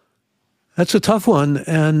 That's a tough one,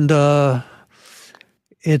 and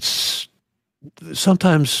it's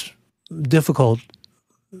sometimes difficult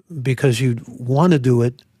because you want to do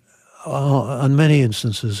it on many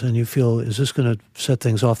instances, and you feel, is this going to set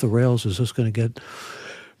things off the rails? Is this going to get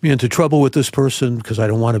me into trouble with this person because I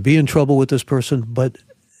don't want to be in trouble with this person? But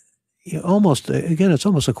it's almost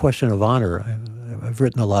a question of honor. I've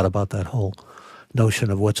written a lot about that whole notion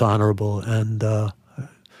of what's honorable, and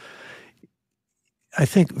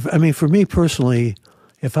for me personally,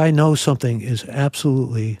 if I know something is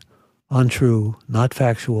absolutely untrue, not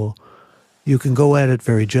factual, you can go at it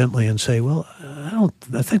very gently and say, well,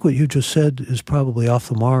 I think what you just said is probably off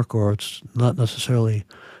the mark, or it's not necessarily,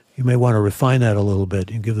 you may want to refine that a little bit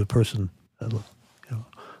and give the person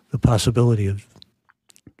the possibility of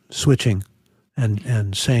switching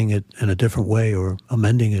and saying it in a different way or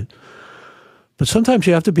amending it. But sometimes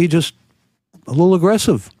you have to be just a little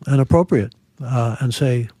aggressive and appropriate and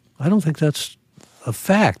say, I don't think that's a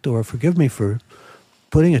fact, or forgive me for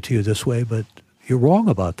putting it to you this way, but you're wrong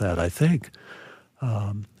about that, I think.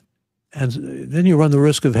 And then you run the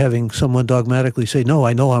risk of having someone dogmatically say, no,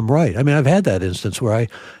 I know I'm right. I mean, I've had that instance where I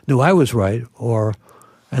knew I was right,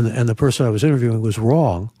 and the person I was interviewing was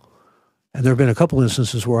wrong. And there have been a couple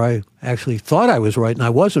instances where I actually thought I was right and I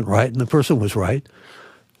wasn't right, and the person was right.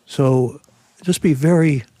 So just be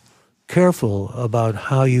very careful about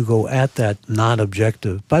how you go at that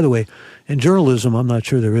non-objective. By the way, in journalism, I'm not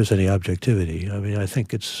sure there is any objectivity. I mean, I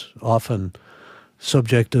think it's often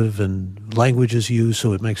subjective and language is used,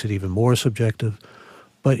 so it makes it even more subjective.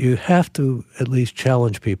 But you have to at least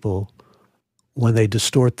challenge people when they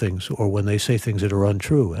distort things or when they say things that are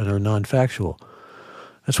untrue and are non-factual.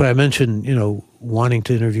 That's why I mentioned, wanting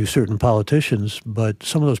to interview certain politicians, but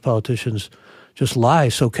some of those politicians just lie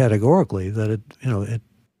so categorically that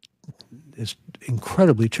it's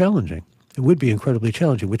incredibly challenging. It would be incredibly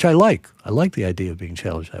challenging, which I like. I like the idea of being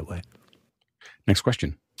challenged that way. Next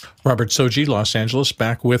question. Robert Soji, Los Angeles,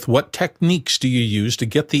 back with, what techniques do you use to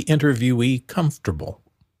get the interviewee comfortable?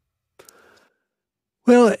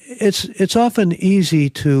 Well, it's often easy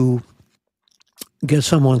to get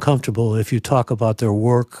someone comfortable if you talk about their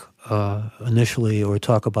work initially, or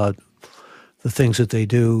talk about the things that they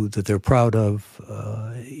do that they're proud of.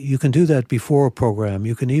 You can do that before a program.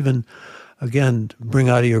 You can even, again, bring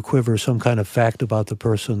out of your quiver some kind of fact about the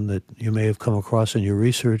person that you may have come across in your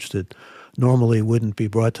research that normally wouldn't be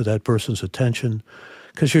brought to that person's attention,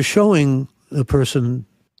 because you're showing the person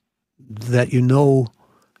that you know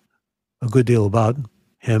a good deal about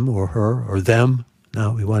him or her or them.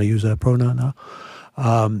 Now, we want to use that pronoun now.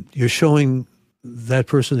 You're showing that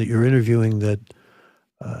person that you're interviewing that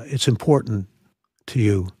it's important to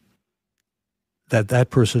you, that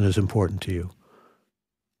person is important to you.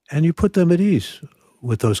 And you put them at ease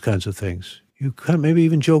with those kinds of things. You kind of maybe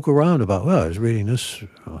even joke around about, well, I was reading this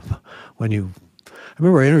I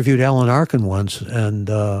remember I interviewed Alan Arkin once, and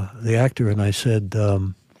the actor, and I said,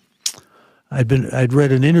 I'd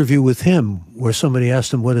read an interview with him where somebody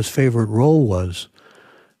asked him what his favorite role was,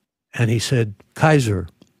 and he said Kaiser,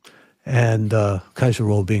 and Kaiser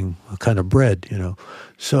roll being a kind of bread,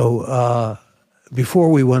 So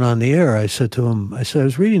before we went on the air, I said to him, I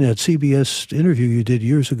was reading that CBS interview you did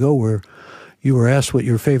years ago where you were asked what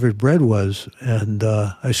your favorite bread was, and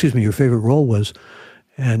your favorite role was,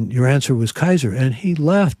 and your answer was Kaiser. And he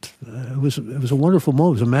laughed. It was a wonderful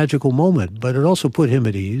moment. It was a magical moment, but it also put him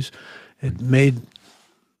at ease. It made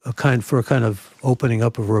a kind of opening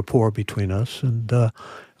up of a rapport between us, and it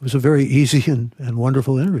was a very easy and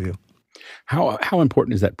wonderful interview. How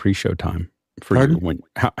important is that pre-show time for Pardon? you?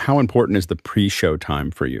 How important is the pre-show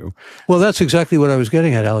time for you? Well, that's exactly what I was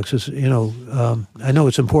getting at, Alex. I know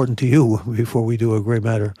it's important to you before we do a Gray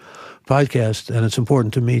Matter podcast, and it's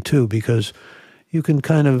important to me too, because you can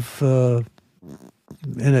kind of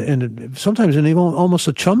sometimes in even almost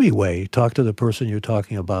a chummy way, talk to the person you're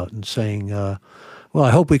talking about and saying, well,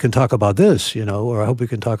 I hope we can talk about this, or I hope we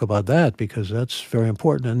can talk about that, because that's very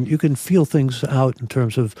important. And you can feel things out in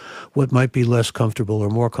terms of what might be less comfortable or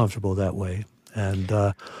more comfortable that way. And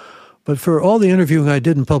but for all the interviewing I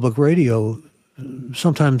did in public radio,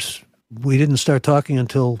 sometimes we didn't start talking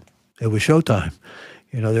until it was showtime.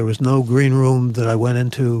 There was no green room that I went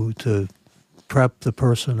into to prep the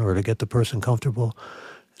person or to get the person comfortable.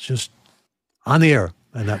 It's just on the air,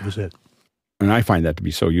 and that was it. And I find that to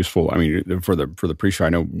be so useful. I mean, for the pre-show, I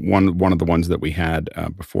know one of the ones that we had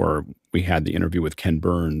before we had the interview with Ken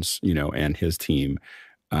Burns, and his team,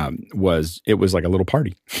 was like a little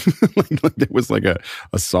party. like it was like a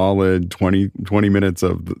solid 20 minutes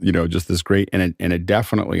of just this great, and it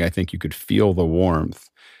definitely, I think you could feel the warmth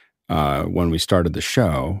when we started the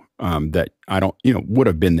show, that I don't, would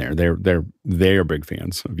have been there. They're big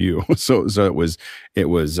fans of you. So it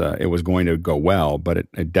was going to go well, but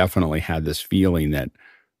it definitely had this feeling that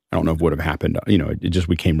I don't know if it would have happened.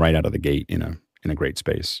 We came right out of the gate in a great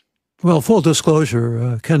space. Well, full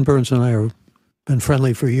disclosure, Ken Burns and I have been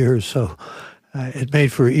friendly for years, so it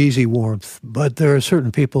made for easy warmth. But there are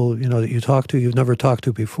certain people, that you talk to, you've never talked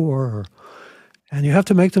to before, and you have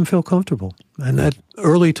to make them feel comfortable. And that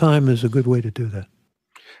early time is a good way to do that.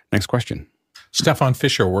 Next question. Stefan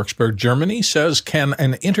Fischer, Worksburg, Germany, says, can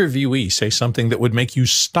an interviewee say something that would make you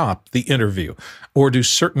stop the interview? Or do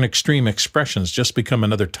certain extreme expressions just become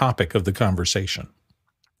another topic of the conversation?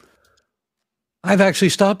 I've actually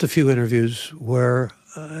stopped a few interviews where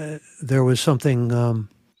there was something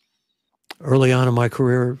early on in my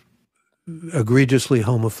career egregiously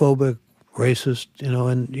homophobic, racist,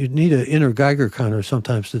 and you need an inner Geiger counter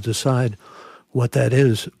sometimes to decide what that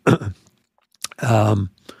is.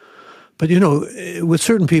 But, with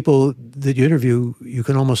certain people that you interview, you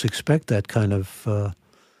can almost expect that kind of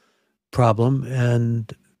problem.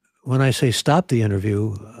 And when I say stop the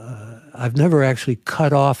interview, I've never actually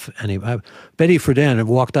cut off anybody. Betty Friedan had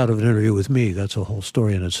walked out of an interview with me. That's a whole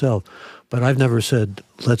story in itself. But I've never said,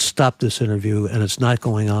 let's stop this interview, and it's not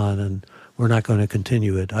going on, and we're not going to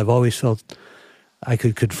continue it. I've always felt I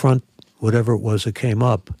could confront whatever it was that came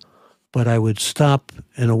up, but I would stop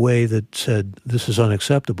in a way that said, this is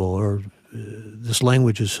unacceptable, or this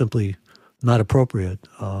language is simply not appropriate.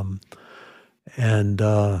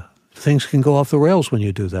 And things can go off the rails when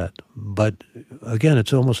you do that. But again,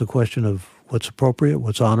 it's almost a question of what's appropriate,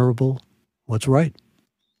 what's honorable, what's right.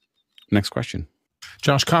 Next question.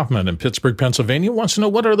 Josh Kaufman in Pittsburgh, Pennsylvania wants to know,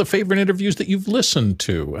 what are the favorite interviews that you've listened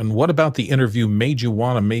to? And what about the interview made you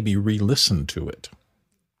want to maybe re-listen to it?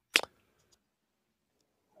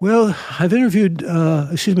 Well, I've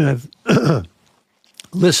I've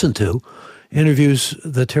listened to interviews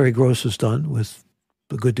that Terry Gross has done with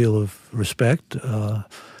a good deal of respect.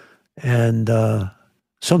 And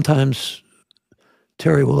sometimes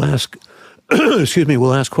Terry will ask,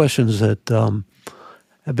 will ask questions that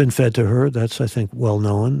have been fed to her. That's, I think, well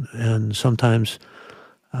known. And sometimes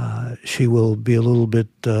she will be a little bit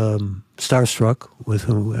starstruck with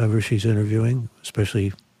whoever she's interviewing,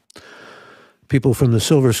 especially people from the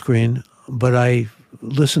silver screen. But I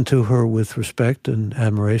listen to her with respect and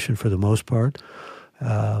admiration for the most part.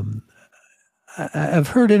 I've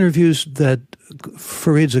heard interviews that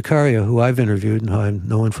Fareed Zakaria, who I've interviewed and who I've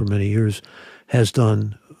known for many years, has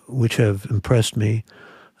done, which have impressed me,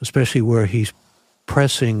 especially where he's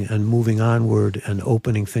pressing and moving onward and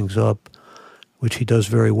opening things up, which he does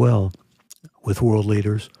very well with world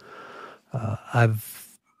leaders.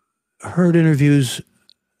 I've heard interviews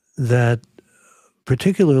that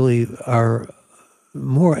particularly are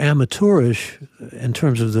more amateurish in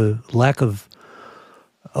terms of the lack of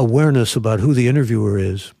awareness about who the interviewer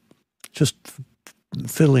is, just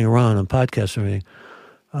fiddling around on podcasts and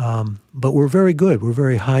everything. But we're very good. We're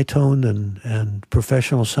very high-toned and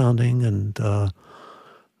professional sounding, and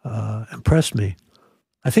impressed me.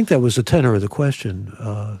 I think that was the tenor of the question.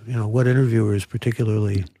 What interviewers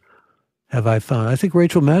particularly have I found? I think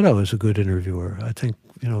Rachel Maddow is a good interviewer. I think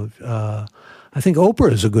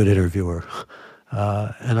Oprah is a good interviewer.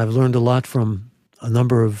 And I've learned a lot from a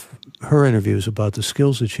number of her interviews about the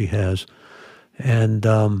skills that she has. And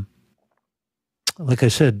like I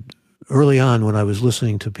said, early on when I was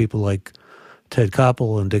listening to people like Ted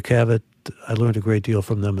Koppel and Dick Cavett, I learned a great deal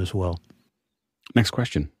from them as well. Next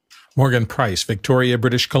question. Morgan Price, Victoria,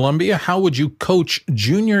 British Columbia. How would you coach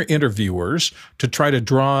junior interviewers to try to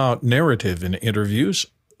draw out narrative in interviews,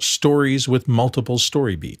 stories with multiple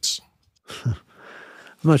story beats? I'm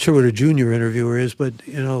not sure what a junior interviewer is, but,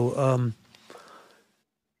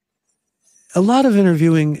 a lot of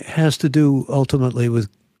interviewing has to do ultimately with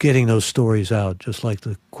getting those stories out, just like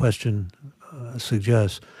the question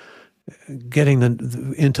suggests, getting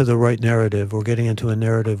into the right narrative, or getting into a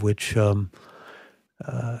narrative which. So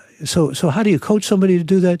how do you coach somebody to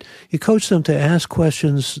do that? You coach them to ask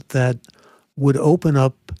questions that would open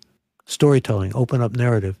up storytelling, open up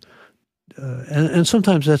narrative, and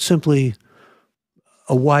sometimes that's simply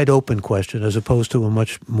a wide open question as opposed to a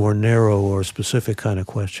much more narrow or specific kind of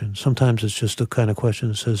question. Sometimes it's just a kind of question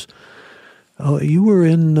that says, "Oh, you were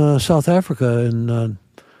in South Africa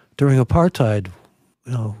during apartheid.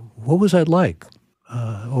 What was that like?"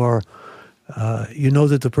 Or you know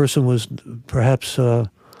that the person was perhaps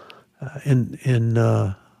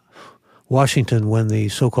in Washington when the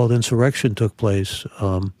so-called insurrection took place,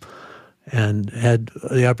 and had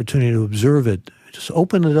the opportunity to observe it. Just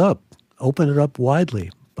open it up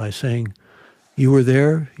widely by saying, you were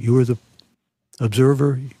there, you were the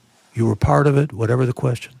observer, you were part of it, whatever the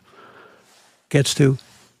question gets to.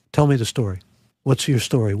 Tell me the story. What's your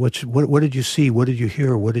story? What did you see? What did you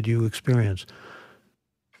hear? What did you experience?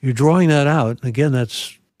 You're drawing that out. Again,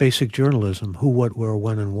 that's basic journalism: who, what, where,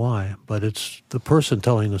 when, and why. But it's the person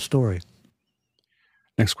telling the story.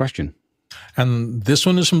 Next question. And this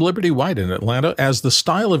one is from Liberty White in Atlanta. As the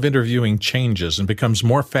style of interviewing changes and becomes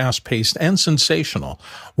more fast-paced and sensational,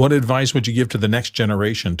 what advice would you give to the next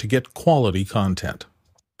generation to get quality content?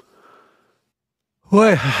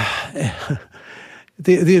 Well,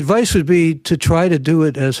 the advice would be to try to do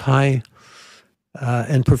it as high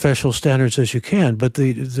and professional standards as you can. But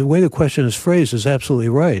the way the question is phrased is absolutely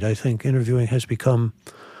right. I think interviewing has become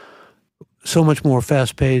so much more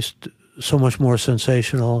fast-paced, so much more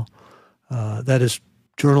sensational. That is,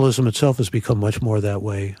 journalism itself has become much more that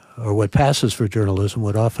way, or what passes for journalism,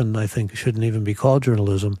 what often I think shouldn't even be called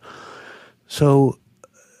journalism. So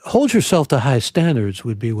hold yourself to high standards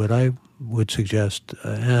would be what I would suggest.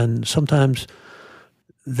 And sometimes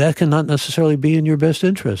that can not necessarily be in your best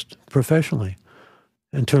interest professionally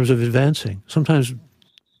in terms of advancing. Sometimes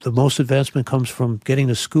the most advancement comes from getting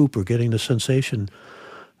the scoop or getting the sensation.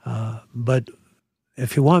 But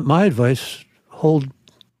if you want my advice, hold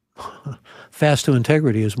fast to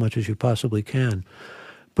integrity as much as you possibly can.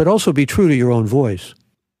 But also be true to your own voice.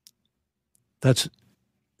 That's,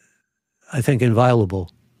 I think,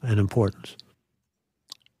 inviolable in importance.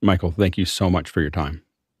 Michael, thank you so much for your time.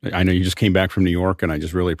 I know you just came back from New York, and I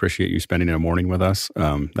just really appreciate you spending a morning with us.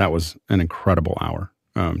 That was an incredible hour.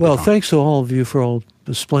 Well, thanks to all of you for all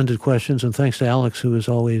the splendid questions, and thanks to Alex, who is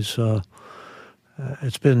always,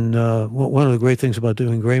 it's been one of the great things about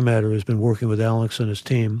doing Gray Matter has been working with Alex and his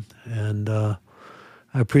team, and I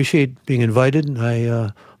appreciate being invited, and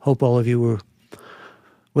I hope all of you were,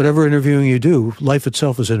 whatever interviewing you do, life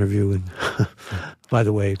itself is interviewing, by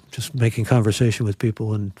the way, just making conversation with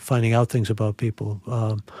people and finding out things about people.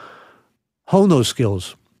 Hone those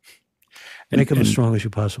skills. Make them as strong as you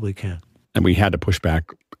possibly can. And we had to push back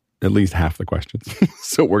at least half the questions.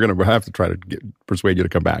 So we're going to have to try to persuade you to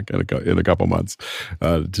come back in a couple months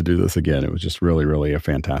to do this again. It was just really, really a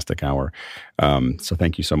fantastic hour. So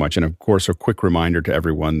thank you so much. And of course, a quick reminder to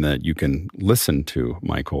everyone that you can listen to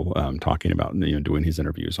Michael talking about, doing his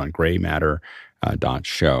interviews on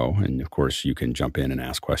graymatter.show. And of course, you can jump in and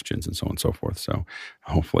ask questions and so on and so forth. So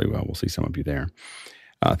hopefully we'll see some of you there.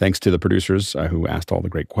 Thanks to the producers who asked all the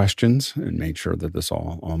great questions and made sure that this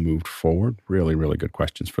all moved forward. Really, really good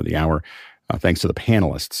questions for the hour. Thanks to the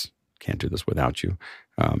panelists. Can't do this without you.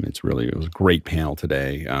 It was a great panel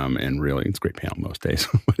today, and really, it's a great panel most days,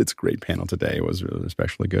 but it's a great panel today. It was really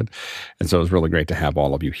especially good. And so it was really great to have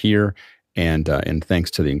all of you here. And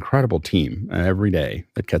thanks to the incredible team every day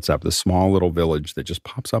that gets up, this small little village that just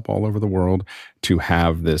pops up all over the world to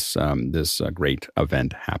have this great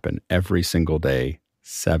event happen every single day,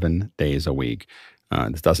 7 days a week.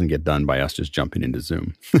 This doesn't get done by us just jumping into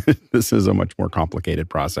Zoom. This is a much more complicated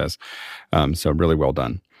process. So really well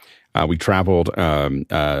done. We traveled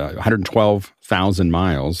 112,000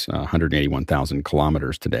 miles, 181,000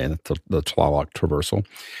 kilometers today. That's the Tlaloc Traversal.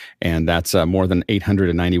 And that's more than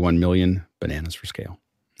 891 million bananas for scale.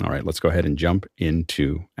 All right, let's go ahead and jump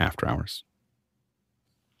into After Hours.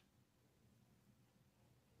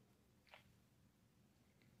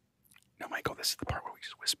 No, Michael, this is the part where we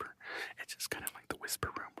just whisper. It's just kind of like the whisper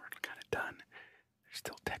room. We're kind of done. There's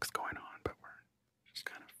still text going on, but we're just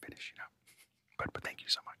kind of finishing up. But thank you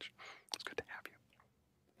so much. It's good to have you.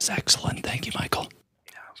 It's excellent. Thank you, Michael.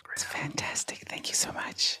 Yeah, that was great. It's fantastic. Thank you so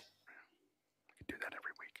much. We can do that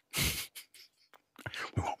every week.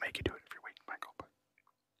 We won't make you do it every week, Michael, but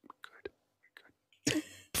we could.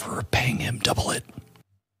 For paying him double it.